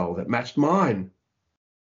arts style that matched mine.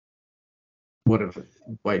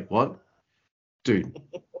 Wait, what? Dude,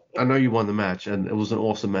 I know you won the match, and it was an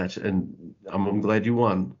awesome match, and I'm glad you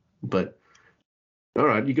won, but all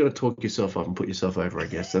right, you got to talk yourself up and put yourself over, I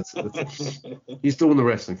guess. That's he's doing the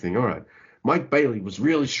wrestling thing. All right. Mike Bailey was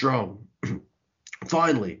really strong.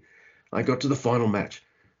 Finally, I got to the final match,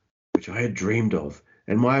 which I had dreamed of,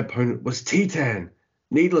 and my opponent was Titan.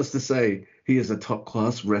 Needless to say, he is a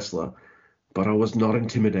top-class wrestler, but I was not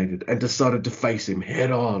intimidated and decided to face him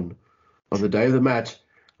head-on. On the day of the match,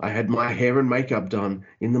 I had my hair and makeup done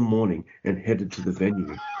in the morning and headed to the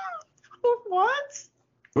venue. What?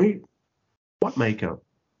 Wait, what makeup?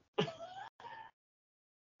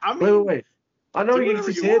 I mean, wait. I know he gets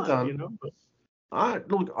his hair done. But... I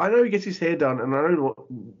know he gets his hair done, and I know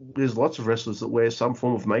there's lots of wrestlers that wear some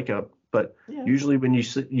form of makeup But Yeah. usually when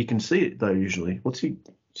you can see it though. Usually, what's he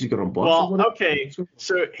got on blocks? or Well, whatever? okay.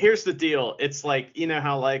 So here's the deal. It's like, you know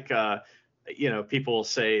how like people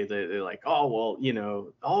say that they're like, oh well,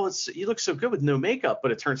 oh you look so good with no makeup,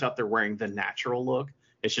 but it turns out they're wearing the natural look.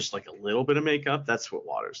 It's just like a little bit of makeup. That's what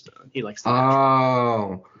Waters doing. He likes the natural.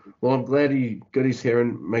 Oh, well, I'm glad he got his hair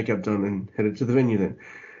and makeup done and headed to the venue then.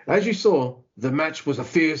 As you saw, the match was a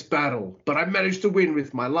fierce battle, but I managed to win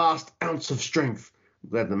with my last ounce of strength. I'm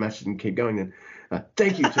glad the match didn't keep going then.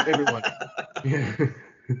 Thank you to everyone. Yeah.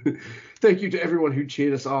 Thank you to everyone who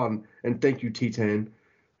cheered us on, and thank you, Titan,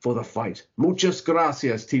 for the fight. Muchas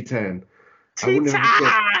gracias, Titan. I will never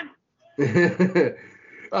forget.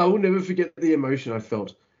 I will never forget the emotion I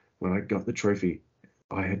felt when I got the trophy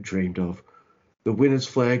I had dreamed of. The winner's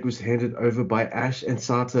flag was handed over by Ash and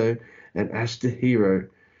Sato, and Ash the hero,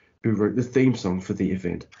 who wrote the theme song for the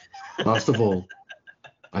event. Last of all,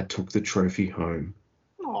 I took the trophy home.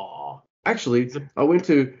 Aww. Actually, I went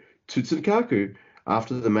to Tsukaku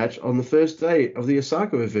after the match on the first day of the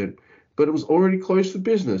Osaka event, but it was already closed for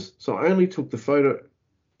business, so I only took the photo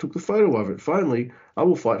of it. Finally, I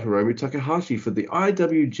will fight Hiromu Takahashi for the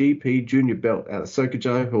IWGP Junior belt at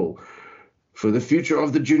Osaka-ji Hall. For the future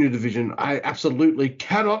of the junior division, I absolutely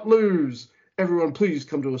cannot lose. Everyone, please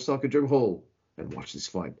come to Osaka-ji Hall and watch this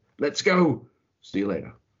fight. Let's go. See you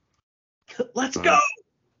later. Let's go.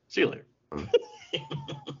 See you later.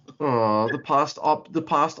 Oh, the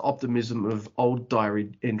past optimism of old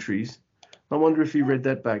diary entries. I wonder if he read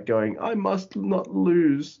that back going, I must not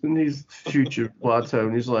lose in his future Wato,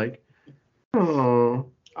 and he's like,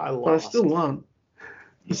 oh, I still won.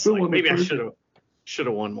 Maybe I should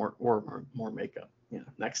have won more makeup. Yeah,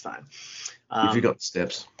 next time. If you got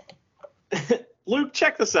steps. Luke,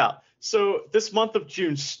 check this out. So this month of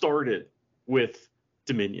June started with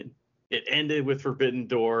Dominion. It ended with Forbidden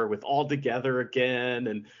Door, with All Together again,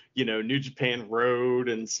 and New Japan Road,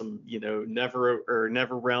 and some Never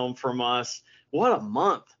Realm from us. What a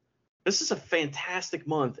month! This is a fantastic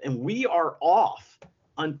month, and we are off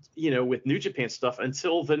on with New Japan stuff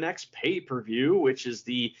until the next pay-per-view, which is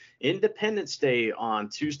the Independence Day on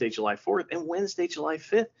Tuesday, July 4th, and Wednesday, July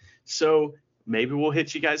 5th. So maybe we'll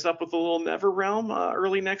hit you guys up with a little Never Realm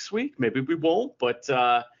early next week. Maybe we won't, but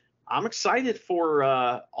I'm excited for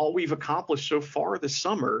all we've accomplished so far this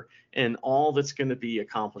summer and all that's going to be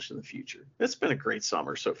accomplished in the future. It's been a great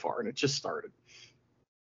summer so far, and it just started.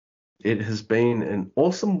 It has been an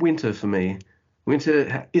awesome winter for me.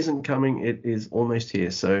 Winter isn't coming. It is almost here.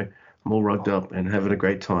 So I'm all rugged up and having a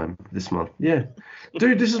great time this month. Yeah.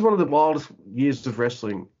 Dude, this is one of the wildest years of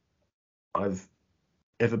wrestling I've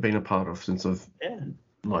ever been a part of since I've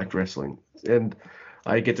liked wrestling. And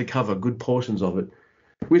I get to cover good portions of it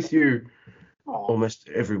with you almost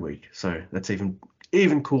every week. So that's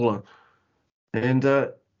even cooler. And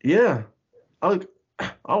yeah, I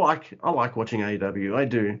like watching AEW. I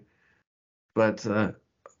do. But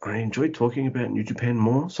I enjoy talking about New Japan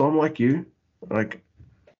more. So I'm like you. Like,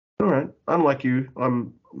 all right, unlike you,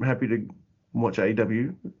 I'm happy to watch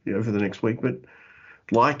AEW for the next week. But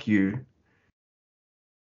like you,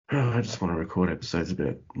 I just want to record episodes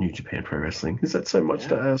about New Japan Pro Wrestling. Is that so much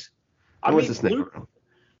to ask? Luke,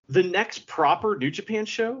 the next proper New Japan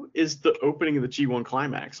show is the opening of the G1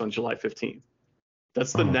 Climax on July 15th.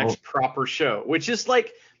 That's the next proper show, which is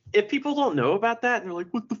like, if people don't know about that and they're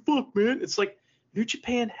like, what the fuck, man? It's like New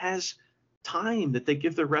Japan has time that they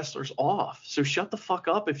give their wrestlers off. So shut the fuck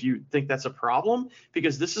up if you think that's a problem,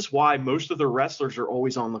 because this is why most of the wrestlers are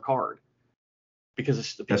always on the card.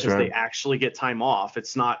 Because they actually get time off.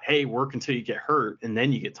 It's not, hey, work until you get hurt and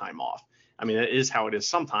then you get time off. I mean, that is how it is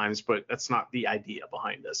sometimes, but that's not the idea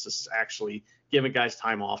behind this. This is actually giving guys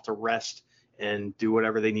time off to rest and do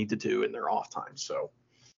whatever they need to do in their off time. So,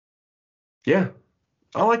 yeah,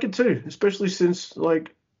 I like it too, especially since,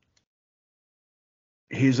 like,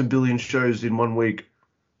 here's a billion shows in 1 week.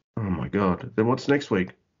 Oh my God. Then what's next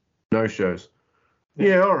week? No shows.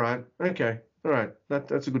 Yeah, all right. Okay. All right.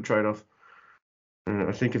 That's a good trade-off.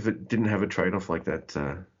 I think if it didn't have a trade-off like that,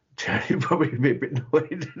 it'd probably be a bit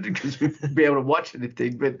annoyed because we'd be able to watch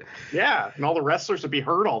anything. But yeah, and all the wrestlers would be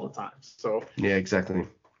hurt all the time. So yeah, exactly.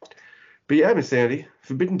 But yeah, Miss Sandy,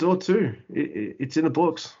 Forbidden Door 2, it's in the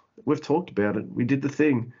books. We've talked about it. We did the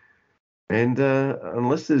thing. And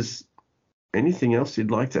unless there's anything else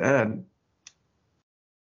you'd like to add,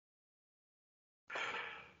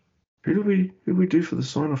 who do we do for the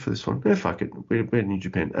sign-off for this one? Fuck it. We're New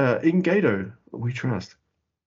Japan. In Gato, we trust.